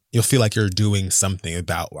 you'll feel like you're doing something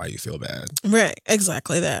about why you feel bad. Right.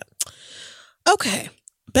 Exactly that. Okay.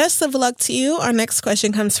 Best of luck to you. Our next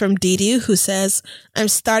question comes from Didi, who says, I'm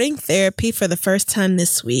starting therapy for the first time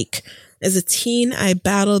this week. As a teen, I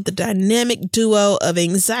battled the dynamic duo of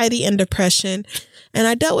anxiety and depression, and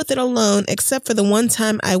I dealt with it alone, except for the one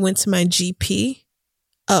time I went to my GP.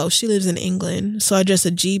 Oh, she lives in England. So I guess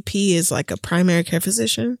a GP is like a primary care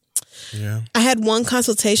physician. Yeah. I had one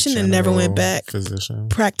consultation and never went back. Physician.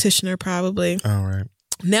 Practitioner, probably. All right.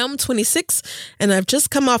 Now I'm 26 and I've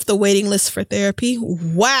just come off the waiting list for therapy.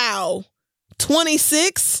 Wow.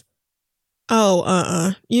 26?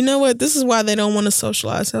 Oh, You know what? This is why they don't want to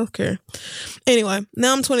socialize healthcare. Anyway,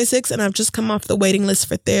 now I'm 26 and I've just come off the waiting list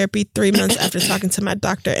for therapy 3 months after talking to my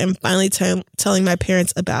doctor and finally telling my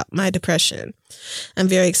parents about my depression. I'm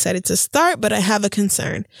very excited to start, but I have a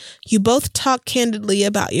concern. You both talk candidly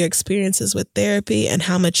about your experiences with therapy and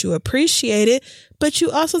how much you appreciate it, but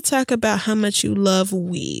you also talk about how much you love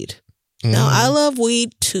weed. Now, I love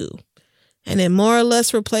weed too. And it more or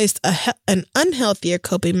less replaced an unhealthier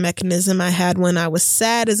coping mechanism I had when I was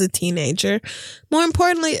sad as a teenager. More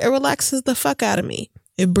importantly, it relaxes the fuck out of me.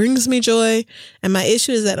 It brings me joy. And my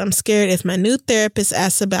issue is that I'm scared if my new therapist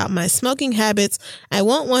asks about my smoking habits, I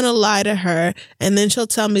won't want to lie to her, and then she'll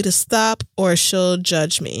tell me to stop or she'll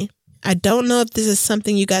judge me. I don't know if this is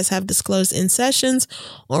something you guys have disclosed in sessions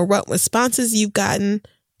or what responses you've gotten.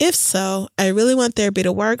 If so, I really want therapy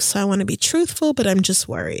to work, so I want to be truthful, but I'm just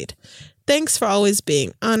worried. Thanks for always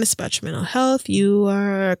being honest about your mental health. You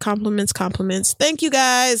are compliments. Thank you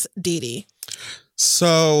guys, Didi.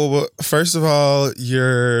 So, first of all,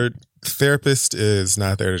 your therapist is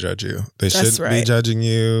not there to judge you. They shouldn't be judging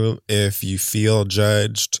you. If you feel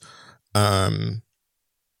judged,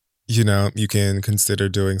 you know, you can consider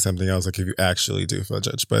doing something else, like if you actually do feel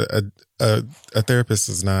judged. But a therapist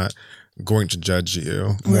is not going to judge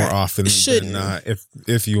you more often than not.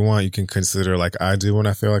 If you want, you can consider, like I do when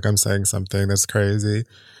I feel like I'm saying something that's crazy.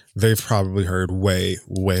 They've probably heard way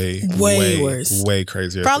worse, way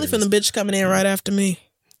crazier. Probably things. from the bitch coming in right after me.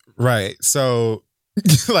 Right. So,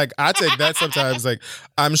 like, I take that sometimes. Like,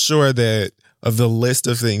 I'm sure that of the list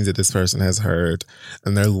of things that this person has heard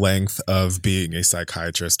and their length of being a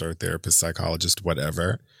psychiatrist or a therapist, psychologist,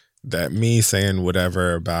 whatever, that me saying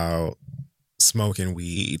whatever about smoking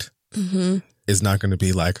weed is not going to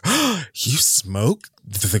be like, oh, you smoke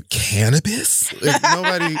the cannabis? Like,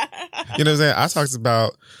 nobody, you know what I'm saying? I talked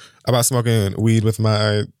about smoking weed with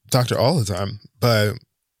my doctor all the time, but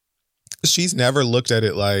she's never looked at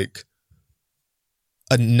it like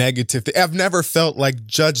a negative thing. I've never felt like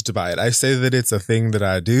judged by it. I say that it's a thing that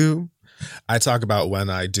I do. I talk about when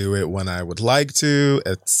I do it, when I would like to,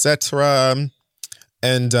 etc.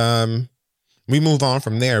 And we move on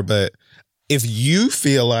from there. But if you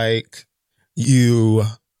feel like you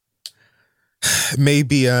may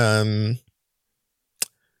be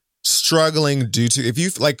struggling due to, if you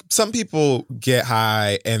like, some people get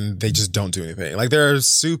high and they just don't do anything. Like, there are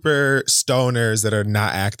super stoners that are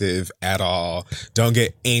not active at all, don't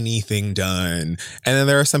get anything done. And then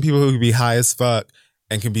there are some people who can be high as fuck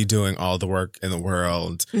and can be doing all the work in the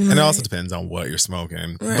world. Right. And it also depends on what you're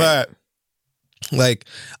smoking. Right. But like,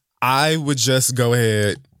 I would just go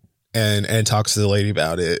ahead and talk to the lady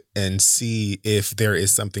about it and see if there is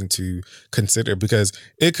something to consider, because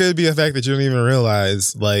it could be a fact that you don't even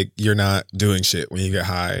realize, like, you're not doing shit when you get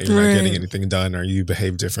high, you're not getting anything done, or you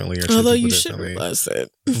behave differently, or although you should realize that.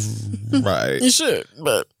 Right. You should,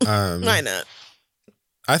 but why not?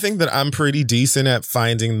 I think that I'm pretty decent at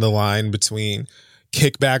finding the line between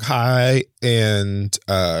kickback high and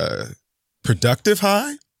productive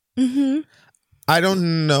high. Mm-hmm. I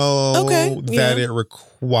don't know that it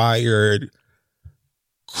required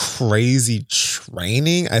crazy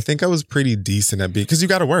training. I think I was pretty decent at being, because you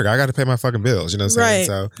got to work. I got to pay my fucking bills. You know what I'm saying? Right.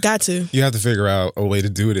 So got to. You have to figure out a way to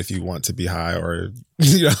do it if you want to be high, or,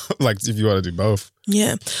 you know, like if you want to do both.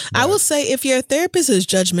 Yeah. But I will say, if your therapist is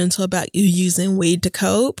judgmental about you using weed to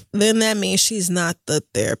cope, then that means she's not the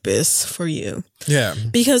therapist for you. Yeah.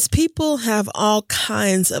 Because people have all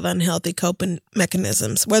kinds of unhealthy coping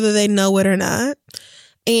mechanisms, whether they know it or not.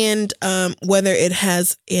 and whether it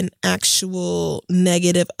has an actual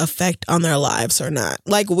negative effect on their lives or not.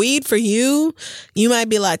 Like weed for you, you might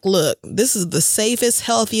be like, look, this is the safest,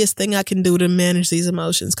 healthiest thing I can do to manage these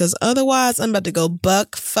emotions, because otherwise I'm about to go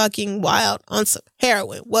buck fucking wild on some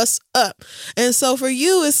heroin. What's up? And so for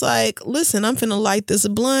you, it's like, listen, I'm finna light this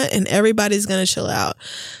blunt and everybody's gonna chill out.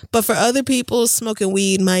 But for other people, smoking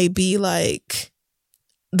weed might be like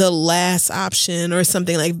the last option, or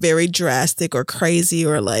something like very drastic or crazy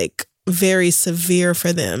or like very severe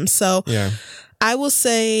for them. So yeah. I will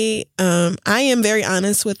say I am very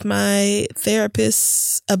honest with my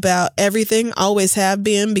therapist about everything. Always have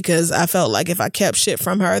been, because I felt like if I kept shit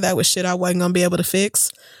from her, that was shit I wasn't going to be able to fix.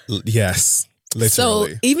 Yes.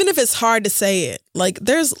 Literally. So even if it's hard to say it, like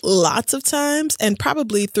there's lots of times, and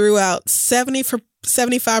probably throughout 75%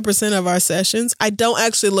 of our sessions, I don't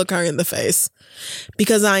actually look her in the face,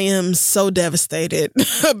 because I am so devastated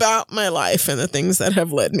about my life and the things that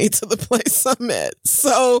have led me to the place I'm at.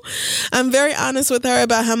 So I'm very honest with her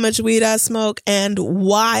about how much weed I smoke and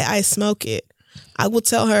why I smoke it. I will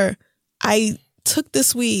tell her, I took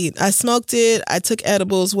this weed, I smoked it, I took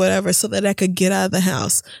edibles, whatever, so that I could get out of the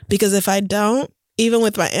house. Because if I don't, even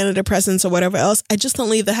with my antidepressants or whatever else, I just don't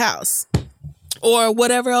leave the house. Or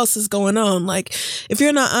whatever else is going on. Like, if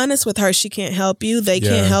you're not honest with her, she can't help you. They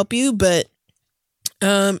can't help you. But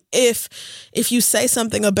if you say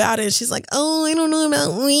something about it, she's like, oh, I don't know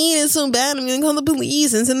about weed, it's so bad, I'm gonna call the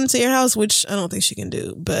police and send them to your house, which I don't think she can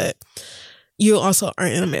do. But you also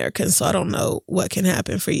aren't an American, so I don't know what can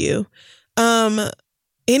happen for you.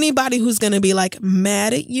 Anybody who's going to be like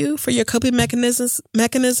mad at you for your coping mechanisms,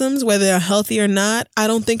 whether they're healthy or not, I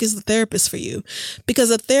don't think is the therapist for you, because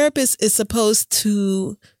a therapist is supposed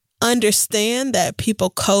to understand that people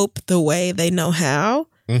cope the way they know how.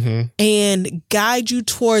 Mm-hmm. And guide you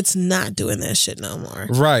towards not doing that shit no more.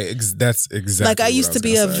 Right. That's exactly. Like I used to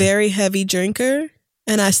be a very heavy drinker,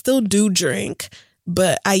 and I still do drink,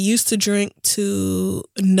 but I used to drink to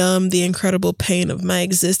numb the incredible pain of my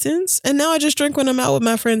existence. And now I just drink when I'm out with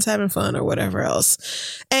my friends having fun or whatever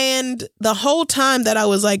else. And the whole time that I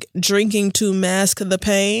was like drinking to mask the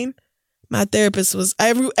pain, my therapist was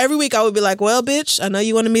every week I would be like, well, bitch, I know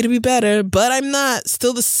you wanted me to be better, but I'm not.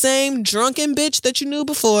 Still the same drunken bitch that you knew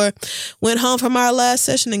before. Went home from our last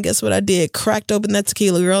session, and guess what I did? Cracked open that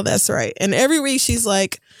tequila, girl. That's right. And every week she's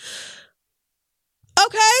like,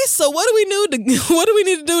 okay, so what do we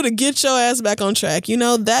need to do to get your ass back on track? You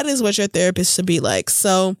know, that is what your therapist should be like.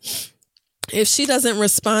 So if she doesn't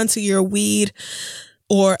respond to your weed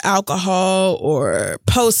or alcohol or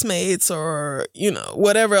Postmates or, you know,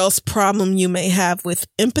 whatever else problem you may have with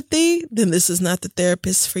empathy, then this is not the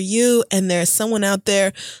therapist for you. And there's someone out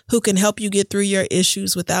there who can help you get through your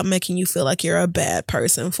issues without making you feel like you're a bad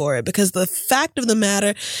person for it. Because the fact of the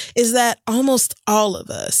matter is that almost all of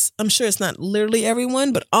us, I'm sure it's not literally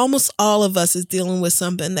everyone, but almost all of us is dealing with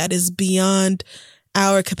something that is beyond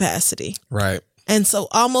our capacity. Right. And so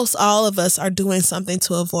almost all of us are doing something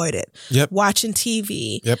to avoid it. Yep. Watching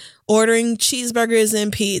TV, yep. Ordering cheeseburgers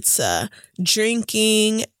and pizza,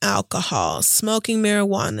 drinking alcohol, smoking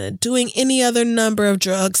marijuana, doing any other number of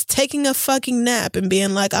drugs, taking a fucking nap and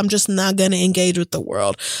being like, I'm just not going to engage with the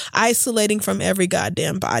world, isolating from every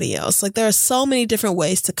goddamn body else. Like there are so many different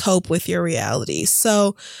ways to cope with your reality.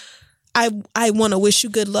 So I want to wish you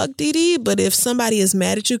good luck, Dee Dee, but if somebody is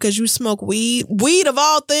mad at you because you smoke weed of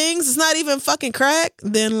all things, it's not even fucking crack,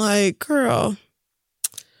 then like, girl.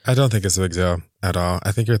 I don't think it's a big deal at all.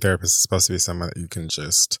 I think your therapist is supposed to be someone that you can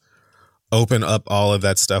just open up all of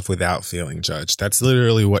that stuff without feeling judged. That's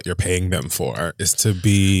literally what you're paying them for, is to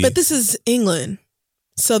be. But this is England.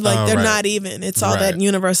 So like they're not even. It's all that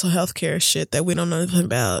universal healthcare shit that we don't know anything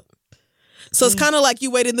about. So it's kind of like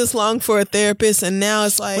you waited this long for a therapist, and now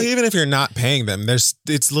it's like... Well, even if you're not paying them,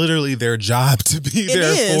 it's literally their job to be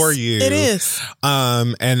there for you. It is.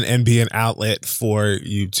 And be an outlet for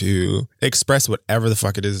you to express whatever the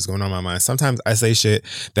fuck it is that's going on in my mind. Sometimes I say shit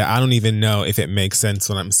that I don't even know if it makes sense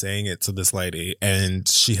when I'm saying it to this lady, and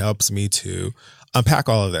she helps me to unpack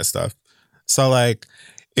all of that stuff. So, like,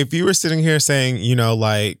 if you were sitting here saying, you know,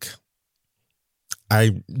 like...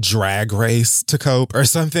 I drag race to cope or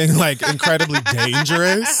something like incredibly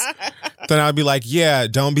dangerous, then I'd be like, yeah,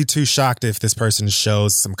 don't be too shocked if this person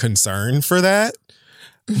shows some concern for that.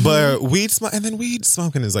 Mm-hmm. But weed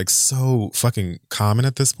smoking is like so fucking common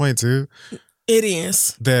at this point too. It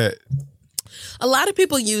is. That a lot of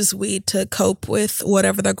people use weed to cope with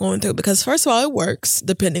whatever they're going through because first of all, it works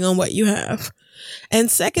depending on what you have. And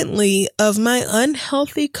secondly, of my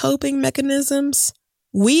unhealthy coping mechanisms,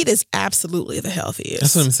 weed is absolutely the healthiest.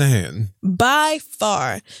 That's what I'm saying. By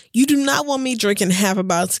far. You do not want me drinking half a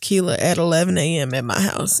bottle of tequila at 11 a.m. at my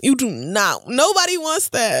house. You do not. Nobody wants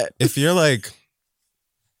that. If you're like,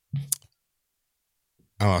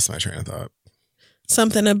 I lost my train of thought.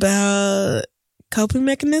 Something about coping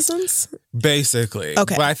mechanisms? Basically.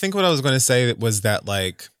 Okay. But I think what I was going to say was that,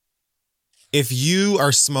 like, if you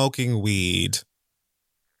are smoking weed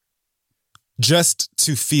just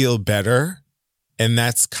to feel better, and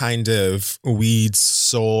that's kind of weed's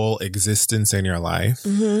sole existence in your life,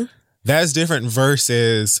 that's different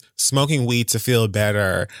versus smoking weed to feel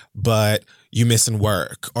better, but you missing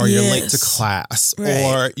work, or you're late to class,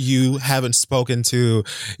 or you haven't spoken to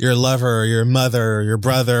your lover, or your mother, or your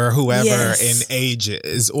brother, or whoever in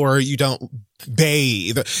ages, or you don't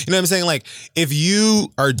bathe. You know what I'm saying? Like, if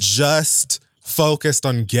you are just focused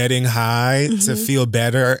on getting high to feel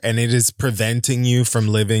better, and it is preventing you from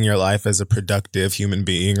living your life as a productive human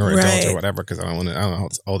being or adult or whatever, because I don't know how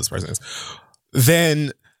old this person is,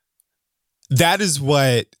 then that is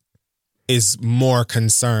what is more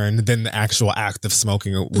concerned than the actual act of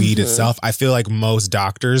smoking weed itself. I feel like most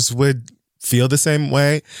doctors would feel the same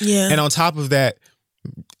way. Yeah. And on top of that,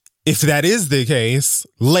 if that is the case,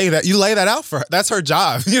 lay that out for her. That's her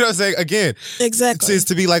job. You know what I'm saying? Again, exactly. Is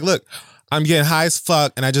to be like, look, I'm getting high as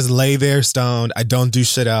fuck and I just lay there stoned. I don't do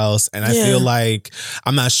shit else. And I feel like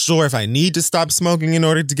I'm not sure if I need to stop smoking in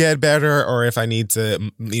order to get better, or if I need to,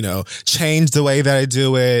 you know, change the way that I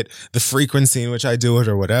do it, the frequency in which I do it,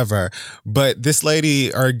 or whatever. But this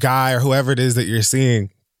lady or guy or whoever it is that you're seeing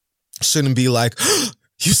shouldn't be like,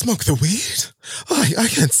 you smoke the weed? Oh, I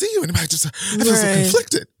can't see you. And I feel so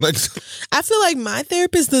conflicted. Like, I feel like my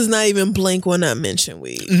therapist does not even blink when I mention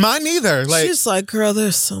weed. Mine neither. Like, she's like, girl,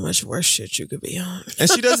 there's so much worse shit you could be on. And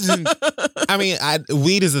she doesn't. I mean,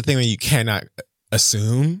 weed is the thing that you cannot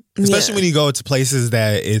assume, especially when you go to places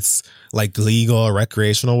that it's like legal or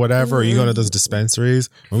recreational, whatever, or you go to those dispensaries.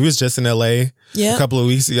 When we was just in LA a couple of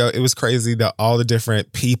weeks ago, it was crazy that all the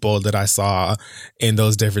different people that I saw in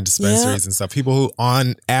those different dispensaries and stuff, people who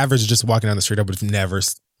on average just walking down the street, I would have never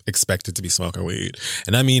expected to be smoking weed.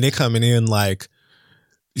 And I mean, they coming in like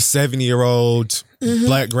 70-year-old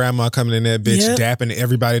black grandma coming in there, bitch, dapping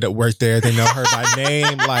everybody that worked there. They know her by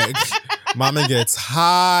name. Like, mama gets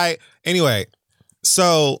high. Anyway,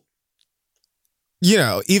 so, you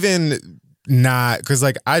know, even not, because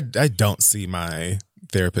like I don't see my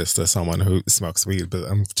therapist as someone who smokes weed, but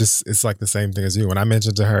it's like the same thing as you. When I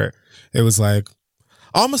mentioned to her, it was like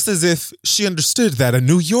almost as if she understood that a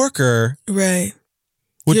New Yorker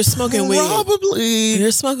you're smoking weed.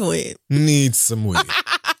 You're smoking weed. Needs some weed.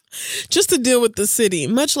 Just to deal with the city,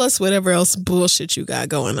 much less whatever else bullshit you got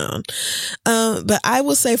going on. But I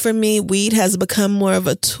will say for me, weed has become more of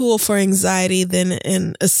a tool for anxiety than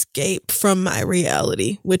an escape from my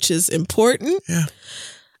reality, which is important. Yeah.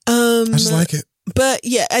 I just like it. But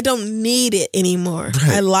yeah, I don't need it anymore.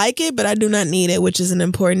 Right. I like it, but I do not need it, which is an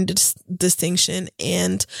important distinction.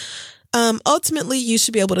 And ultimately, you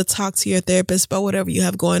should be able to talk to your therapist about whatever you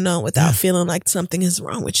have going on without feeling like something is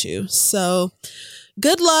wrong with you. So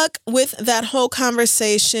good luck with that whole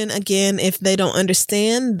conversation. Again, if they don't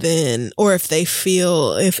understand, then, or if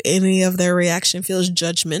any of their reaction feels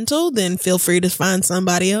judgmental, then feel free to find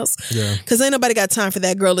somebody else. Yeah. Because ain't nobody got time for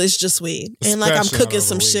that, girl. It's just weed. And like I'm cooking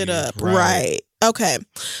some shit up. Right. Okay.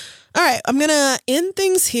 All right. I'm going to end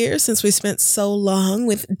things here since we spent so long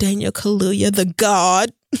with Daniel Kaluuya, the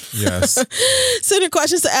god. Yes. Send your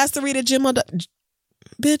questions to asktheread@gmail.com.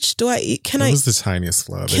 Bitch, do I eat? Can it was the tiniest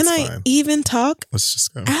flub. Can it's I fine. even talk? Let's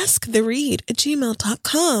just go.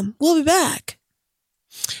 asktheread@gmail.com. We'll be back.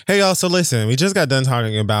 Hey, y'all. So listen, we just got done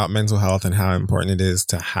talking about mental health and how important it is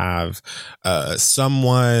to have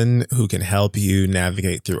someone who can help you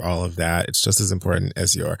navigate through all of that. It's just as important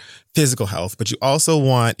as your physical health, but you also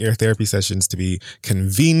want your therapy sessions to be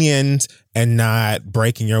convenient and not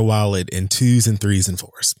breaking your wallet in 2s and 3s and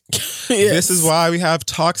 4s. Yes. This is why we have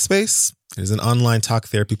Talkspace. It is an online talk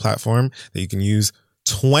therapy platform that you can use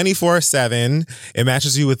 24/7. It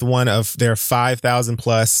matches you with one of their 5,000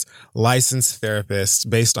 plus licensed therapists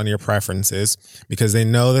based on your preferences, because they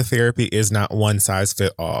know the therapy is not one size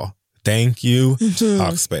fit all. Thank you,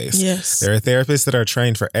 Talkspace. Yes. There are therapists that are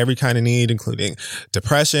trained for every kind of need, including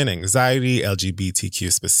depression, anxiety,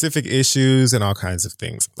 LGBTQ specific issues, and all kinds of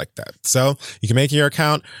things like that. So you can make your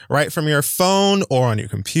account right from your phone or on your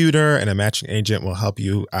computer, and a matching agent will help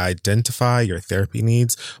you identify your therapy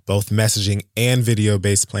needs. Both messaging and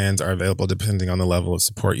video-based plans are available depending on the level of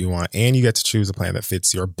support you want, and you get to choose a plan that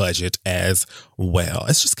fits your budget as well.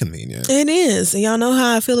 It's just convenient. It is. And y'all know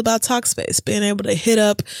how I feel about Talkspace, being able to hit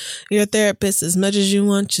up your therapist as much as you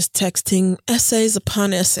want, just texting essays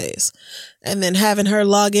upon essays. And then having her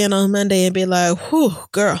log in on Monday and be like, whew,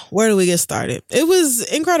 girl, where do we get started? It was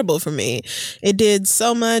incredible for me. It did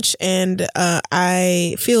so much. And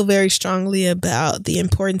I feel very strongly about the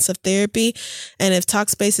importance of therapy. And if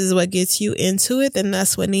Talkspace is what gets you into it, then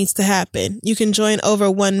that's what needs to happen. You can join over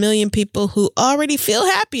 1 million people who already feel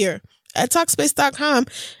happier at Talkspace.com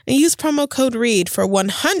and use promo code READ for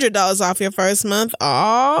 $100 off your first month.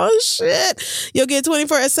 Oh, shit. You'll get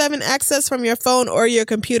 24/7 access from your phone or your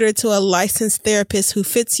computer to a licensed therapist who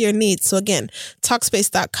fits your needs. So again,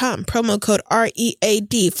 Talkspace.com, promo code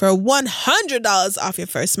READ for $100 off your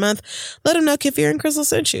first month. Let them know Kefir and Crystal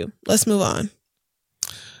sent you. Let's move on.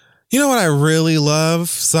 You know what I really love?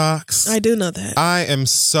 Socks. I do know that. I am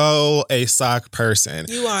so a sock person.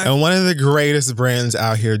 You are. And one of the greatest brands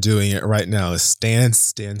out here doing it right now is Stance.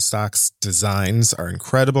 Stance socks designs are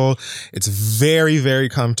incredible. It's very, very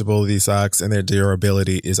comfortable, these socks, and their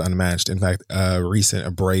durability is unmatched. In fact, a recent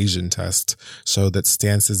abrasion test showed that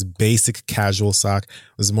Stance's basic casual sock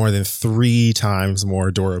was more than 3 times more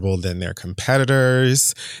durable than their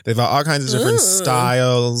competitors. They've got all kinds of different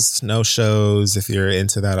styles, no shows. If you're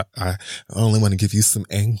into that, I only want to give you some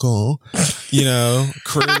ankle,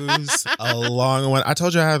 cruise a long one. I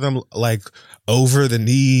told you I have them like over the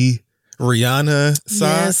knee Rihanna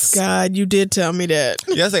socks. Yes, God, you did tell me that.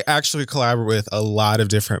 Yes, they actually collaborate with a lot of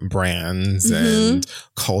different brands and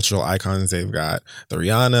cultural icons. They've got the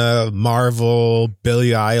Rihanna, Marvel,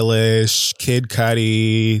 Billie Eilish, Kid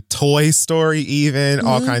Cudi, Toy Story, even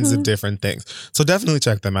all kinds of different things. So definitely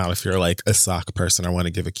check them out if you're like a sock person or want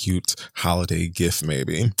to give a cute holiday gift,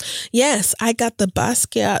 maybe. Yes, I got the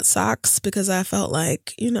Basquiat socks because I felt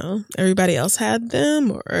like, everybody else had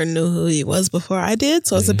them or knew who he was before I did.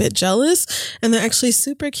 So I was a bit jealous. And they're actually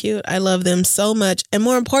super cute. I love them so much. And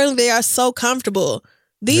more importantly, they are so comfortable.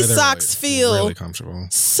 These socks feel really comfortable.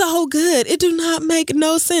 So good. It do not make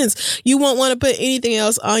no sense. You won't want to put anything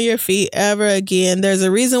else on your feet ever again. There's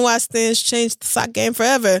a reason why Stance changed the sock game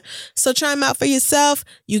forever. So try them out for yourself.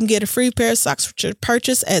 You can get a free pair of socks with your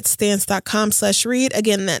purchase at stance.com/read.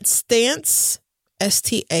 Again, that's Stance,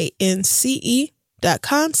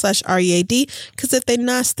 STANCE.com/READ. Because if they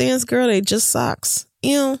not Stance, girl, they just socks.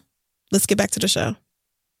 Let's get back to the show.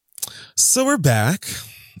 So we're back,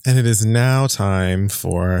 and it is now time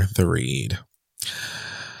for the read.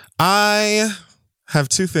 I have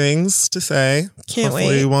 2 things to say. Hopefully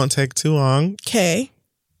wait. It won't take too long. Okay.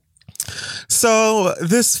 So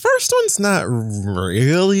this first one's not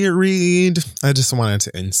really a read. I just wanted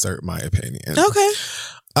to insert my opinion. Okay.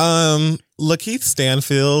 Lakeith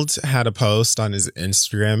Stanfield had a post on his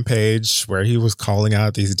Instagram page where he was calling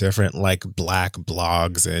out these different like black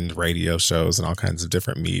blogs and radio shows and all kinds of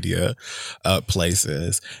different media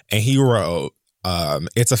places. And he wrote,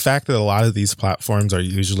 it's a fact that a lot of these platforms are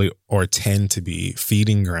usually or tend to be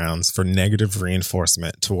feeding grounds for negative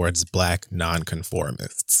reinforcement towards black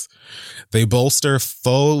nonconformists. They bolster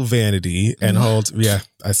faux vanity and hold... Yeah,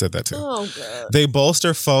 I said that too. Oh, God. They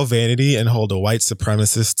bolster faux vanity and hold a white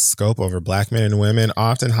supremacist scope over black men and women,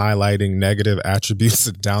 often highlighting negative attributes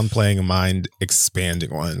and downplaying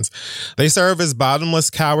mind-expanding ones. They serve as bottomless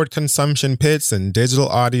coward consumption pits and digital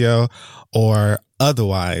audio or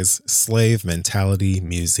otherwise slave mentality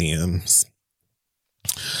museums.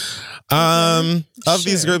 Of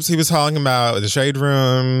these groups he was talking about, the Shade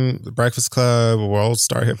Room, the Breakfast Club, World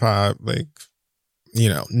Star Hip Hop,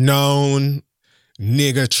 known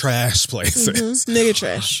nigga trash places. Nigga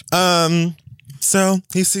trash. So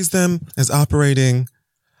he sees them as operating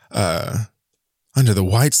under the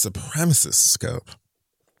white supremacist scope.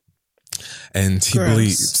 And he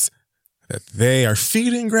believes that they are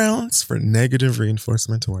feeding grounds for negative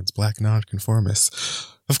reinforcement towards black nonconformists.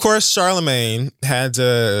 Of course, Charlemagne had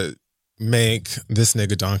to make this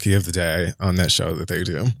nigga donkey of the day on that show that they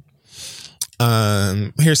do.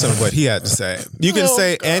 Here's some of what he had to say. You can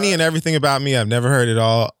say any and everything about me. I've never heard it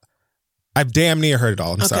all. I've damn near heard it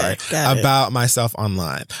all. I'm sorry. About myself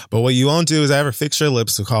online. But what you won't do is ever fix your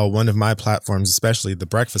lips to call one of my platforms, especially the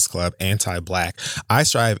Breakfast Club, anti-black. I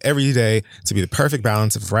strive every day to be the perfect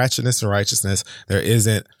balance of ratchetness and righteousness. There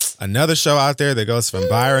isn't another show out there that goes from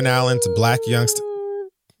Byron Allen to Black Youngster.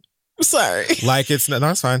 Sorry. Like it's no,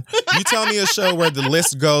 it's fine. You tell me a show where the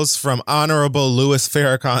list goes from Honorable Louis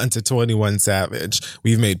Farrakhan to 21 Savage.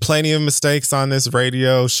 We've made plenty of mistakes on this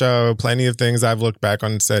radio show, plenty of things I've looked back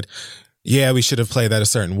on and said, yeah, we should have played that a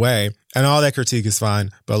certain way. And all that critique is fine.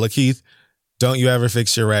 But Lakeith, don't you ever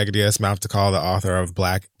fix your raggedy ass mouth to call the author of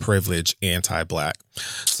Black Privilege anti-black.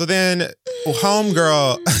 So then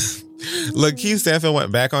homegirl Lakeith Stanfield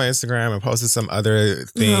went back on Instagram and posted some other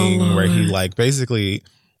thing where he like basically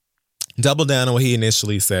doubled down on what he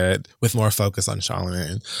initially said with more focus on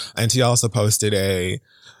Charlamagne. And he also posted I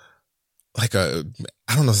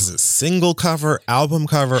don't know if it's a single cover, album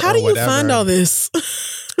cover, How or do you whatever. find all this?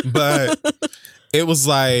 But it was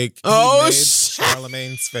like, he Oh, made shit.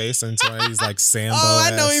 Charlamagne's face into one of these like Sambo. Oh,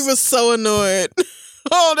 I know he was so annoyed.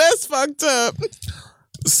 Oh, that's fucked up.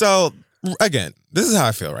 So again, this is how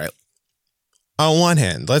I feel, right? On one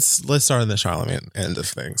hand, let's start on the Charlamagne end of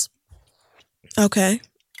things. Okay.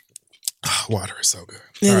 Water is so good.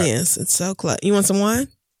 It All right. is. It's so close. You want some wine?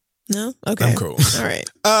 No? Okay. I'm cool. All right.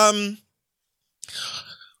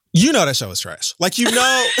 You know that show is trash. Like, you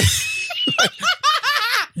know,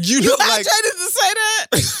 you know, like, hydrated to say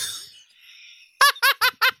that?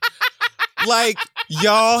 like,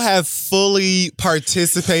 y'all have fully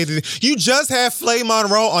participated. You just had Flay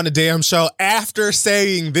Monroe on the damn show after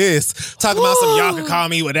saying this, talking about some y'all can call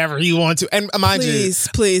me whatever you want to. And mind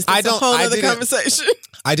Please. That's I don't. a whole I other didn't- conversation.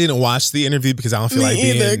 I didn't watch the interview because I don't feel like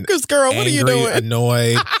Me either. being Because, girl, what are you angry, doing?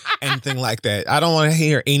 annoyed, anything like that. I don't want to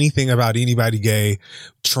hear anything about anybody gay,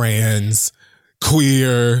 trans,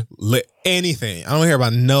 queer, anything. I don't hear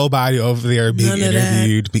about nobody over there being None of that.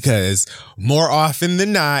 interviewed because more often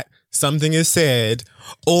than not, something is said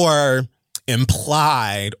or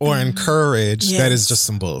implied or encouraged that is just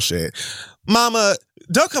some bullshit. Mama,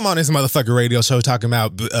 don't come on this motherfucking radio show talking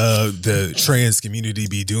about the trans community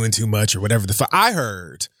be doing too much or whatever the fuck. I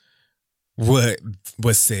heard what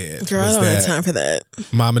was said. Girl, I don't have time for that.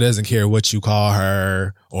 Mama doesn't care what you call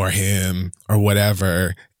her or him or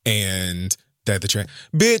whatever, and that the trans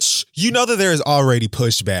bitch, you know that there is already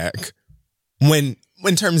pushback when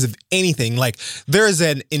in terms of anything. Like, there is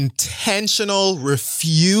an intentional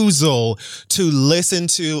refusal to listen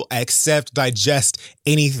to, accept, digest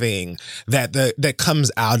anything that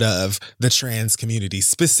comes out of the trans community,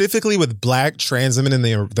 specifically with Black trans women and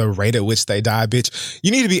the rate at which they die. Bitch, you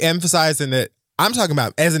need to be emphasizing that I'm talking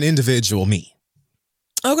about as an individual, me.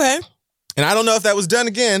 Okay. And I don't know if that was done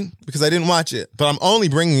again because I didn't watch it, but I'm only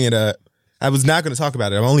bringing it up. I was not going to talk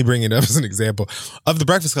about it. I'm only bringing it up as an example of The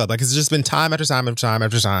Breakfast Club. Like, it's just been time after time after time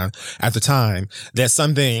after time after time that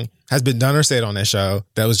something has been done or said on that show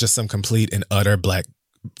that was just some complete and utter Black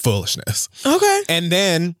foolishness. Okay. And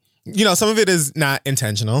then, you know, some of it is not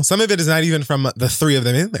intentional. Some of it is not even from the three of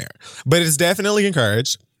them in there, but it's definitely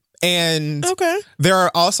encouraged. And there are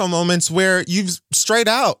also moments where you straight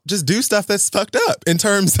out just do stuff that's fucked up in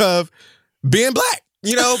terms of being Black,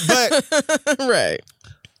 you know, but right.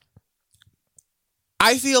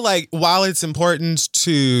 I feel like while it's important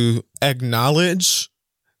to acknowledge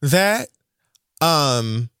that,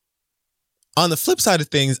 on the flip side of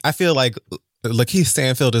things, I feel like Lakeith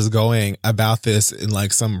Stanfield is going about this in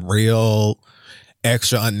like some real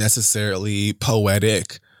extra unnecessarily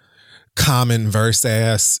poetic common verse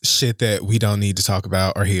ass shit that we don't need to talk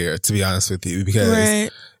about or hear, to be honest with you,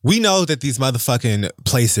 because we know that these motherfucking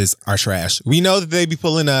places are trash. We know that they be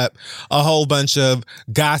pulling up a whole bunch of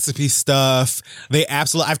gossipy stuff.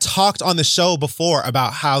 I've talked on the show before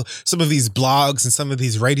about how some of these blogs and some of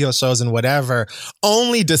these radio shows and whatever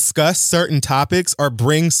only discuss certain topics or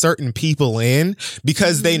bring certain people in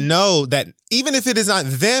because they know that even if it is not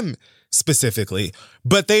them specifically,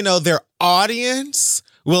 but they know their audience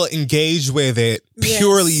will engage with it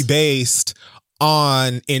purely based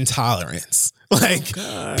on intolerance. Like,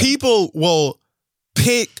 people will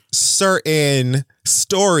pick certain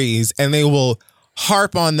stories and they will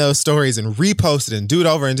harp on those stories and repost it and do it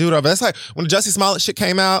over and do it over. That's like when the Jussie Smollett shit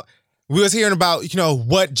came out, we was hearing about, you know,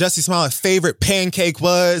 what Jussie Smollett's favorite pancake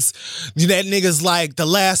was. That nigga's like the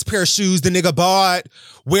last pair of shoes the nigga bought,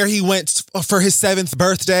 where he went for his 7th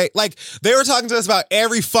birthday. Like, they were talking to us about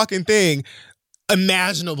every fucking thing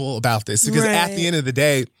imaginable about this because at the end of the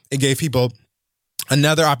day, it gave people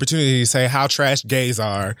another opportunity to say how trash gays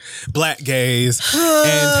are, Black gays,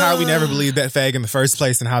 and how we never believed that fag in the first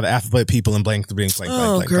place, and how the alphabet people and blank. So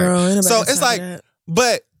it's like,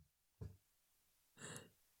 but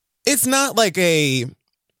it's not like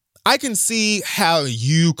I can see how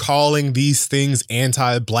you calling these things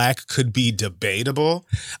anti-Black could be debatable.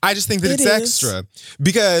 I just think that it's extra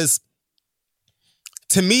because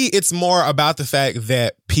to me, it's more about the fact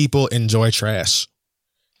that people enjoy trash.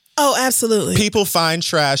 Oh, absolutely. People find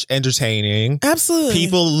trash entertaining. Absolutely.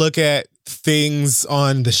 People look at things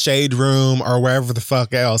on the Shade Room or wherever the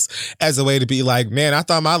fuck else as a way to be like, man, I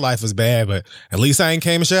thought my life was bad, but at least I ain't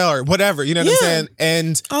came to shell or whatever. You know what I'm saying?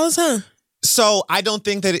 And all the time. So I don't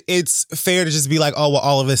think that it's fair to just be like, oh, well,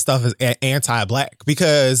 all of this stuff is anti-black,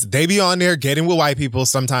 because they be on there getting with white people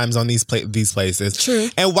sometimes on these places. True.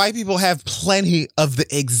 And white people have plenty of the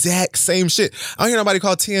exact same shit. I don't hear nobody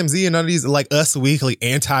call TMZ and none of these like Us Weekly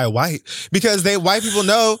anti-white, because white people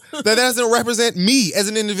know that doesn't represent me as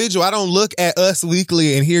an individual. I don't look at Us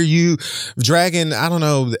Weekly and hear you dragging, I don't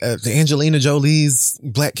know, the Angelina Jolie's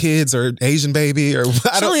black kids or Asian baby or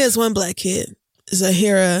She only has one black kid.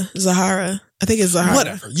 Zahara. I think it's Zahara.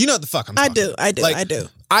 Whatever. You know what the fuck I'm talking about. I do.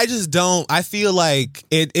 I just don't. I feel like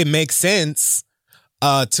it makes sense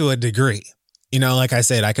to a degree. You know, like I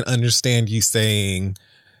said, I can understand you saying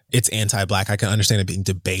it's anti-black. I can understand it being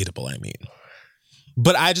debatable, I mean.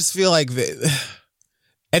 But I just feel like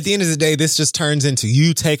at the end of the day, this just turns into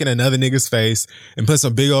you taking another nigga's face and put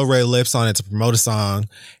some big old red lips on it to promote a song,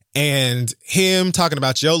 and him talking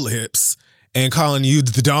about your lips and calling you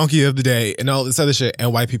the donkey of the day and all this other shit,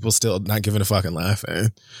 and white people still not giving a fucking laughing.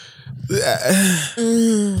 That's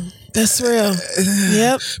real.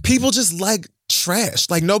 Yep. People just like trash.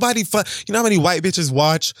 Like nobody you know how many white bitches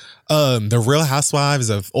watch the Real Housewives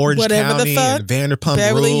of Orange County and Vanderpump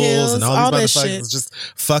Beverly Rules Hills, and all these motherfuckers just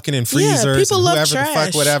fucking in freezers people and love whoever trash. the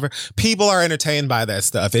fuck, whatever. People are entertained by that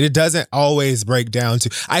stuff. And it doesn't always break down to,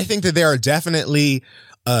 I think that there are definitely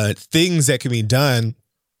things that can be done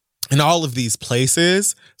in all of these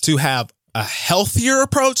places to have a healthier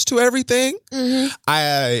approach to everything. Mm-hmm.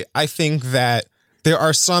 I think that there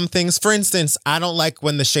are some things, for instance, I don't like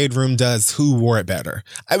when the Shade Room does Who Wore It Better.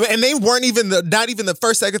 And they weren't not even the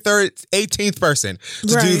first, second, third, 18th person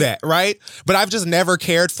to do that, right? But I've just never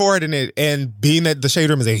cared for it. And being that the Shade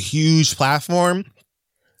Room is a huge platform,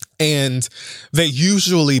 and they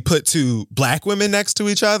usually put two black women next to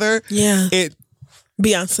each other. Yeah.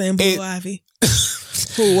 Beyonce and Blue Ivy.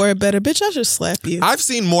 Who wore it better? Bitch, I just slap you. I've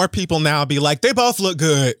seen more people now be like, they both look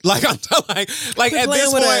good. Like, I'm like at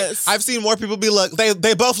this point, I've seen more people be like,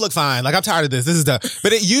 they both look fine. Like, I'm tired of this. This is dumb.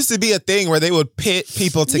 But it used to be a thing where they would pit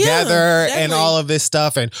people together and all of this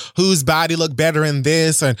stuff, and whose body look better in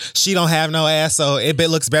this, and she don't have no ass, so it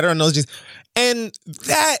looks better in those jeans. And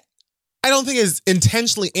that, I don't think is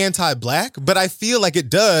intentionally anti-black, but I feel like it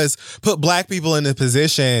does put black people in a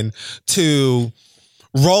position to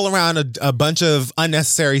roll around a bunch of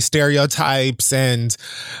unnecessary stereotypes and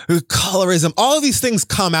colorism. All of these things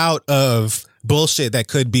come out of bullshit that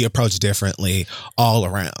could be approached differently all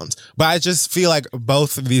around. But I just feel like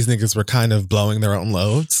both of these niggas were kind of blowing their own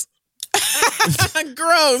loads.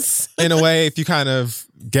 Gross. In a way, if you kind of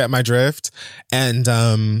get my drift. And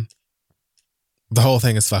the whole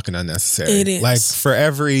thing is fucking unnecessary. It is. Like, for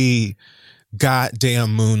every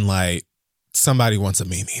goddamn Moonlight, somebody wants a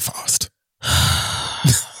Mimi Faust.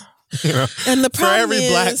 You know, and the problem for every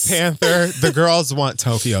is, Black Panther, the girls want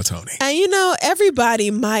Tokyo Tony. And you know,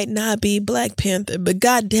 everybody might not be Black Panther, but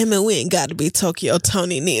God damn it, we ain't got to be Tokyo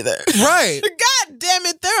Tony neither. Right. God damn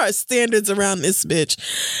it, there are standards around this bitch.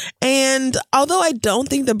 And although I don't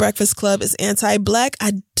think the Breakfast Club is anti-Black,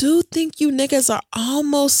 I do think you niggas are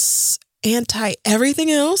almost anti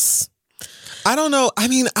everything else. I don't know. I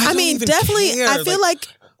mean, definitely. care.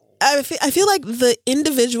 I feel like the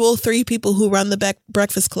individual three people who run the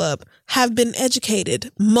Breakfast Club have been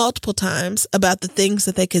educated multiple times about the things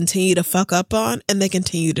that they continue to fuck up on, and they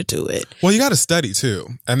continue to do it. Well, you got to study too,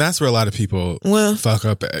 and that's where a lot of people fuck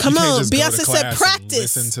up at. Come on, Beyonce said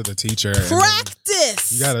practice. Listen to the teacher.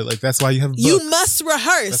 Practice. You gotta that's why you have books. You must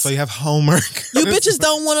rehearse. That's why you have homework. You bitches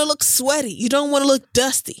don't want to look sweaty. You don't want to look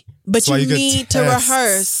dusty, but you need to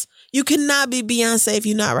rehearse. You cannot be Beyonce if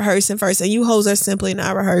you're not rehearsing first, and you hoes are simply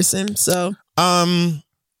not rehearsing. So,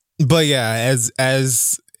 but yeah,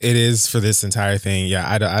 as it is for this entire thing, yeah,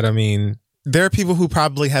 I don't mean, there are people who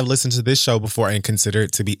probably have listened to this show before and consider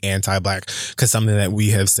it to be anti-Black because something that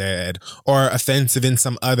we have said, or offensive in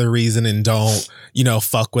some other reason, and don't,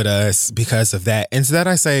 fuck with us because of that. And to that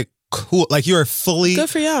I say, cool. Like, you are fully good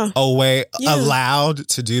for y'all. Allowed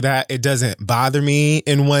to do that. It doesn't bother me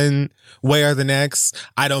in one way or the next.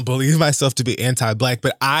 I don't believe myself to be anti-Black,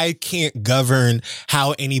 but I can't govern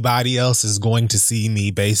how anybody else is going to see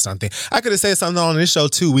me based on things. I could have said something on this show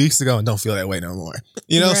 2 weeks ago and don't feel that way no more.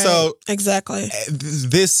 Right. So exactly.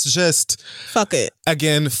 This just fuck it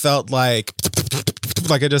again felt like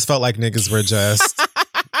it just felt like niggas were just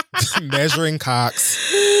measuring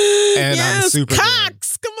cocks. And yes, I'm super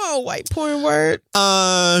cocks. Come on, white porn word.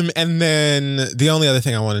 And then the only other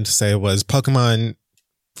thing I wanted to say was Pokemon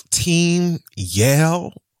Team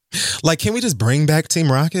Yell. Like, can we just bring back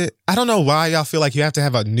Team Rocket? I don't know why y'all feel like you have to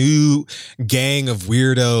have a new gang of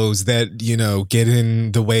weirdos that, get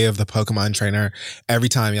in the way of the Pokemon trainer every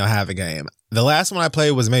time y'all have a game. The last one I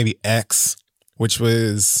played was maybe X, which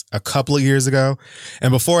was a couple of years ago. And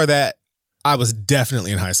before that, I was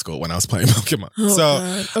definitely in high school when I was playing Pokemon.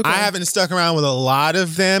 Okay. I haven't stuck around with a lot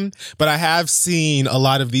of them, but I have seen a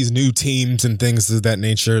lot of these new teams and things of that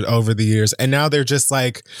nature over the years. And now they're just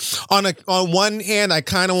like, on one hand, I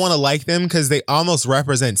kind of want to like them because they almost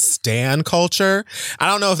represent stan culture. I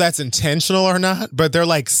don't know if that's intentional or not, but they're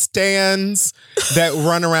like stans that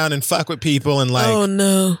run around and fuck with people and like, oh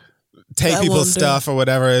no, take people's stuff or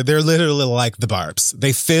whatever. They're literally like the Barbs.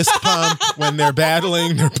 They fist pump when they're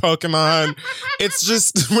battling their Pokemon. It's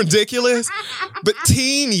just ridiculous. But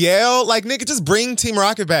Team Yell, like, nigga, just bring Team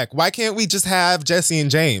Rocket back. Why can't we just have Jesse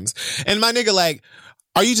and James? And my nigga, like,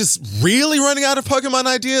 are you just really running out of Pokemon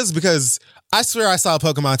ideas? Because I swear I saw a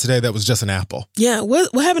Pokemon today that was just an apple. Yeah,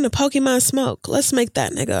 what happened to Pokemon Smoke? Let's make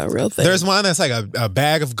that nigga a real thing. There's one that's like a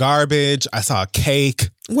bag of garbage. I saw a cake.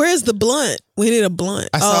 Where's the blunt? We need a blunt.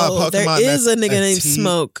 I saw a Pokemon. There is a nigga named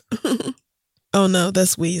Smoke. Oh no,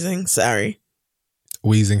 that's Weezing. Sorry.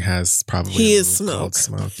 Weezing has probably he is Smoke.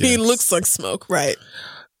 Smoke. He looks like Smoke, right?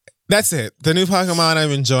 That's it. The new Pokemon,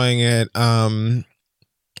 I'm enjoying it.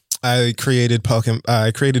 I created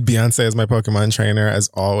Beyonce as my Pokemon trainer as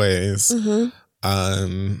always.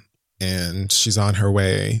 Mm-hmm. And she's on her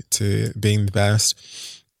way to being the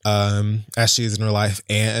best. As she is in her life.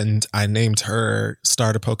 And I named her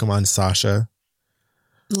starter Pokemon Sasha.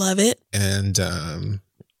 Love it. And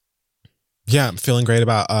yeah, I'm feeling great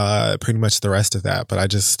about pretty much the rest of that. But I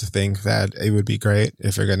just think that it would be great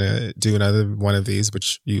if you're gonna do another one of these,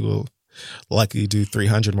 which you will likely do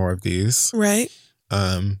 300 more of these. Right.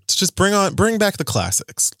 To just bring back the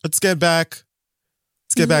classics. Let's get back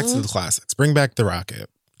to the classics. Bring back the Rocket.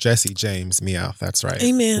 Jesse, James, Meowth. That's right.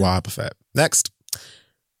 Amen. Wobbuffet. Next.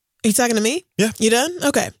 Are you talking to me? Yeah. You done?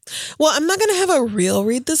 Okay. Well, I'm not going to have a real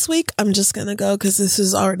read this week. I'm just going to go because this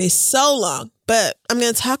is already so long. But I'm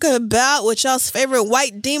going to talk about what y'all's favorite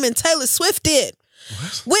white demon Taylor Swift did.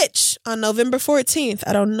 What? Which, on November 14th,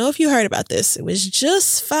 I don't know if you heard about this. It was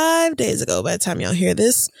just 5 days ago by the time y'all hear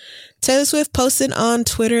this. Taylor Swift posted on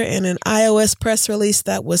Twitter in an iOS press release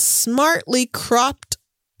that was smartly cropped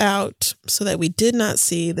out so that we did not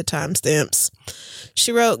see the timestamps.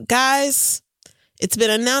 She wrote, "Guys, it's been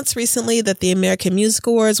announced recently that the American Music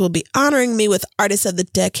Awards will be honoring me with Artist of the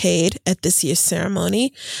Decade at this year's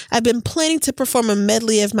ceremony. I've been planning to perform a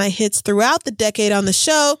medley of my hits throughout the decade on the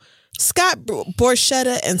show. Scott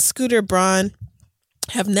Borchetta and Scooter Braun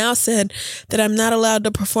have now said that I'm not allowed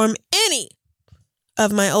to perform any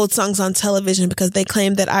of my old songs on television because they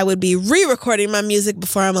claim that I would be re-recording my music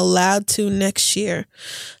before I'm allowed to next year.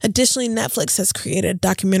 Additionally, Netflix has created a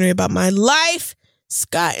documentary about my life.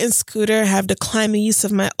 Scott and Scooter have declined the use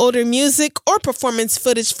of my older music or performance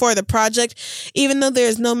footage for the project, even though there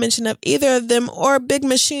is no mention of either of them or Big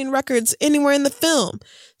Machine Records anywhere in the film.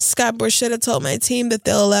 Scott Borchetta told my team that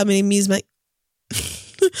they'll allow me to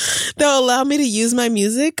use my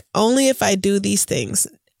music only if I do these things.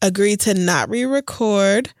 Agree to not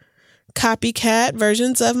re-record copycat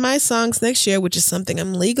versions of my songs next year, which is something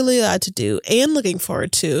I'm legally allowed to do and looking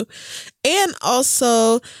forward to. And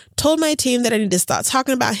also told my team that I need to stop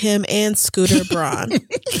talking about him and Scooter Braun."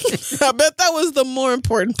 I bet that was the more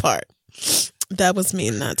important part. That was me,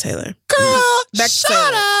 not Taylor. Girl, back to shut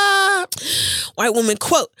Taylor. up. White woman,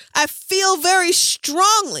 quote, "I feel very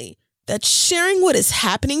strongly that sharing what is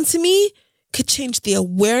happening to me could change the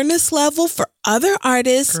awareness level for other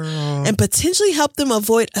artists and potentially help them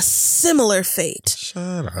avoid a similar fate.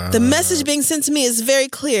 Shut up. The message being sent to me is very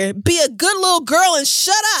clear. Be a good little girl and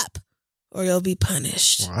shut up, or you'll be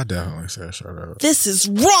punished." Well, I definitely said shut up. This is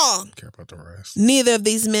wrong. I care about the rest. Neither of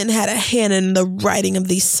these men had a hand in the writing of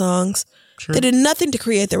these songs. True. They did nothing to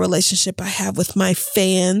create the relationship I have with my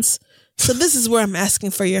fans. So this is where I'm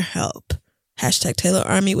asking for your help. Hashtag Taylor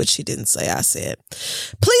Army, which she didn't say, I said.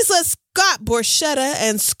 Please let Scott Borchetta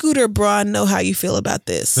and Scooter Braun know how you feel about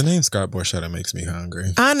this. The name Scott Borchetta makes me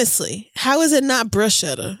hungry. Honestly, how is it not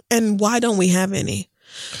bruschetta? And why don't we have any?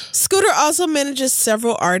 Scooter also manages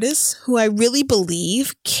several artists who I really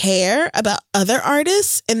believe care about other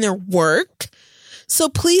artists and their work. So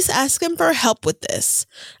please ask him for help with this.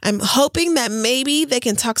 I'm hoping that maybe they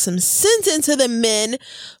can talk some sense into the men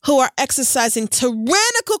who are exercising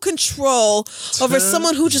tyrannical control over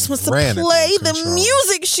someone who just wants to play the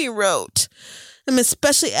music she wrote. I'm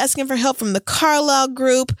especially asking for help from the Carlisle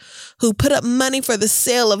Group, who put up money for the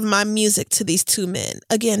sale of my music to these two men.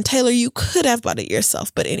 Again, Taylor, you could have bought it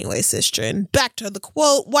yourself. But anyway, Sistren, back to the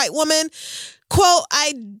quote, white woman. Quote,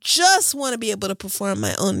 "I just want to be able to perform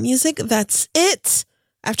my own music. That's it.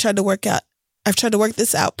 I've tried to work out I've tried to work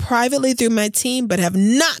this out privately through my team, but have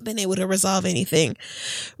not been able to resolve anything.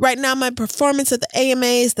 Right now, my performance at the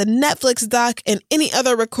AMAs, the Netflix doc, and any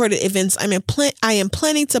other recorded events I am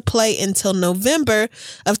planning to play until November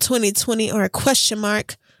of 2020 are a question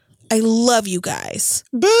mark. I love you guys.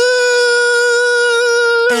 Boo!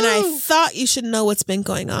 And I thought you should know what's been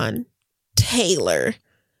going on. Taylor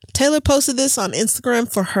posted this on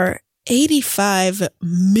Instagram for her 85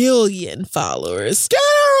 million followers. Get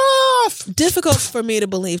her off! Difficult for me to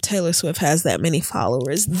believe Taylor Swift has that many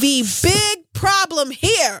followers. The big problem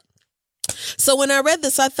here. So when I read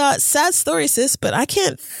this, I thought, sad story, sis, but I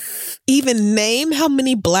can't even name how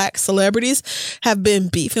many black celebrities have been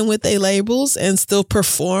beefing with their labels and still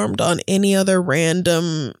performed on any other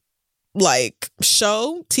random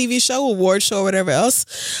show, TV show, award show, or whatever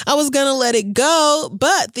else. I was gonna let it go,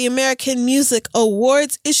 but the American Music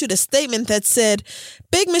Awards issued a statement that said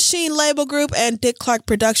Big Machine Label Group and Dick Clark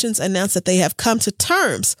Productions announced that they have come to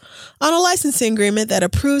terms on a licensing agreement that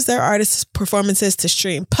approves their artists' performances to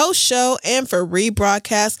stream post-show and for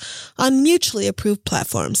rebroadcast on mutually approved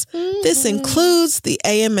platforms. Mm-hmm. This includes the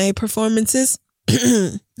AMA performances.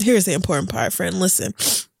 Here's the important part, friend. Listen.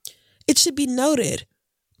 It should be noted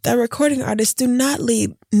that recording artists do not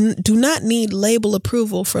need label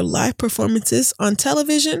approval for live performances on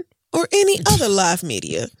television or any other live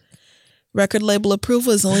media. Record label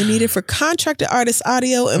approval is only needed for contracted artists'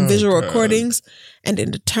 audio and visual recordings and in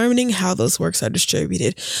determining how those works are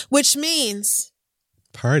distributed, which means...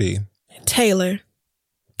 Party. Taylor.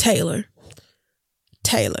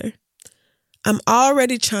 I'm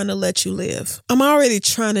already trying to let you live. I'm already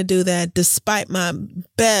trying to do that despite my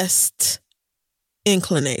best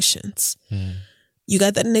inclinations. You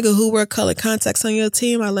got that nigga who wear colored contacts on your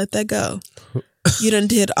team. I let that go. You done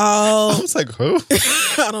did all... I was like, who?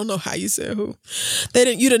 I don't know how you said who.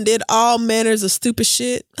 You done did all manners of stupid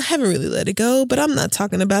shit. I haven't really let it go, but I'm not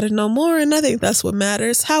talking about it no more, and I think that's what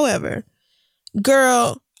matters. However,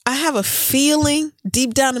 girl, I have a feeling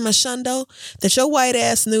deep down in my shundo that your white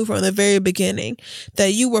ass knew from the very beginning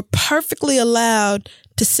that you were perfectly allowed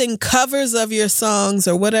to sing covers of your songs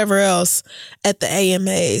or whatever else at the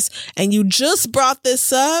AMAs. And you just brought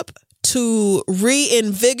this up to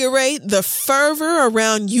reinvigorate the fervor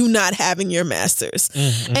around you not having your masters.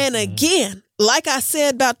 Mm-hmm. And again, like I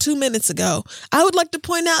said about 2 minutes ago, I would like to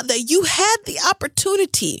point out that you had the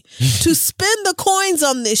opportunity to spend the coins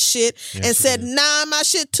on this shit and said, nah, my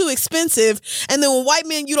shit too expensive. And then when white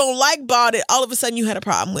men you don't like bought it, all of a sudden you had a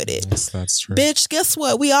problem with it. Yes, that's true. Bitch, guess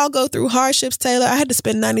what? We all go through hardships, Taylor. I had to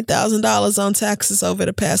spend $90,000 on taxes over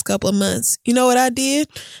the past couple of months. You know what I did?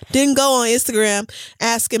 Didn't go on Instagram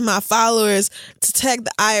asking my followers to tag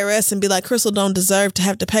the IRS and be like, Crystal don't deserve to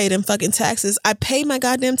have to pay them fucking taxes. I paid my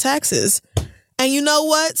goddamn taxes. And you know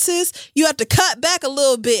what, sis? You have to cut back a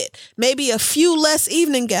little bit. Maybe a few less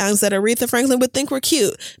evening gowns that Aretha Franklin would think were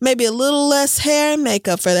cute. Maybe a little less hair and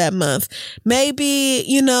makeup for that month. Maybe,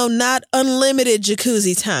 not unlimited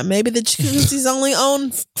jacuzzi time. Maybe the jacuzzi's only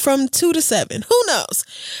on from 2 to 7. Who knows?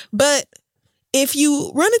 But if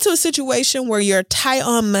you run into a situation where you're tight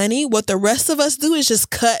on money, what the rest of us do is just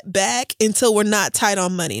cut back until we're not tight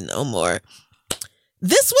on money no more.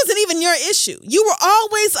 This wasn't even your issue. You were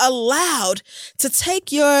always allowed to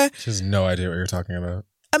take your... She has no idea what you're talking about.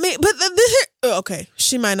 I mean, but okay,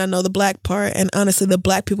 she might not know the black part, and honestly, the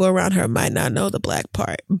black people around her might not know the black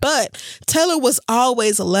part. But Taylor was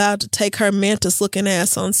always allowed to take her mantis-looking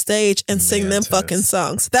ass on stage and sing them fucking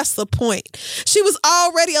songs. That's the point. She was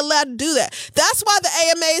already allowed to do that. That's why the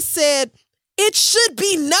AMA said it should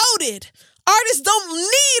be noted. Artists don't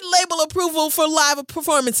need label approval for live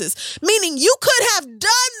performances, meaning you could have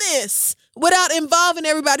done this without involving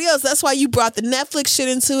everybody else. That's why you brought the Netflix shit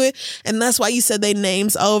into it, and that's why you said their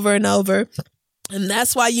names over and over, and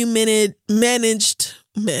that's why you managed.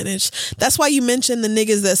 That's why you mentioned the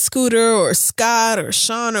niggas that Scooter or Scott or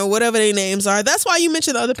Sean or whatever their names are. That's why you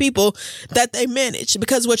mentioned other people that they manage,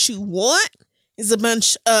 because what you want is a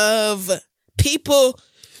bunch of people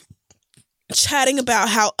chatting about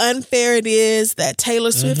how unfair it is that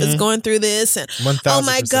Taylor Swift is going through this, and 1000%. Oh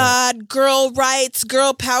my God, girl rights,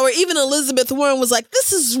 girl power. Even Elizabeth Warren was like,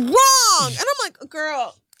 this is wrong. And I'm like,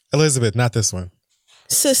 girl. Elizabeth, not this one.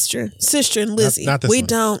 Sister and Lizzie. Not this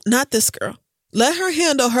one. Not this girl. Let her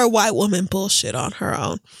handle her white woman bullshit on her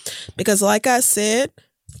own. Because like I said,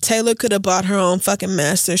 Taylor could have bought her own fucking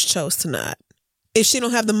masters, chose to not. If she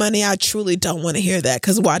don't have the money, I truly don't want to hear that,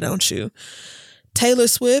 because why don't you? Taylor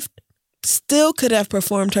Swift still could have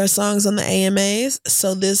performed her songs on the AMAs,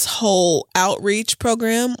 so this whole outreach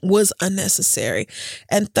program was unnecessary.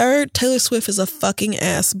 And third, Taylor Swift is a fucking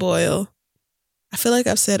ass boil. I feel like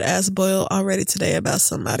I've said ass boil already today about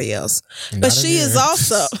somebody else. Not But she again. is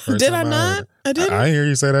also... Did I not? I didn't? I hear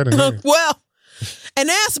you say that again. Well, an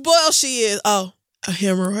ass boil she is. Oh, a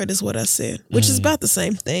hemorrhoid is what I said, which is about the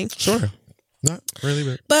same thing. Sure. Not really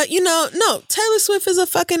big. But, no, Taylor Swift is a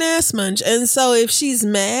fucking ass sponge. And so if she's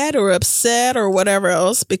mad or upset or whatever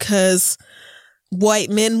else because white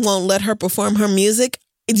men won't let her perform her music,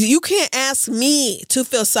 you can't ask me to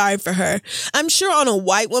feel sorry for her. I'm sure on a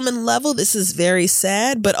white woman level, this is very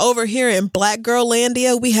sad. But over here in Black Girl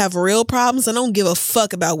Landia, we have real problems. I don't give a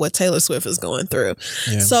fuck about what Taylor Swift is going through.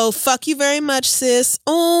 Yeah. So fuck you very much, sis.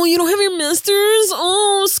 Oh, you don't have your masters?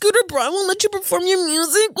 Oh, Scooter Braun won't let you perform your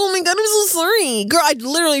music? Oh my God, I'm so sorry. Girl, I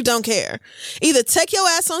literally don't care. Either take your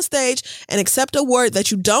ass on stage and accept a award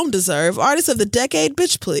that you don't deserve. Artist of the Decade,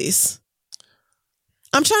 bitch, please.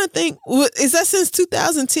 I'm trying to think. Is that since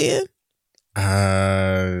 2010?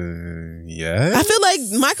 Yeah. I feel like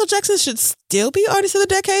Michael Jackson should still be Artist of the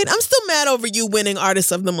Decade. I'm still mad over you winning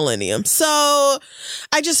Artist of the Millennium. So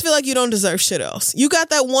I just feel like you don't deserve shit else. You got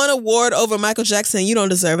that one award over Michael Jackson. You don't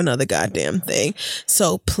deserve another goddamn thing.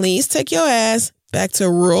 So please take your ass back to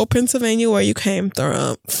rural Pennsylvania where you came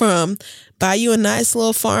from. Buy you a nice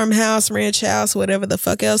little farmhouse, ranch house, whatever the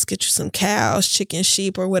fuck else. Get you some cows, chicken,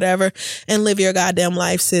 sheep, or whatever, and live your goddamn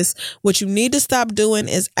life, sis. What you need to stop doing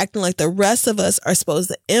is acting like the rest of us are supposed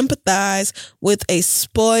to empathize with a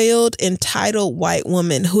spoiled, entitled white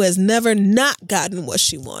woman who has never not gotten what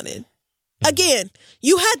she wanted. Again,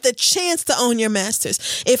 you had the chance to own your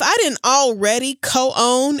masters. If I didn't already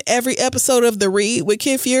co-own every episode of The Read with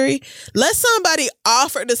Kid Fury, let somebody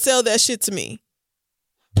offer to sell that shit to me.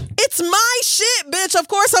 It's my shit, bitch. Of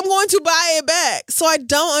course I'm going to buy it back. So I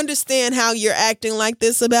don't understand how you're acting like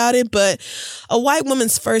this about it, but a white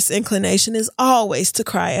woman's first inclination is always to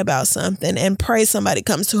cry about something and pray somebody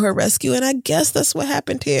comes to her rescue, and I guess that's what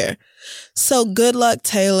happened here. So good luck,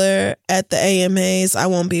 Taylor, at the AMAs. I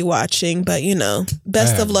won't be watching, but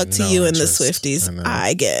best of luck to you and the Swifties,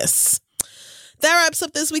 I guess. That wraps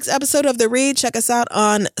up this week's episode of The Read. Check us out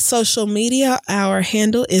on social media. Our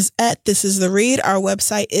handle is at This Is The Read. Our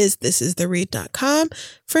website is thisistheread.com.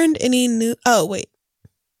 Friend, any new... Oh, wait.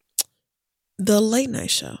 The Late Night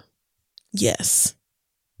Show. Yes.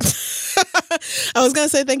 I was going to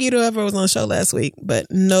say thank you to whoever was on the show last week, but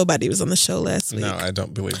nobody was on the show last week. No, I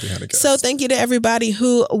don't believe we had a guest. So thank you to everybody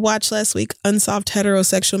who watched last week. Unsolved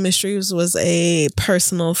Heterosexual Mysteries was a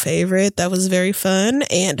personal favorite. That was very fun,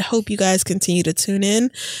 and hope you guys continue to tune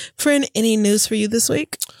in. Friend, any news for you this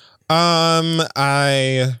week?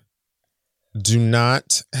 I do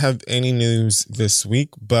not have any news this week,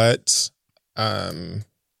 but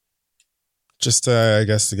just I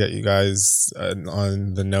guess to get you guys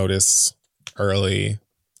on the notice earlier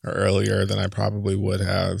than I probably would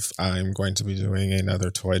have, I'm going to be doing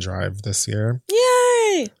another toy drive this year.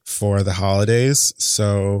 Yay! For the holidays.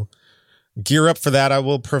 So gear up for that. I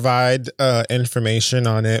will provide information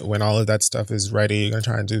on it when all of that stuff is ready. I'm going to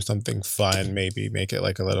try and do something fun, maybe make it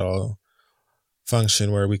like a little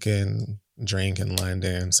function where we can drink and line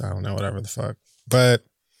dance. I don't know, whatever the fuck. But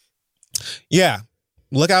yeah.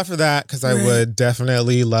 Look out for that, because I would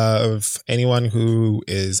definitely love anyone who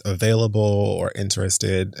is available or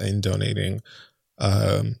interested in donating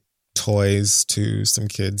toys to some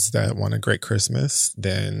kids that want a great Christmas.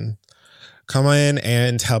 Then come in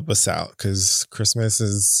and help us out, because Christmas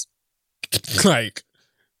is like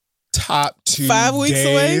top 2 5 weeks days.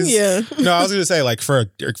 Away. Yeah. No, I was going to say, like, for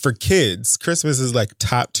kids, Christmas is like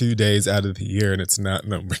top 2 days out of the year, and it's not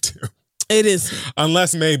number 2. It is.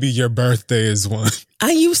 Unless maybe your birthday is one.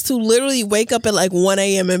 I used to literally wake up at like 1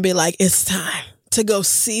 a.m. and be like, it's time to go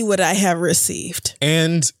see what I have received.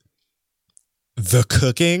 And the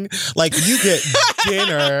cooking, like you get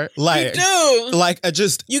dinner, like you do. Like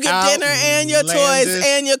just you get dinner and your toys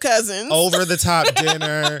and your cousins, over the top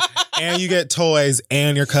dinner, and you get toys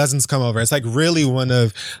and your cousins come over. It's like really one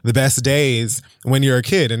of the best days when you're a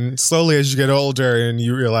kid. And slowly as you get older and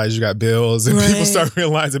you realize you got bills and people start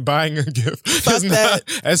realizing buying a gift is not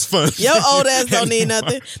as fun. Your old ass don't need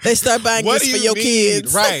nothing. They start buying gifts for your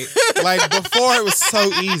kids. Right. Like before it was so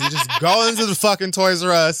easy. Just go into the fucking Toys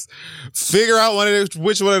R Us, figure out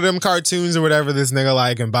which one of them cartoons or whatever this nigga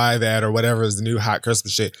like and buy that or whatever is the new hot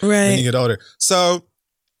Christmas shit when you get older. So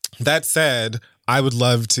that said, I would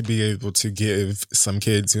love to be able to give some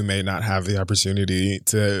kids who may not have the opportunity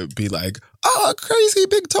to be like, oh, a crazy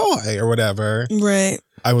big toy or whatever. Right.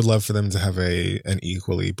 I would love for them to have an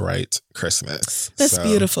equally bright Christmas. That's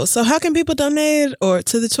beautiful. So how can people donate or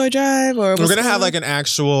to the toy drive? Or we're going to have like an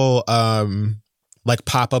actual like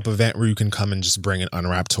pop-up event where you can come and just bring an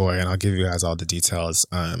unwrapped toy, and I'll give you guys all the details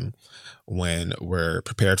when we're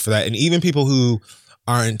prepared for that. And even people who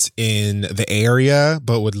aren't in the area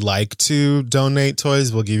but would like to donate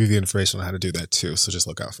toys, we'll give you the information on how to do that too. So just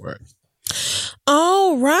look out for it.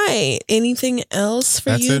 All right. Anything else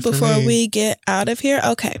for you before we get out of here?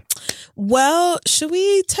 Okay. Well, should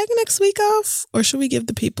we take next week off, or should we give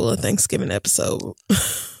the people a Thanksgiving episode?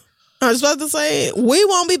 I was about to say, we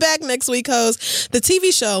won't be back next week, host. The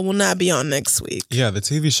TV show will not be on next week. Yeah, the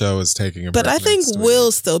TV show is taking a break. But I think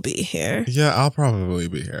we'll still be here. Yeah, I'll probably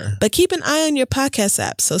be here. But keep an eye on your podcast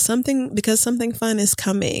app. So something fun is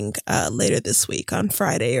coming later this week on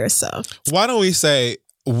Friday or so. Why don't we say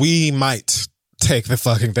we might take the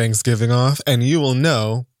fucking Thanksgiving off, and you will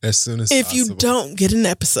know as soon as if possible. You don't get an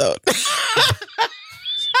episode.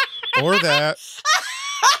 Or that.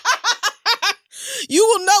 You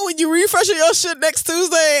will know when you refresh your shit next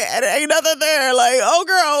Tuesday and ain't nothing there. Like, oh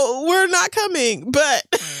girl, we're not coming. But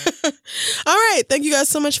all right. Thank you guys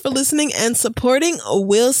so much for listening and supporting.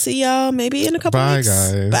 We'll see y'all maybe in a couple weeks.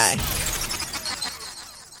 Bye, guys. Bye.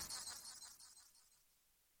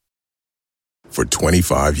 For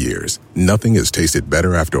 25 years, nothing has tasted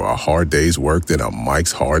better after a hard day's work than a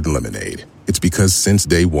Mike's Hard Lemonade. It's because since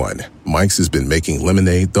day one, Mike's has been making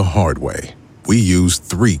lemonade the hard way. We use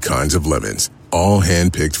 3 kinds of lemons, all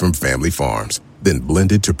hand-picked from family farms, then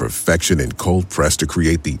blended to perfection and cold-pressed to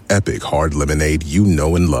create the epic hard lemonade you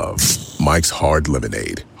know and love. Mike's Hard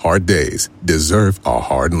Lemonade. Hard days deserve a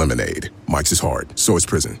hard lemonade. Mike's is hard, so is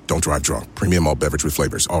prison. Don't drive drunk. Premium malt beverage with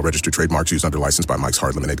flavors. All registered trademarks used under license by Mike's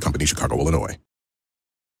Hard Lemonade Company, Chicago, Illinois.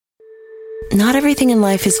 Not everything in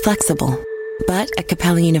life is flexible, but at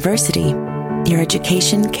Capella University, your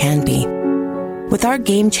education can be. With our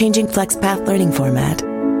game-changing FlexPath learning format,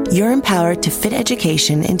 you're empowered to fit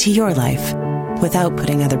education into your life without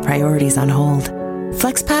putting other priorities on hold.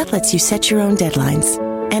 FlexPath lets you set your own deadlines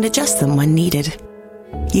and adjust them when needed.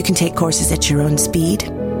 You can take courses at your own speed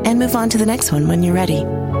and move on to the next one when you're ready.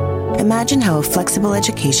 Imagine how a flexible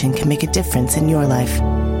education can make a difference in your life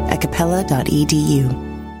at capella.edu.